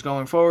Rodgers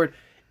going forward.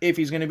 If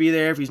he's going to be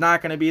there, if he's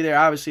not going to be there,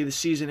 obviously the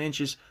season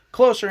inches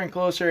closer and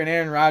closer, and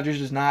Aaron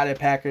Rodgers is not at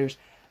Packers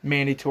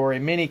mandatory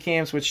mini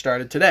camps, which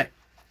started today.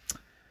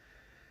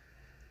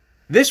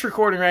 This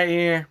recording right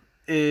here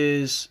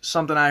is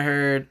something I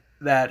heard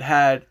that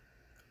had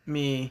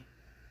me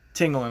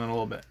tingling a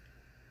little bit.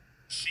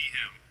 See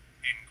him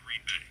in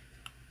Green Bay.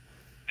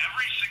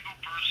 Every single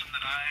person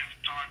that I've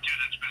talked to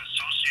that's been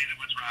associated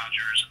with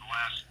Rodgers in the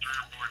last 3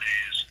 or 4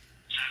 days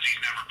says he's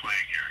never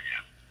playing here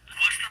again.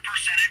 What's the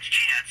percentage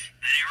chance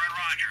that Aaron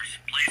Rodgers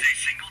plays a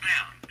single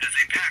down as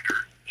a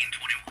Packer in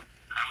 21?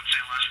 I would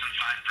say less than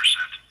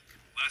 5%.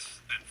 Less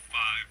than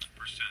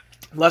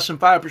 5%. Less than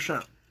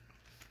 5%.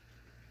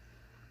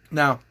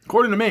 Now,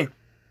 according to me,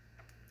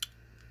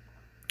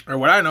 or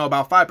what I know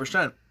about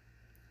 5%,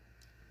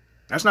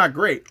 that's not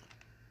great.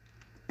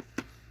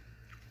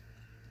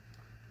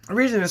 The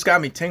reason it's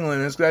got me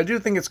tingling is because I do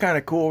think it's kind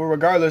of cool,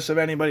 regardless if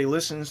anybody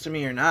listens to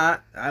me or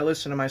not. I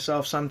listen to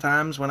myself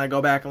sometimes when I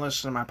go back and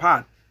listen to my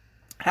pod.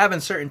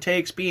 Having certain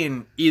takes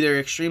being either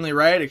extremely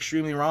right,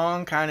 extremely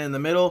wrong, kind of in the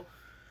middle,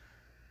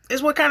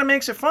 is what kind of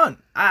makes it fun.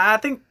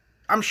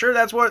 I'm sure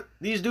that's what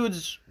these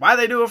dudes, why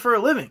they do it for a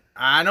living.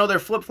 I know they're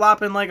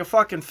flip-flopping like a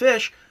fucking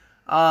fish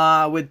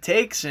with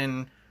takes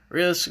and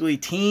realistically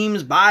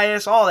teams,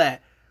 bias, all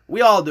that.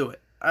 We all do it.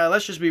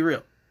 Let's just be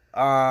real.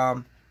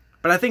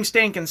 But I think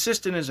staying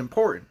consistent is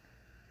important.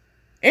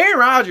 Aaron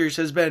Rodgers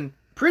has been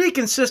pretty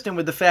consistent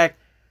with the fact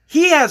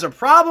he has a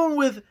problem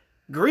with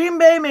Green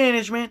Bay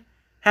management,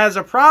 has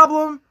a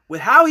problem with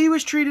how he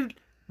was treated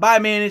by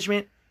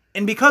management,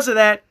 And because of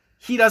that,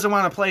 he doesn't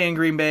want to play in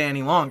Green Bay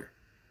any longer.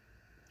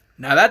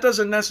 Now, that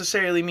doesn't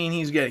necessarily mean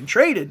he's getting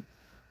traded,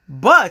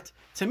 but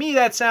to me,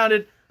 that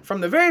sounded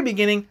from the very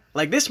beginning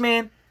like this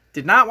man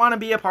did not want to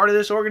be a part of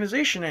this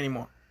organization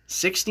anymore.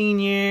 16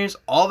 years,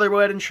 all their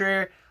wet and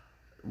tread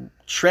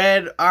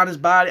on his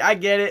body. I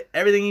get it.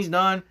 Everything he's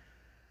done.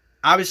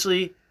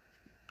 Obviously,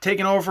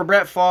 taking over for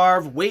Brett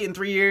Favre, waiting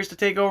 3 years to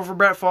take over for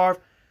Brett Favre.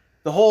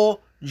 The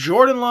whole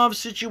Jordan Love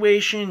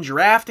situation,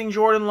 drafting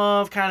Jordan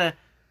Love, kind of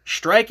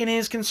striking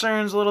his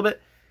concerns a little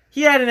bit.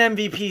 He had an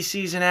MVP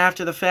season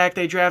after the fact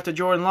they drafted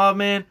Jordan Love,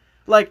 man.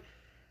 Like,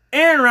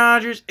 Aaron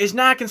Rodgers is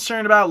not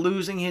concerned about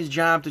losing his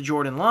job to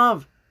Jordan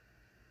Love.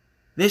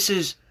 This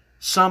is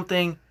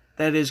something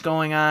that is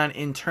going on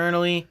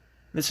internally.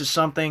 This is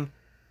something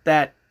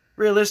that,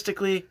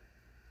 realistically,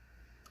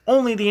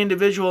 only the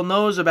individual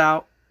knows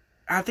about.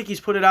 I think he's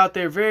put it out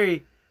there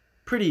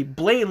pretty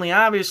blatantly,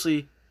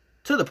 obviously,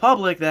 to the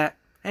public that,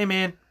 hey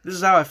man, this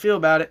is how I feel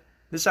about it.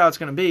 This is how it's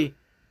going to be.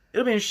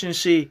 It'll be interesting to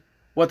see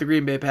what the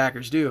Green Bay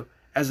Packers do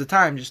as the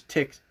time just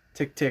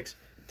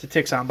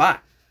ticks on by.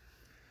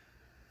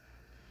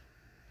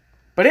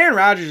 But Aaron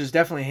Rodgers has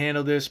definitely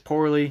handled this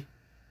poorly.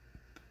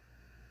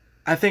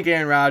 I think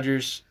Aaron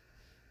Rodgers,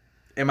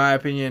 in my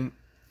opinion,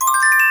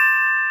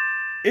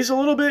 is a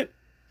little bit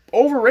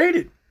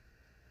overrated.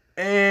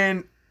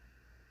 And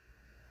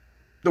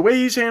the way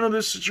he's handled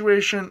this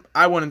situation,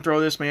 I wouldn't throw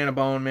this man a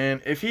bone,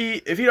 man. If he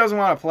doesn't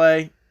want to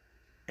play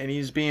and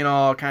he's being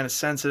all kind of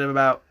sensitive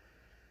about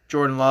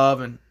Jordan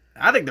Love, and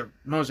I think the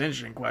most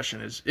interesting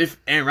question is, if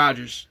Aaron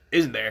Rodgers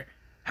isn't there,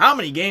 how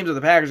many games are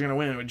the Packers going to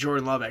win with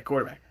Jordan Love at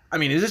quarterback? I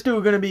mean, is this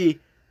dude going to be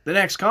the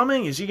next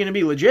coming? Is he going to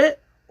be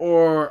legit?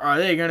 Or are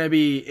they going to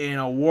be in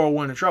a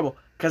whirlwind of trouble?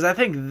 Because I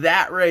think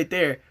that right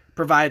there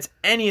provides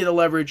any of the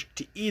leverage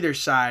to either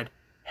side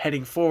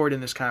heading forward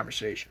in this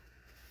conversation.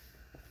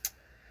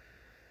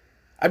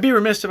 I'd be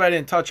remiss if I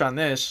didn't touch on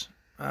this.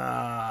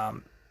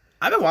 I've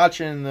been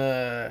watching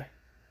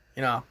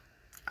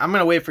I'm going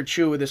to wait for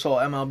Chew with this whole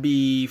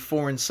MLB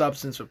foreign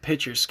substance with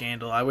pitcher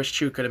scandal. I wish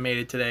Chew could have made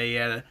it today. He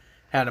had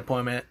an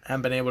appointment.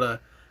 Haven't been able to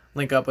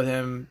link up with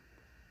him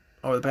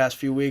over the past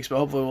few weeks, but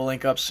hopefully we'll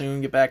link up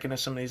soon, get back into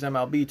some of these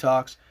MLB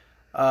talks.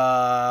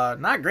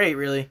 Not great,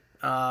 really,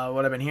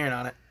 what I've been hearing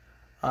on it.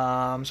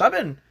 So I've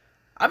been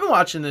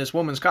watching this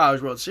Women's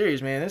College World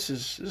Series, man. This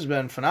has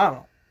been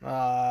phenomenal.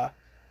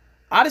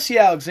 Odyssey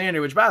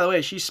Alexander, which, by the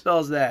way, she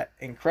spells that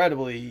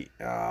incredibly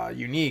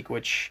unique,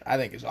 which I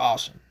think is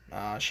awesome.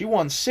 She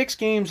won 6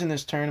 games in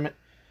this tournament,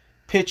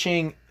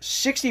 pitching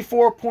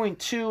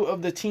 64.2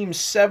 of the team's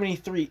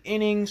 73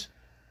 innings,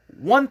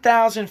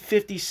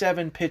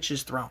 1,057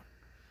 pitches thrown.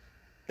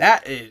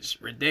 That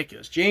is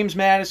ridiculous. James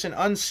Madison,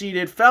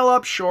 unseeded, fell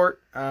up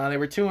short. They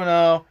were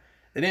 2-0.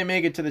 They didn't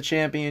make it to the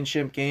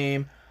championship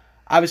game.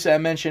 Obviously, I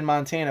mentioned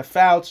Montana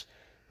Fouts,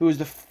 who is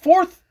the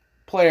 4th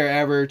player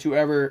ever to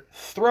ever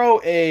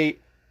throw a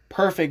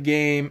perfect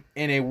game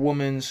in the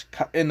Women's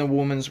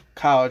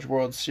College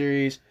World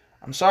Series.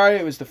 I'm sorry,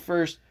 it was the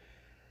first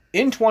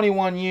in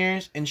 21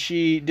 years, and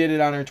she did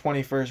it on her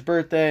 21st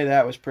birthday.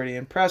 That was pretty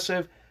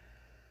impressive.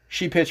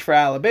 She pitched for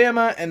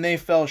Alabama, and they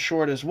fell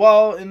short as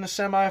well in the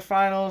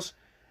semifinals.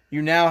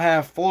 You now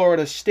have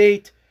Florida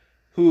State,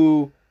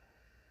 who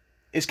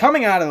is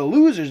coming out of the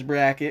losers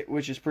bracket,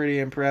 which is pretty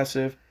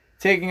impressive,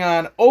 taking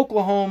on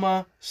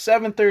Oklahoma,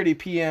 7:30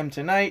 p.m.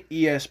 tonight,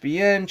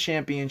 ESPN.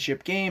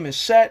 Championship game is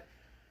set.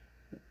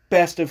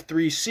 Best of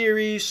 3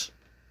 series.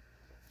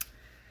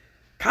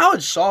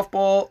 College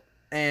softball,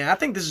 and I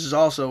think this is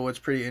also what's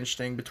pretty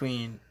interesting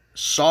between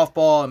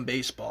softball and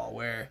baseball,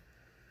 where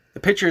the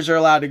pitchers are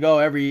allowed to go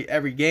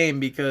every game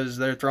because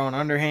they're throwing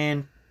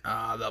underhand.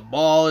 The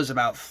ball is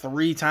about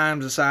 3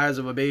 times the size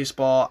of a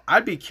baseball.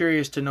 I'd be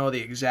curious to know the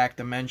exact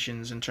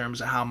dimensions in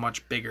terms of how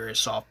much bigger a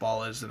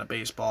softball is than a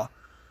baseball.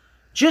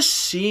 Just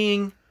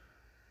seeing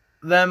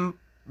them,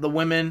 the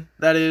women,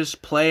 that is,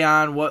 play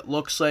on what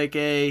looks like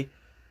it's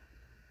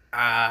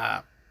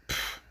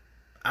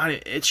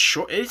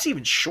short. It's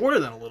even shorter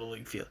than a Little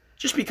League field,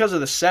 just because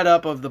of the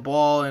setup of the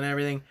ball and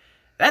everything.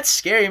 That's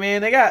scary,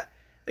 man. They gotta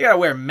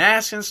wear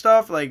masks and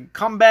stuff, like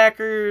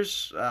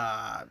comebackers.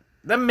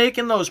 Them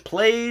making those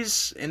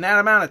plays in that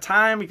amount of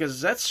time,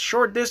 because that's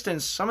short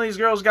distance. Some of these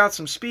girls got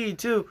some speed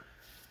too.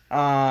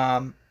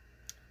 It's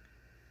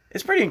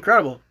pretty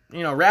incredible.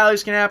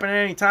 Rallies can happen at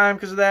any time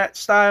because of that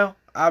style.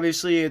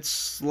 Obviously,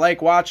 it's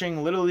like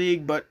watching Little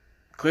League, but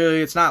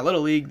clearly it's not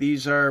Little League.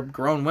 These are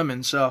grown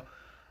women, so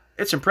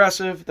it's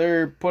impressive.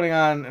 They're putting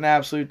on an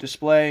absolute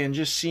display, and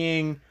just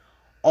seeing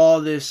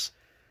all this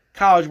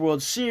College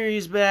World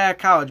Series back,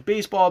 college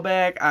baseball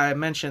back. I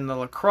mentioned the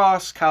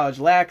lacrosse college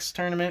lax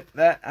tournament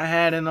that I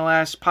had in the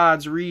last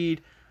pod's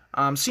read.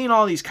 Seeing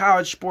all these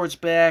college sports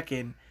back,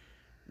 and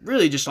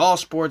really just all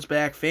sports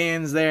back,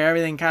 fans there,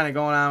 everything kind of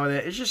going on with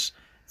it.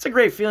 It's a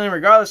great feeling,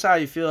 regardless of how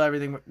you feel,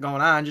 everything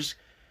going on.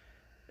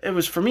 It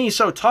was, for me,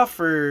 so tough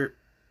for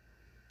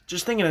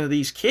just thinking of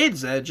these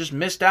kids that just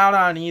missed out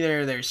on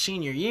either their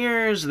senior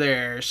years,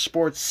 their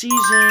sports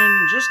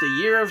season, just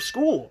a year of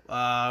school,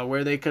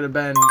 where they could have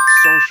been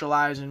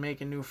socializing,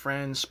 making new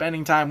friends,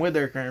 spending time with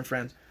their current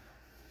friends.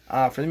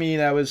 For me,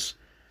 that was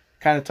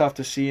kind of tough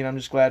to see, and I'm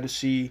just glad to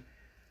see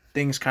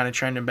things kind of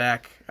trending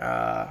back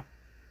the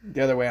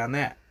other way on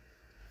that.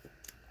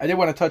 I did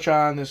want to touch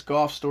on this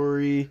golf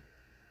story.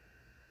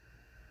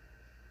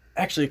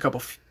 Actually, a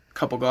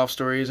couple golf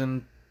stories,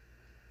 and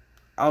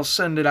I'll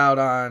send it out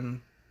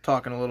on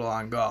talking a little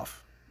on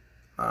golf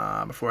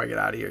before I get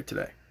out of here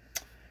today.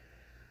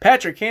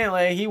 Patrick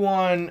Cantlay, he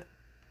won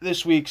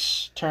this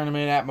week's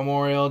tournament at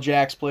Memorial,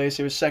 Jack's Place.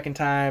 It was second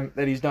time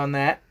that he's done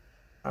that.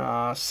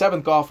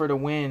 Seventh golfer to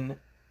win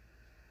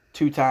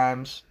 2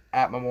 times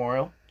at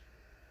Memorial.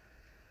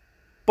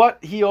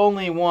 But he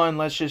only won,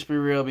 let's just be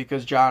real,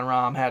 because Jon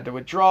Rahm had to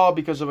withdraw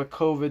because of a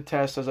COVID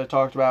test, as I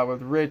talked about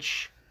with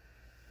Rich.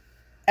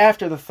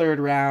 After the third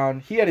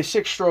round, he had a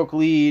 6-stroke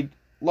lead,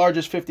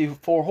 largest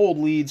 54-hole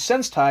lead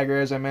since Tiger,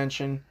 as I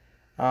mentioned.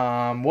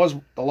 Was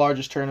the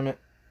largest tournament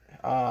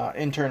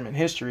in tournament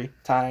history,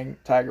 tying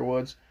Tiger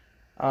Woods.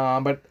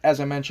 But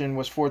as I mentioned,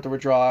 was forced to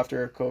withdraw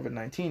after a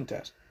COVID-19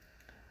 test.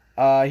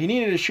 He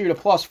needed to shoot a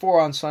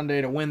 +4 on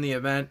Sunday to win the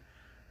event.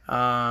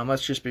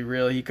 Let's just be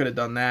real, he could have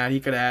done that. He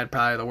could have had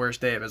probably the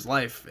worst day of his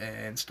life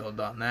and still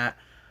done that.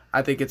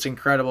 I think it's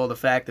incredible the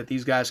fact that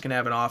these guys can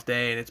have an off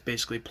day and it's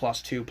basically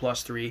 +2,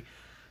 +3.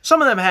 Some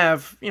of them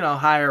have,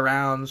 higher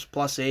rounds,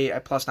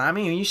 +8, +9. I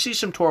mean, you see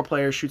some tour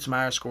players shoot some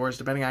higher scores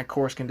depending on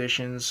course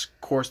conditions,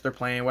 course they're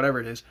playing, whatever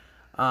it is.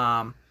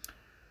 But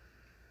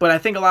I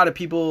think a lot of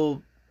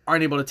people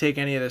aren't able to take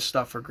any of this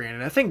stuff for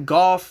granted. I think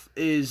golf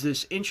is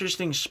this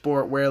interesting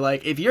sport where,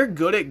 like, if you're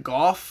good at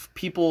golf,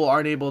 people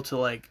aren't able to,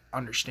 like,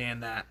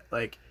 understand that.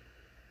 Like,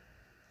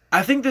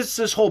 I think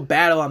this whole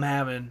battle I'm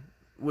having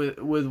with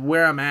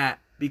where I'm at,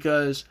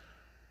 because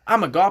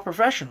I'm a golf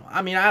professional.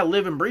 I mean, I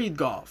live and breathe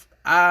golf.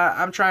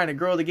 I'm trying to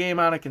grow the game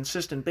on a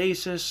consistent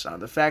basis.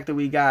 The fact that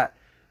we got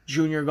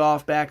junior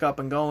golf back up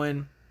and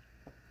going,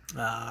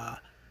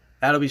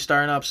 that'll be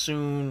starting up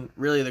soon.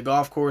 Really, the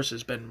golf course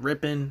has been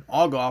ripping.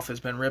 All golf has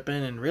been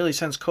ripping. And really,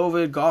 since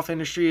COVID, golf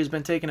industry has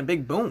been taking a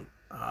big boom.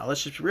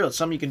 Let's just be real. It's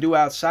something you can do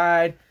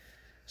outside,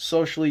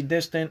 socially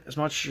distant. As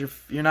much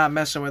if you're not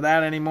messing with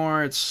that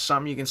anymore, it's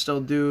something you can still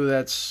do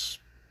that's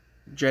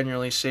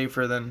genuinely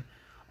safer than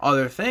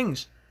other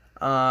things.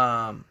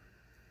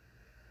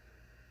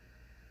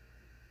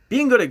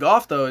 Being good at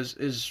golf, though,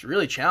 is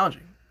really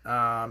challenging.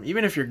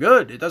 Even if you're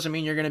good, it doesn't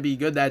mean you're going to be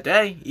good that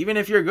day. Even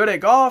if you're good at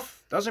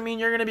golf, doesn't mean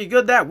you're going to be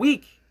good that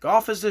week.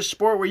 Golf is this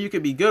sport where you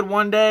could be good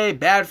one day,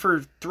 bad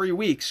for 3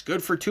 weeks,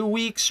 good for 2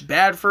 weeks,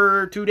 bad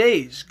for 2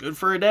 days, good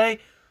for a day.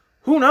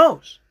 Who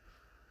knows?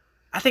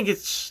 I think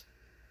it's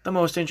the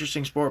most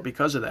interesting sport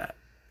because of that.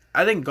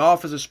 I think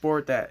golf is a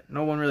sport that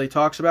no one really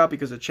talks about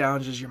because it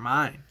challenges your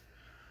mind.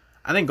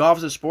 I think golf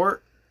is a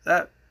sport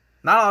that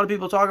not a lot of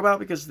people talk about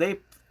because they,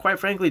 quite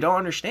frankly, don't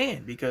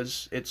understand,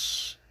 because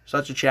it's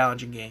such a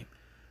challenging game.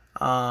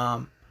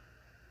 The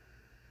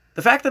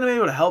fact that I'm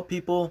able to help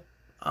people,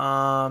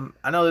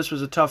 I know this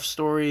was a tough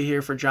story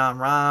here for Jon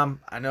Rahm.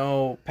 I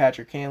know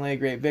Patrick Cantlay,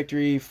 great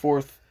victory,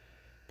 4th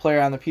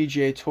player on the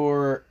PGA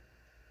Tour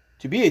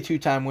to be a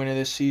 2-time winner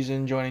this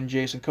season, joining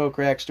Jason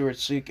Kokrak, Stuart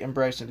Seek, and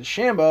Bryson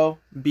DeChambeau.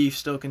 Beef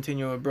still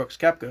continuing with Brooks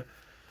Koepka,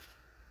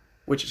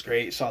 which is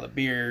great. Saw the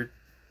beard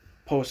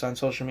post on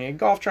social media.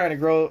 Golf trying to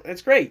grow,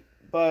 it's great,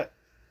 but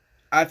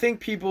I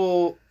think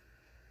people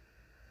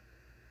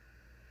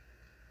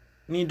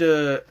need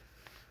to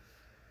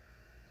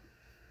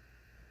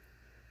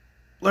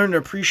learn to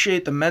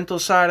appreciate the mental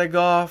side of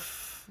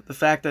golf, the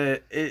fact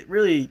that it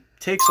really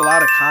takes a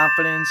lot of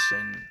confidence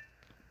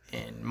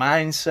and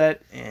mindset,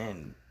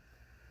 and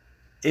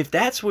if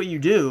that's what you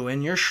do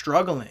and you're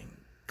struggling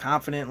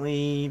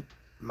confidently,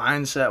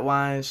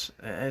 mindset-wise,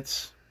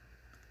 it's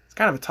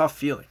kind of a tough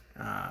feeling.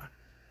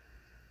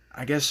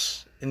 I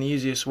guess in the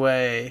easiest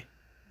way,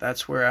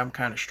 that's where I'm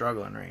kind of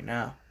struggling right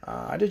now.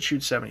 I did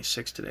shoot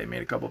 76 today.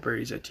 Made a couple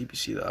birdies at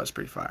TPC, though. That was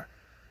pretty fire.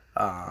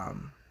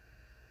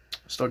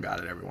 Still got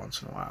it every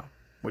once in a while,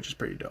 which is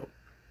pretty dope.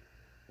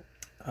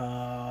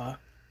 The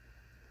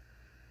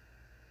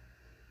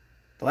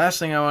last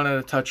thing I wanted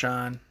to touch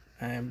on,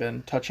 I've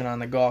been touching on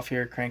the golf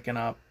here, cranking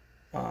up.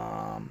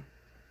 I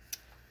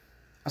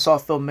saw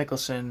Phil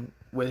Mickelson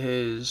with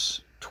his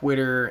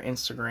Twitter,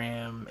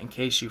 Instagram, in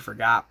case you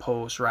forgot,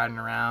 post riding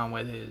around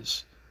with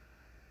his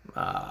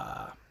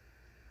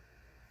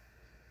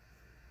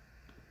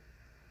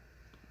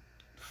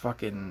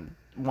fucking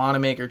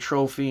Wanamaker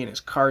trophy in his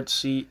cart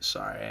seat.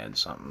 Sorry, I had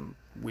something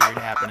weird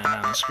happening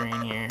on the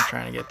screen here,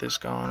 trying to get this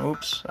going.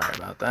 Oops, sorry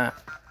about that.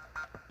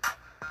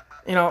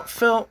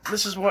 Phil,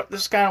 this is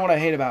kind of what I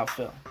hate about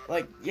Phil.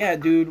 Like, yeah,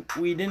 dude,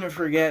 we didn't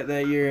forget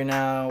that you're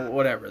now,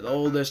 whatever, the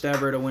oldest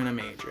ever to win a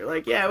major.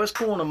 Like, yeah, it was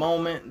cool in a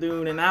moment,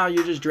 dude, and now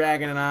you're just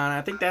dragging it on.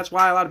 I think that's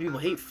why a lot of people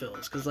hate Phil,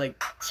 is because,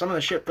 like, some of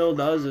the shit Phil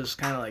does is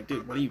kind of like,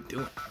 dude, what are you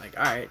doing? Like,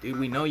 all right, dude,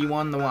 we know you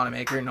won the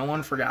Wanamaker. No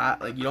one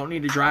forgot. Like, you don't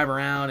need to drive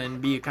around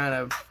and be a kind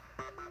of,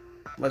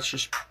 let's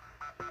just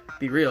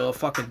be real, a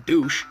fucking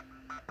douche.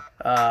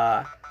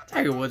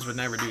 Tiger Woods would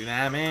never do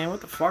that, man.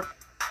 What the fuck?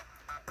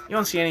 You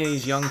don't see any of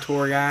these young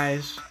tour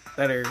guys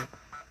that are,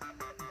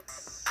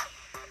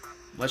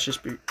 let's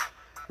just be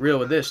real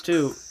with this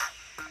too,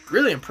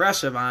 really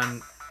impressive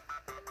on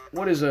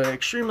what is an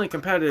extremely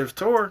competitive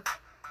tour.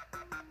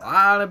 A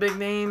lot of big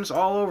names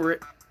all over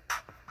it.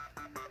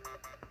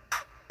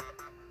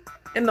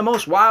 And the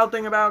most wild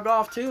thing about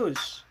golf too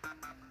is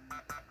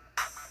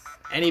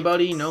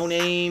anybody, no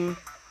name,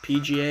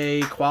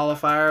 PGA,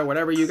 qualifier,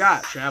 whatever you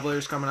got.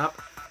 Travelers coming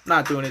up. I'm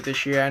not doing it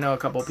this year. I know a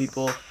couple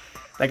people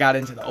that got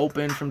into the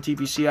Open from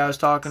TPC I was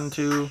talking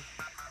to.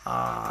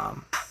 I'd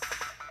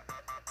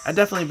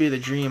definitely be the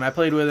dream. I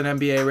played with an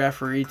NBA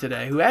referee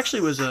today who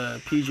actually was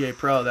a PGA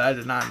pro that I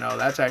did not know.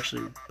 That's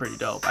actually pretty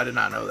dope. I did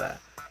not know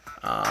that.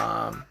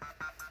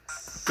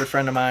 Good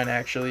friend of mine,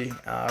 actually.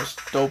 It was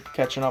dope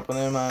catching up with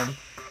him on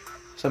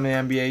some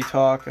of the NBA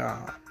talk.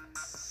 And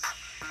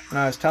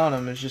I was telling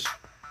him, it's just,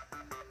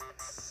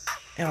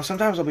 you know,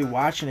 sometimes I'll be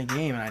watching a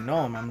game and I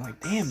know him. I'm like,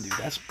 damn, dude,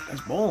 that's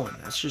bowling.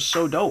 That's just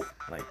so dope.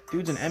 Like,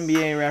 dude's an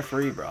NBA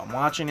referee, bro. I'm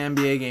watching an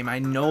NBA game. I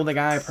know the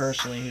guy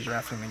personally who's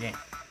refereeing the game.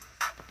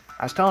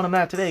 I was telling him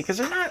that today because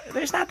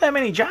there's not that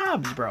many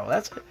jobs, bro.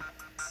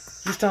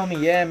 He's telling me,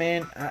 yeah,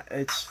 man,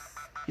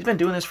 he's been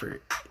doing this for,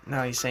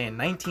 now he's saying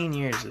 19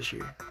 years this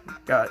year.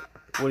 Got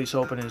what he's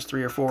hoping is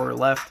 3 or 4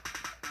 left.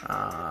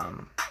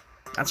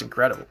 That's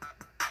incredible.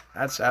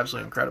 That's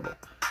absolutely incredible.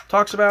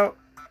 Talks about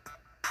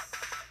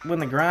when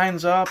the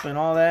grind's up and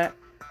all that,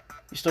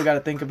 you still got to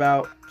think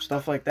about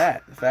stuff like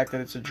that. The fact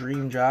that it's a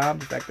dream job,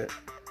 the fact that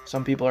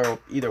some people are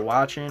either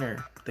watching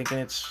or thinking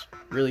it's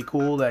really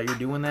cool that you're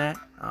doing that,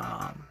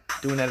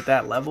 doing it at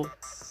that level.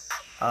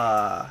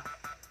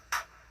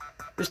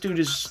 This dude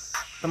is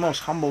the most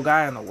humble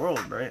guy in the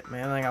world, right,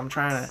 man? Like, I'm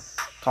trying to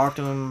talk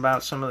to him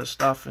about some of this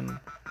stuff, and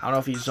I don't know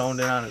if he's zoned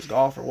in on his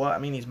golf or what. I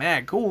mean, he's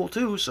mad cool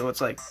too, so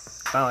it's like,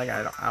 it's not like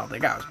I don't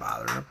think I was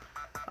bothering him.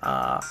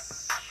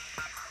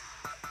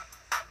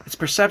 It's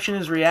perception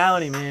is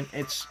reality, man.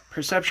 It's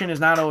perception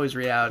is not always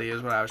reality,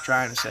 is what I was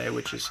trying to say,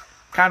 which is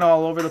kind of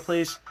all over the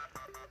place.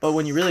 But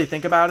when you really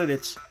think about it,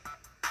 it's,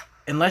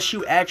 unless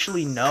you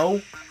actually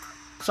know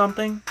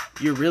something,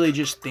 you're really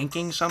just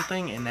thinking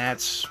something, and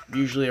that's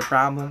usually a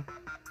problem.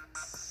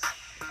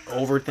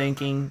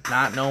 Overthinking,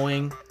 not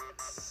knowing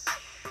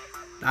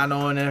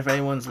if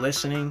anyone's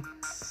listening.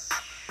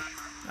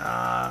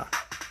 The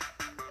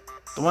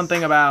one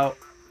thing about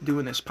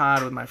doing this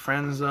pod with my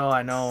friends, though,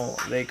 I know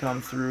they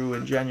come through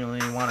and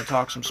genuinely want to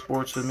talk some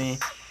sports with me.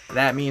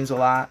 That means a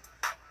lot.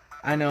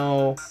 I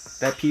know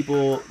that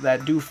people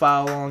that do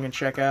follow along and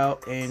check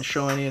out and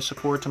show any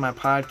support to my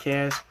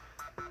podcast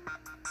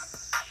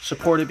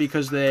support it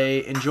because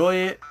they enjoy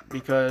it,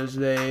 because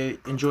they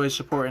enjoy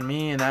supporting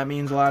me, and that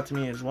means a lot to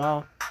me as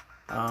well.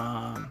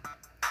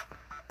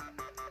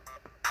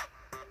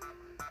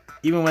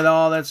 Even with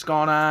all that's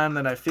gone on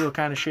that I feel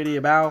kind of shitty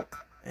about,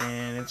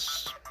 and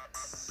it's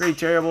pretty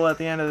terrible at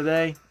the end of the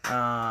day.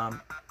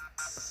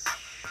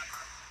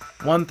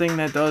 One thing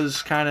that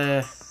does kind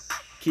of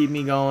keep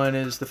me going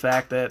is the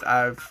fact that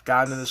I've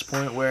gotten to this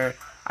point where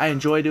I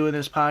enjoy doing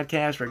this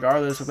podcast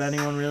regardless if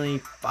anyone really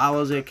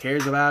follows it,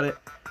 cares about it.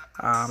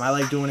 I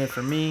like doing it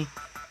for me.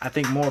 I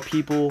think more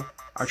people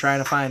are trying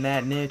to find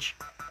that niche,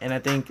 and I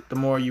think the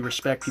more you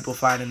respect people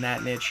finding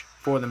that niche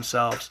for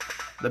themselves,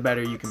 the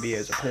better you can be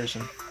as a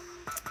person.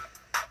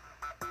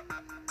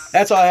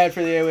 That's all I had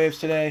for the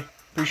airwaves today.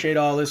 Appreciate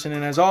all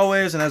listening as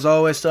always, and as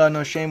always, still have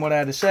no shame what I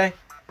had to say.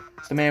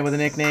 It's the man with a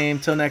nickname.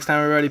 Till next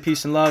time, everybody,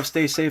 peace and love.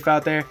 Stay safe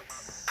out there.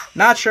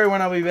 Not sure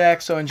when I'll be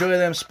back, so enjoy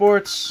them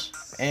sports,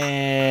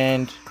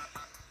 and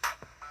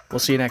we'll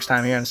see you next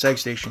time here on the Seg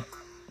Station.